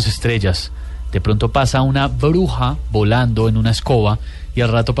 Había muchas estrellas. De pronto pasa una bruja volando en una escoba y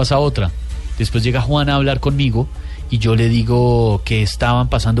al rato pasa otra. Después llega Juan a hablar conmigo y yo le digo que estaban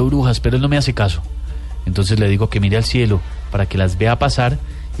pasando brujas, pero él no me hace caso. Entonces le digo que mire al cielo para que las vea pasar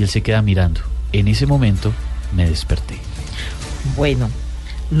y él se queda mirando. En ese momento me desperté. Bueno,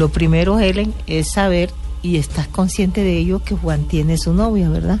 lo primero, Helen, es saber y estás consciente de ello, que Juan tiene su novia,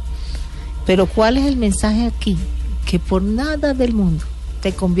 ¿verdad? Pero ¿cuál es el mensaje aquí? Que por nada del mundo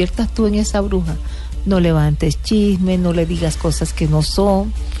te conviertas tú en esa bruja. No levantes chisme, no le digas cosas que no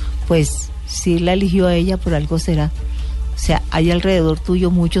son, pues si él la eligió a ella, por algo será. O sea, hay alrededor tuyo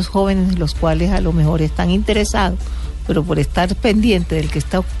muchos jóvenes los cuales a lo mejor están interesados, pero por estar pendiente del que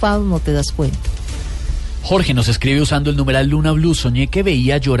está ocupado no te das cuenta. Jorge nos escribe usando el numeral Luna BLU. Soñé que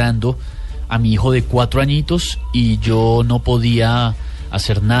veía llorando a mi hijo de 4 añitos y yo no podía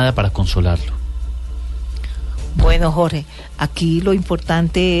hacer nada para consolarlo. Bueno, Jorge, aquí lo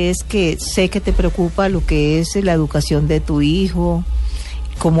importante es que sé que te preocupa lo que es la educación de tu hijo,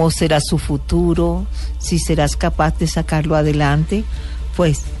 cómo será su futuro, si serás capaz de sacarlo adelante.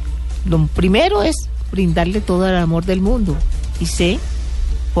 Pues lo primero es brindarle todo el amor del mundo, y sé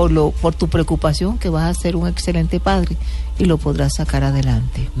por tu preocupación que vas a ser un excelente padre y lo podrás sacar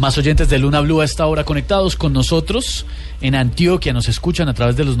adelante. Más oyentes de Luna BLU a esta hora conectados con nosotros. En Antioquia nos escuchan a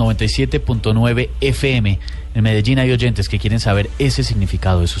través de los 97.9 FM. En Medellín hay oyentes que quieren saber ese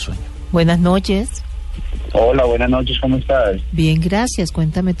significado de su sueño. Buenas noches. Hola, buenas noches, ¿cómo estás? Bien, gracias.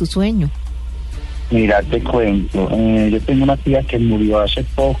 Cuéntame tu sueño. Mira, te cuento. Yo tengo una tía que murió hace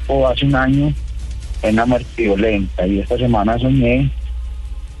poco, hace un año, en una muerte violenta. Y esta semana soñé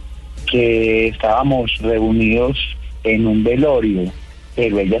que estábamos reunidos en un velorio,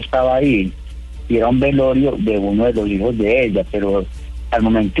 pero ella estaba ahí. Y era un velorio de uno de los hijos de ella, pero al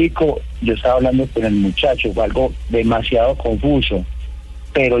momentico yo estaba hablando con el muchacho, fue algo demasiado confuso.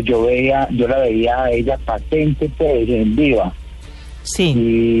 Pero yo la veía a ella patente, pues, en viva. Sí.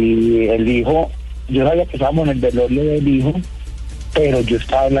 Y el hijo, yo sabía que estábamos en el velorio del hijo, pero yo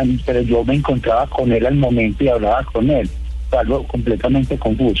estaba hablando, pero yo me encontraba con él al momento y hablaba con él. Fue algo completamente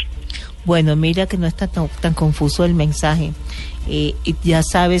confuso. Bueno, mira que no está tan confuso el mensaje. Y ya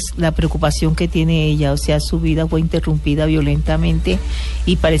sabes la preocupación que tiene ella, o sea, su vida fue interrumpida violentamente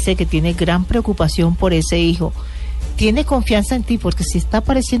y parece que tiene gran preocupación por ese hijo. Tiene confianza en ti, porque si está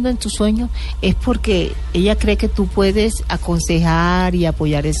apareciendo en tu sueño es porque ella cree que tú puedes aconsejar y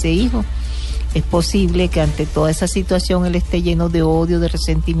apoyar a ese hijo. Es posible que ante toda esa situación él esté lleno de odio, de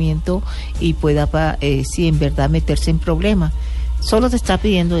resentimiento y pueda, sí, en verdad meterse en problemas. Solo te está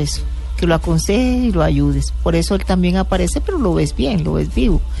pidiendo eso, que lo aconsejes y lo ayudes. Por eso él también aparece, pero lo ves bien, lo ves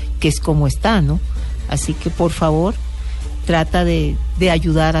vivo, que es como está, ¿no? Así que por favor, trata de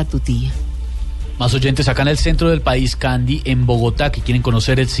ayudar a tu tía. Más oyentes acá en el centro del país, Candy, en Bogotá, que quieren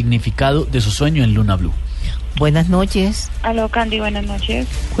conocer el significado de su sueño en Luna BLU. Buenas noches. Aló, Candy, buenas noches.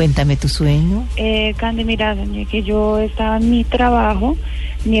 Cuéntame tu sueño. Candy, mira, soñé que yo estaba en mi trabajo,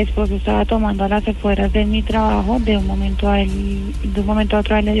 mi esposo estaba tomando a las afueras de mi trabajo, de un momento a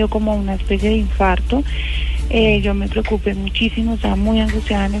otro a él le dio como una especie de infarto. Yo me preocupé muchísimo, estaba muy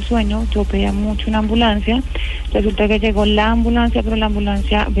angustiada en el sueño, yo pedía mucho una ambulancia. Resulta que llegó la ambulancia, pero la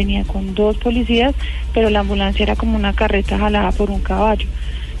ambulancia venía con 2 policías, pero la ambulancia era como una carreta jalada por un caballo.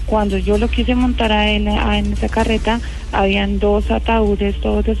 Cuando yo lo quise montar a él en esa carreta, habían 2 ataúdes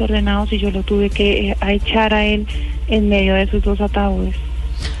todos desordenados y yo lo tuve que echar a él en medio de esos 2 ataúdes.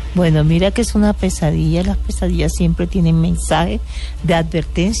 Bueno, mira que es una pesadilla, las pesadillas siempre tienen mensajes de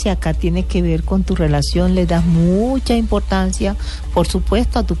advertencia. Acá tiene que ver con tu relación, le das mucha importancia, por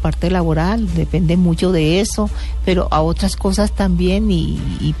supuesto, a tu parte laboral, depende mucho de eso, pero a otras cosas también,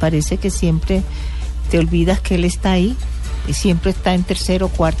 y parece que siempre te olvidas que él está ahí, y siempre está en 3º,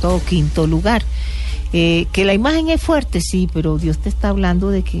 4º o 5º lugar. Que la imagen es fuerte, sí, pero Dios te está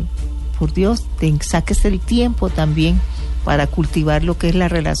hablando de que, por Dios, te saques el tiempo también para cultivar lo que es la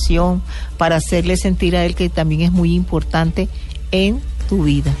relación, para hacerle sentir a él que también es muy importante en tu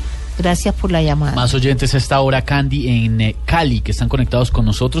vida. Gracias por la llamada. Más oyentes a esta hora, Candy, en Cali, que están conectados con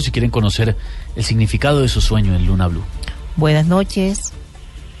nosotros y quieren conocer el significado de su sueño en Luna BLU. Buenas noches.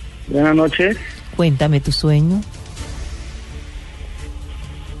 Buenas noches. Cuéntame tu sueño.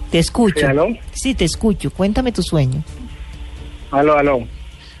 Te escucho. ¿Aló? Sí, te escucho. Cuéntame tu sueño. Aló.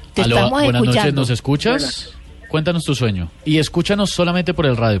 Te Aló, estamos buenas escuchando. noches, ¿nos escuchas? Buenas. Cuéntanos tu sueño. Y escúchanos solamente por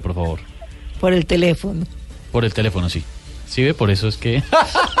el radio, por favor. Por el teléfono. Por el teléfono, sí. ¿Sí ve? Por eso es que...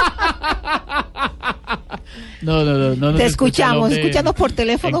 No. Te escuchamos, escúchanos por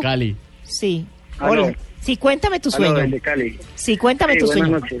teléfono. En Cali. Sí. Aló. Hola. Sí, cuéntame tu sueño. De Cali. Sí, cuéntame tu sueño.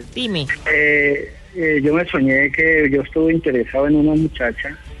 Buenas noches. Dime. Yo me soñé que yo estuve interesado en una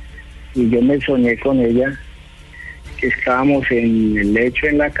muchacha y yo me soñé con ella, que estábamos en el lecho,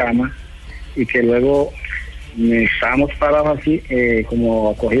 en la cama, y que luego estábamos parados así,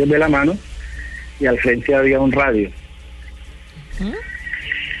 como cogidos de la mano, y al frente había un radio.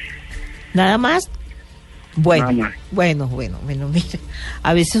 ¿Nada más? Bueno, Nada más. bueno, mira,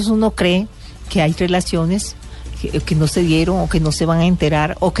 a veces uno cree que hay relaciones que no se dieron o que no se van a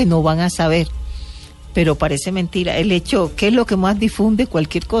enterar o que no van a saber. Pero parece mentira. El hecho, ¿qué es lo que más difunde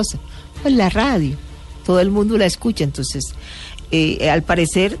cualquier cosa? Pues la radio. Todo el mundo la escucha. Entonces, al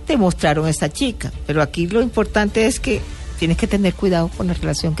parecer te mostraron a esta chica. Pero aquí lo importante es que tienes que tener cuidado con la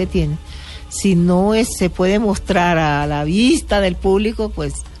relación que tienes. Si no se puede mostrar a la vista del público,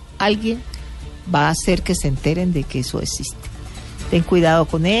 pues alguien va a hacer que se enteren de que eso existe. Ten cuidado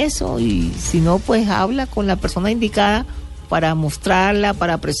con eso y si no, pues habla con la persona indicada para mostrarla,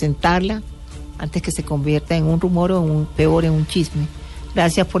 para presentarla, antes que se convierta en un rumor o peor, en un chisme.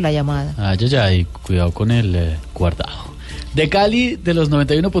 Gracias por la llamada. Ay, cuidado con el guardado. De Cali, de los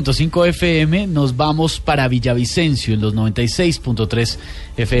 91.5 FM, nos vamos para Villavicencio, en los 96.3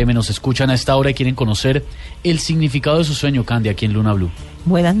 FM. Nos escuchan a esta hora y quieren conocer el significado de su sueño, Candy, aquí en Luna BLU.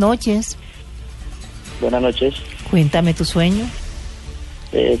 Buenas noches. Buenas noches. Cuéntame tu sueño.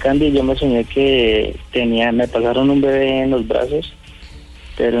 Candy, yo me soñé que me pasaron un bebé en los brazos,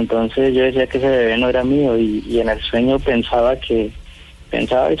 pero entonces yo decía que ese bebé no era mío y en el sueño pensaba y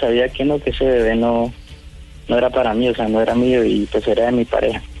sabía que no, que ese bebé no era para mí, o sea, no era mío y pues era de mi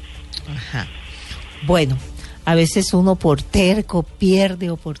pareja. Ajá. Bueno, a veces uno por terco pierde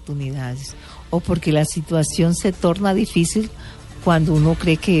oportunidades o porque la situación se torna difícil cuando uno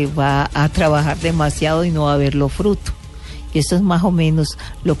cree que va a trabajar demasiado y no va a ver los frutos. Y eso es más o menos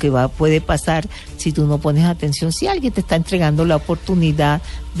lo que puede pasar si tú no pones atención. Si alguien te está entregando la oportunidad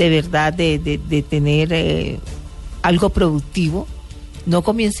de verdad de tener algo productivo, no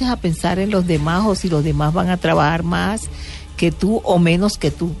comiences a pensar en los demás o si los demás van a trabajar más que tú o menos que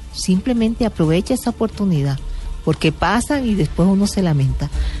tú. Simplemente aprovecha esa oportunidad, porque pasan y después uno se lamenta.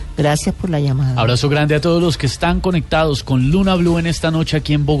 Gracias por la llamada. Abrazo grande a todos los que están conectados con Luna BLU en esta noche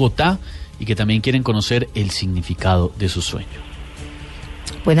aquí en Bogotá y que también quieren conocer el significado de su sueño.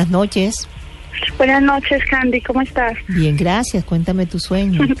 Buenas noches. Buenas noches, Candy, ¿cómo estás? Bien, gracias. Cuéntame tu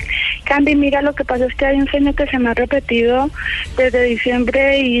sueño. Candy, mira, lo que pasa es que hay un sueño que se me ha repetido desde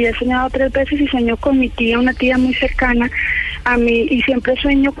diciembre y he soñado 3 veces y sueño con mi tía, una tía muy cercana a mí, y siempre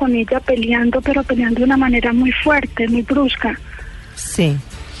sueño con ella peleando, pero peleando de una manera muy fuerte, muy brusca. Sí,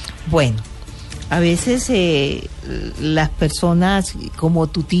 bueno, a veces las personas como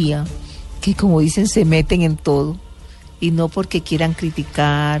tu tía, que como dicen se meten en todo, y no porque quieran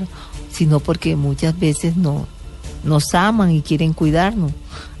criticar, sino porque muchas veces nos aman y quieren cuidarnos.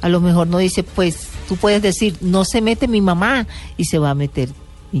 A lo mejor no dice, pues tú puedes decir, no se mete mi mamá y se va a meter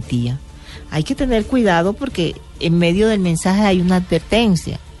mi tía. Hay que tener cuidado porque en medio del mensaje hay una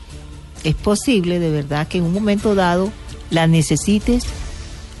advertencia. Es posible de verdad que en un momento dado la necesites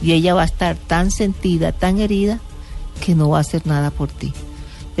y ella va a estar tan sentida, tan herida, que no va a hacer nada por ti.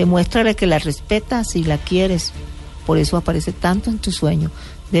 Demuéstrale que la respetas y la quieres. Por eso aparece tanto en tu sueño.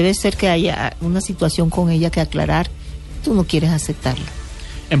 Debe ser que haya una situación con ella que aclarar. Tú no quieres aceptarla.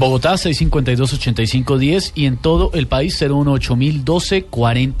 En Bogotá, 652-8510 y en todo el país,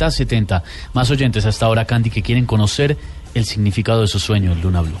 018-012-4070. Más oyentes hasta ahora, Candy, que quieren conocer el significado de su sueño,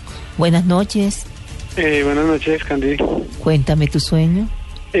 Luna BLU. Buenas noches. Buenas noches, Candy. Cuéntame tu sueño.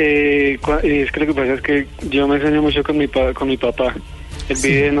 Es que lo que pasa es que yo me sueño mucho con mi papá. Él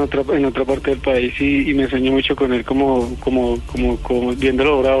vive en otra parte del país y me sueño mucho con él como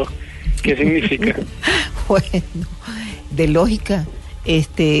viéndolo bravo. ¿Qué significa? Bueno, de lógica,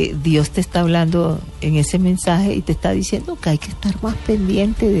 Dios te está hablando en ese mensaje y te está diciendo que hay que estar más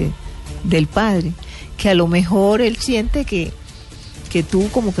pendiente del Padre, que a lo mejor Él siente que tú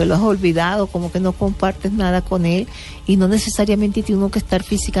como que lo has olvidado, como que no compartes nada con Él y no necesariamente tiene uno que estar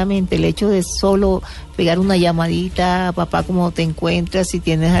físicamente. El hecho de solo pegar una llamadita, papá, ¿cómo te encuentras? Si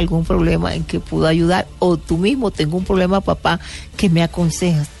tienes algún problema en que puedo ayudar, o tú mismo, tengo un problema, papá, ¿qué me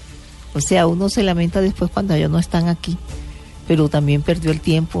aconsejas? O sea, uno se lamenta después cuando ellos no están aquí, pero también perdió el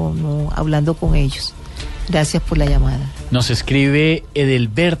tiempo no hablando con ellos. Gracias por la llamada. Nos escribe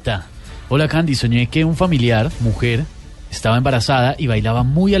Edelberta. Hola, Candy, soñé que un familiar, mujer, estaba embarazada y bailaba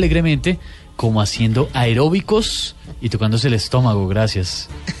muy alegremente, como haciendo aeróbicos y tocándose el estómago. Gracias.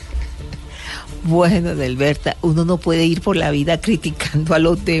 Bueno, Delberta, uno no puede ir por la vida criticando a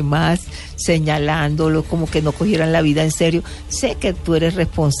los demás, señalándolos como que no cogieran la vida en serio. Sé que tú eres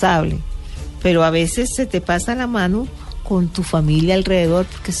responsable, pero a veces se te pasa la mano con tu familia alrededor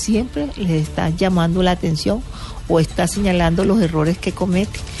porque siempre les estás llamando la atención o estás señalando los errores que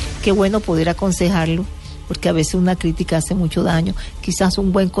cometen. Qué bueno poder aconsejarlo, porque a veces una crítica hace mucho daño. Quizás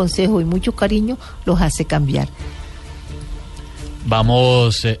un buen consejo y mucho cariño los hace cambiar.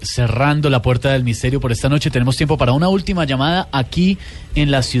 Vamos cerrando la puerta del misterio por esta noche. Tenemos tiempo para una última llamada aquí en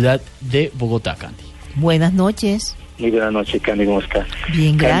la ciudad de Bogotá, Candy. Buenas noches. Muy buenas noches, Candy, ¿cómo está?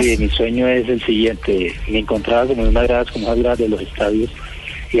 Bien, gracias. Candy, mi sueño es el siguiente. Me encontraba como en unas gradas de los estadios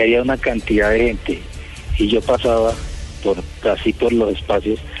y había una cantidad de gente y yo pasaba por los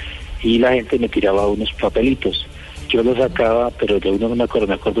espacios y la gente me tiraba unos papelitos. Yo los sacaba, pero de uno no me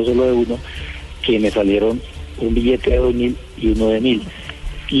acuerdo solo de uno, que me salieron un billete de 2.000 y uno de 1.000.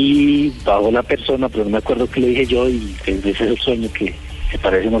 Y bajó la persona, pero no me acuerdo qué le dije yo y ese es el sueño que me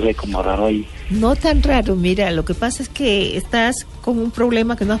parece, no sé, como raro ahí. No tan raro, mira, lo que pasa es que estás con un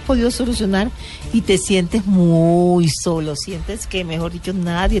problema que no has podido solucionar y te sientes muy solo, sientes que, mejor dicho,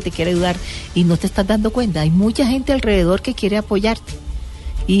 nadie te quiere ayudar y no te estás dando cuenta. Hay mucha gente alrededor que quiere apoyarte.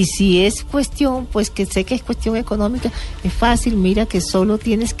 Y si es cuestión, pues que sé que es cuestión económica, es fácil, mira que solo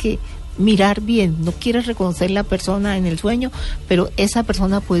tienes que mirar bien, no quieres reconocer la persona en el sueño, pero esa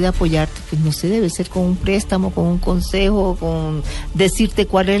persona puede apoyarte, pues no sé, debe ser con un préstamo, con un consejo, con decirte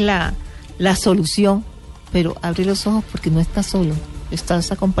cuál es la solución, pero abre los ojos porque no estás solo,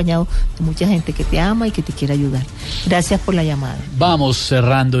 estás acompañado de mucha gente que te ama y que te quiere ayudar. Gracias por la llamada. Vamos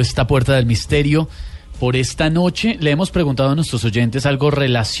cerrando esta puerta del misterio por esta noche. Le hemos preguntado a nuestros oyentes algo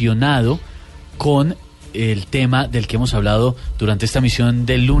relacionado con el tema del que hemos hablado durante esta misión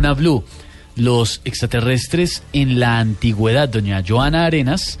de Luna BLU, los extraterrestres en la antigüedad. Doña Joana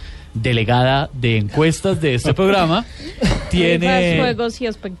Arenas, delegada de encuestas de este programa, tiene juegos y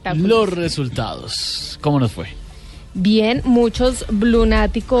espectáculos. Los resultados. ¿Cómo nos fue? Bien, muchos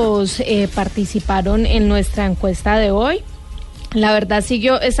blunáticos participaron en nuestra encuesta de hoy. La verdad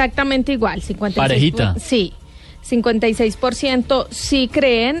siguió exactamente igual. 56%, parejita. Sí. 56% sí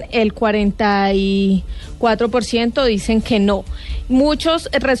creen, el 44% dicen que no. Muchos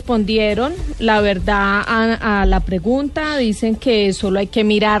respondieron, la verdad, a la pregunta, dicen que solo hay que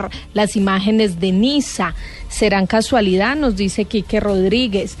mirar las imágenes de Niza. ¿Serán casualidad? Nos dice Quique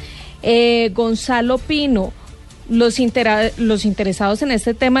Rodríguez. Gonzalo Pino. Los interesados en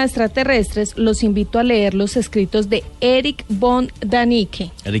este tema de extraterrestres, los invito a leer los escritos de Eric von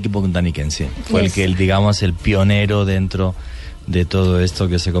Däniken. Eric von Däniken, sí. Fue digamos, el pionero dentro de todo esto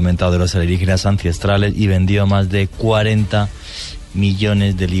que os he comentado de los alienígenas ancestrales y vendió más de 40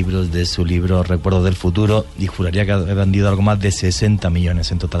 millones de libros de su libro Recuerdos del Futuro y juraría que ha vendido algo más de 60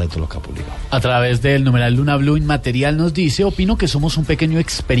 millones en total de todos los que ha publicado. A través del numeral Luna BLU Inmaterial nos dice: opino que somos un pequeño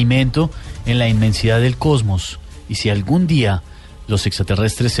experimento en la inmensidad del cosmos. Y si algún día los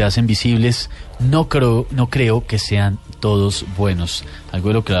extraterrestres se hacen visibles, no creo que sean todos buenos. Algo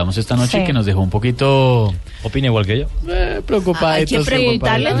de lo que hablamos esta noche, sí, que nos dejó un poquito... Opina igual que yo. Preocupado. Hay que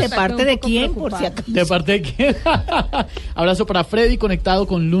preguntarles de parte de quién, por si acaso. ¿De parte de quién? Abrazo para Freddy, conectado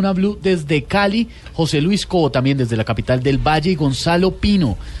con Luna BLU desde Cali. José Luis Cobo, también desde la capital del Valle. Y Gonzalo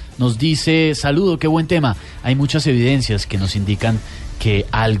Pino nos dice: saludo, qué buen tema. Hay muchas evidencias que nos indican que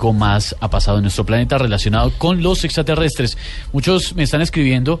algo más ha pasado en nuestro planeta relacionado con los extraterrestres. Muchos me están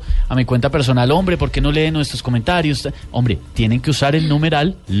escribiendo a mi cuenta personal: hombre, ¿por qué no leen nuestros comentarios? Hombre, tienen que usar el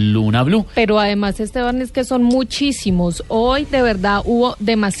numeral Luna BLU. Pero además, Esteban, es que son muchísimos. Hoy de verdad hubo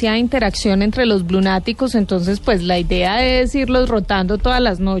demasiada interacción entre los blunáticos, entonces pues la idea es irlos rotando todas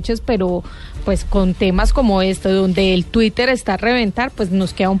las noches, pero pues con temas como este, donde el Twitter está a reventar, pues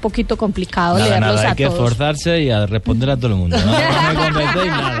nos queda un poquito complicado leerlos a todos. Hay que esforzarse y a responder a todo el mundo, ¿no? No me convencéis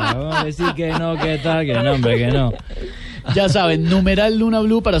nada, vamos a decir que no, que tal, que no, hombre, que no. Ya saben, numeral Luna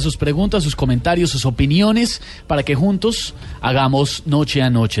BLU para sus preguntas, sus comentarios, sus opiniones, para que juntos hagamos noche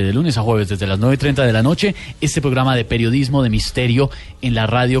a noche, de lunes a jueves, desde las 9:30 de la noche, este programa de periodismo de misterio en la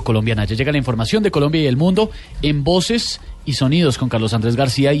radio colombiana. Ya llega la información de Colombia y el mundo en voces y sonidos con Carlos Andrés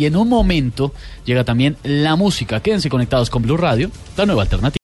García, y en un momento llega también la música. Quédense conectados con Blue Radio, la nueva alternativa.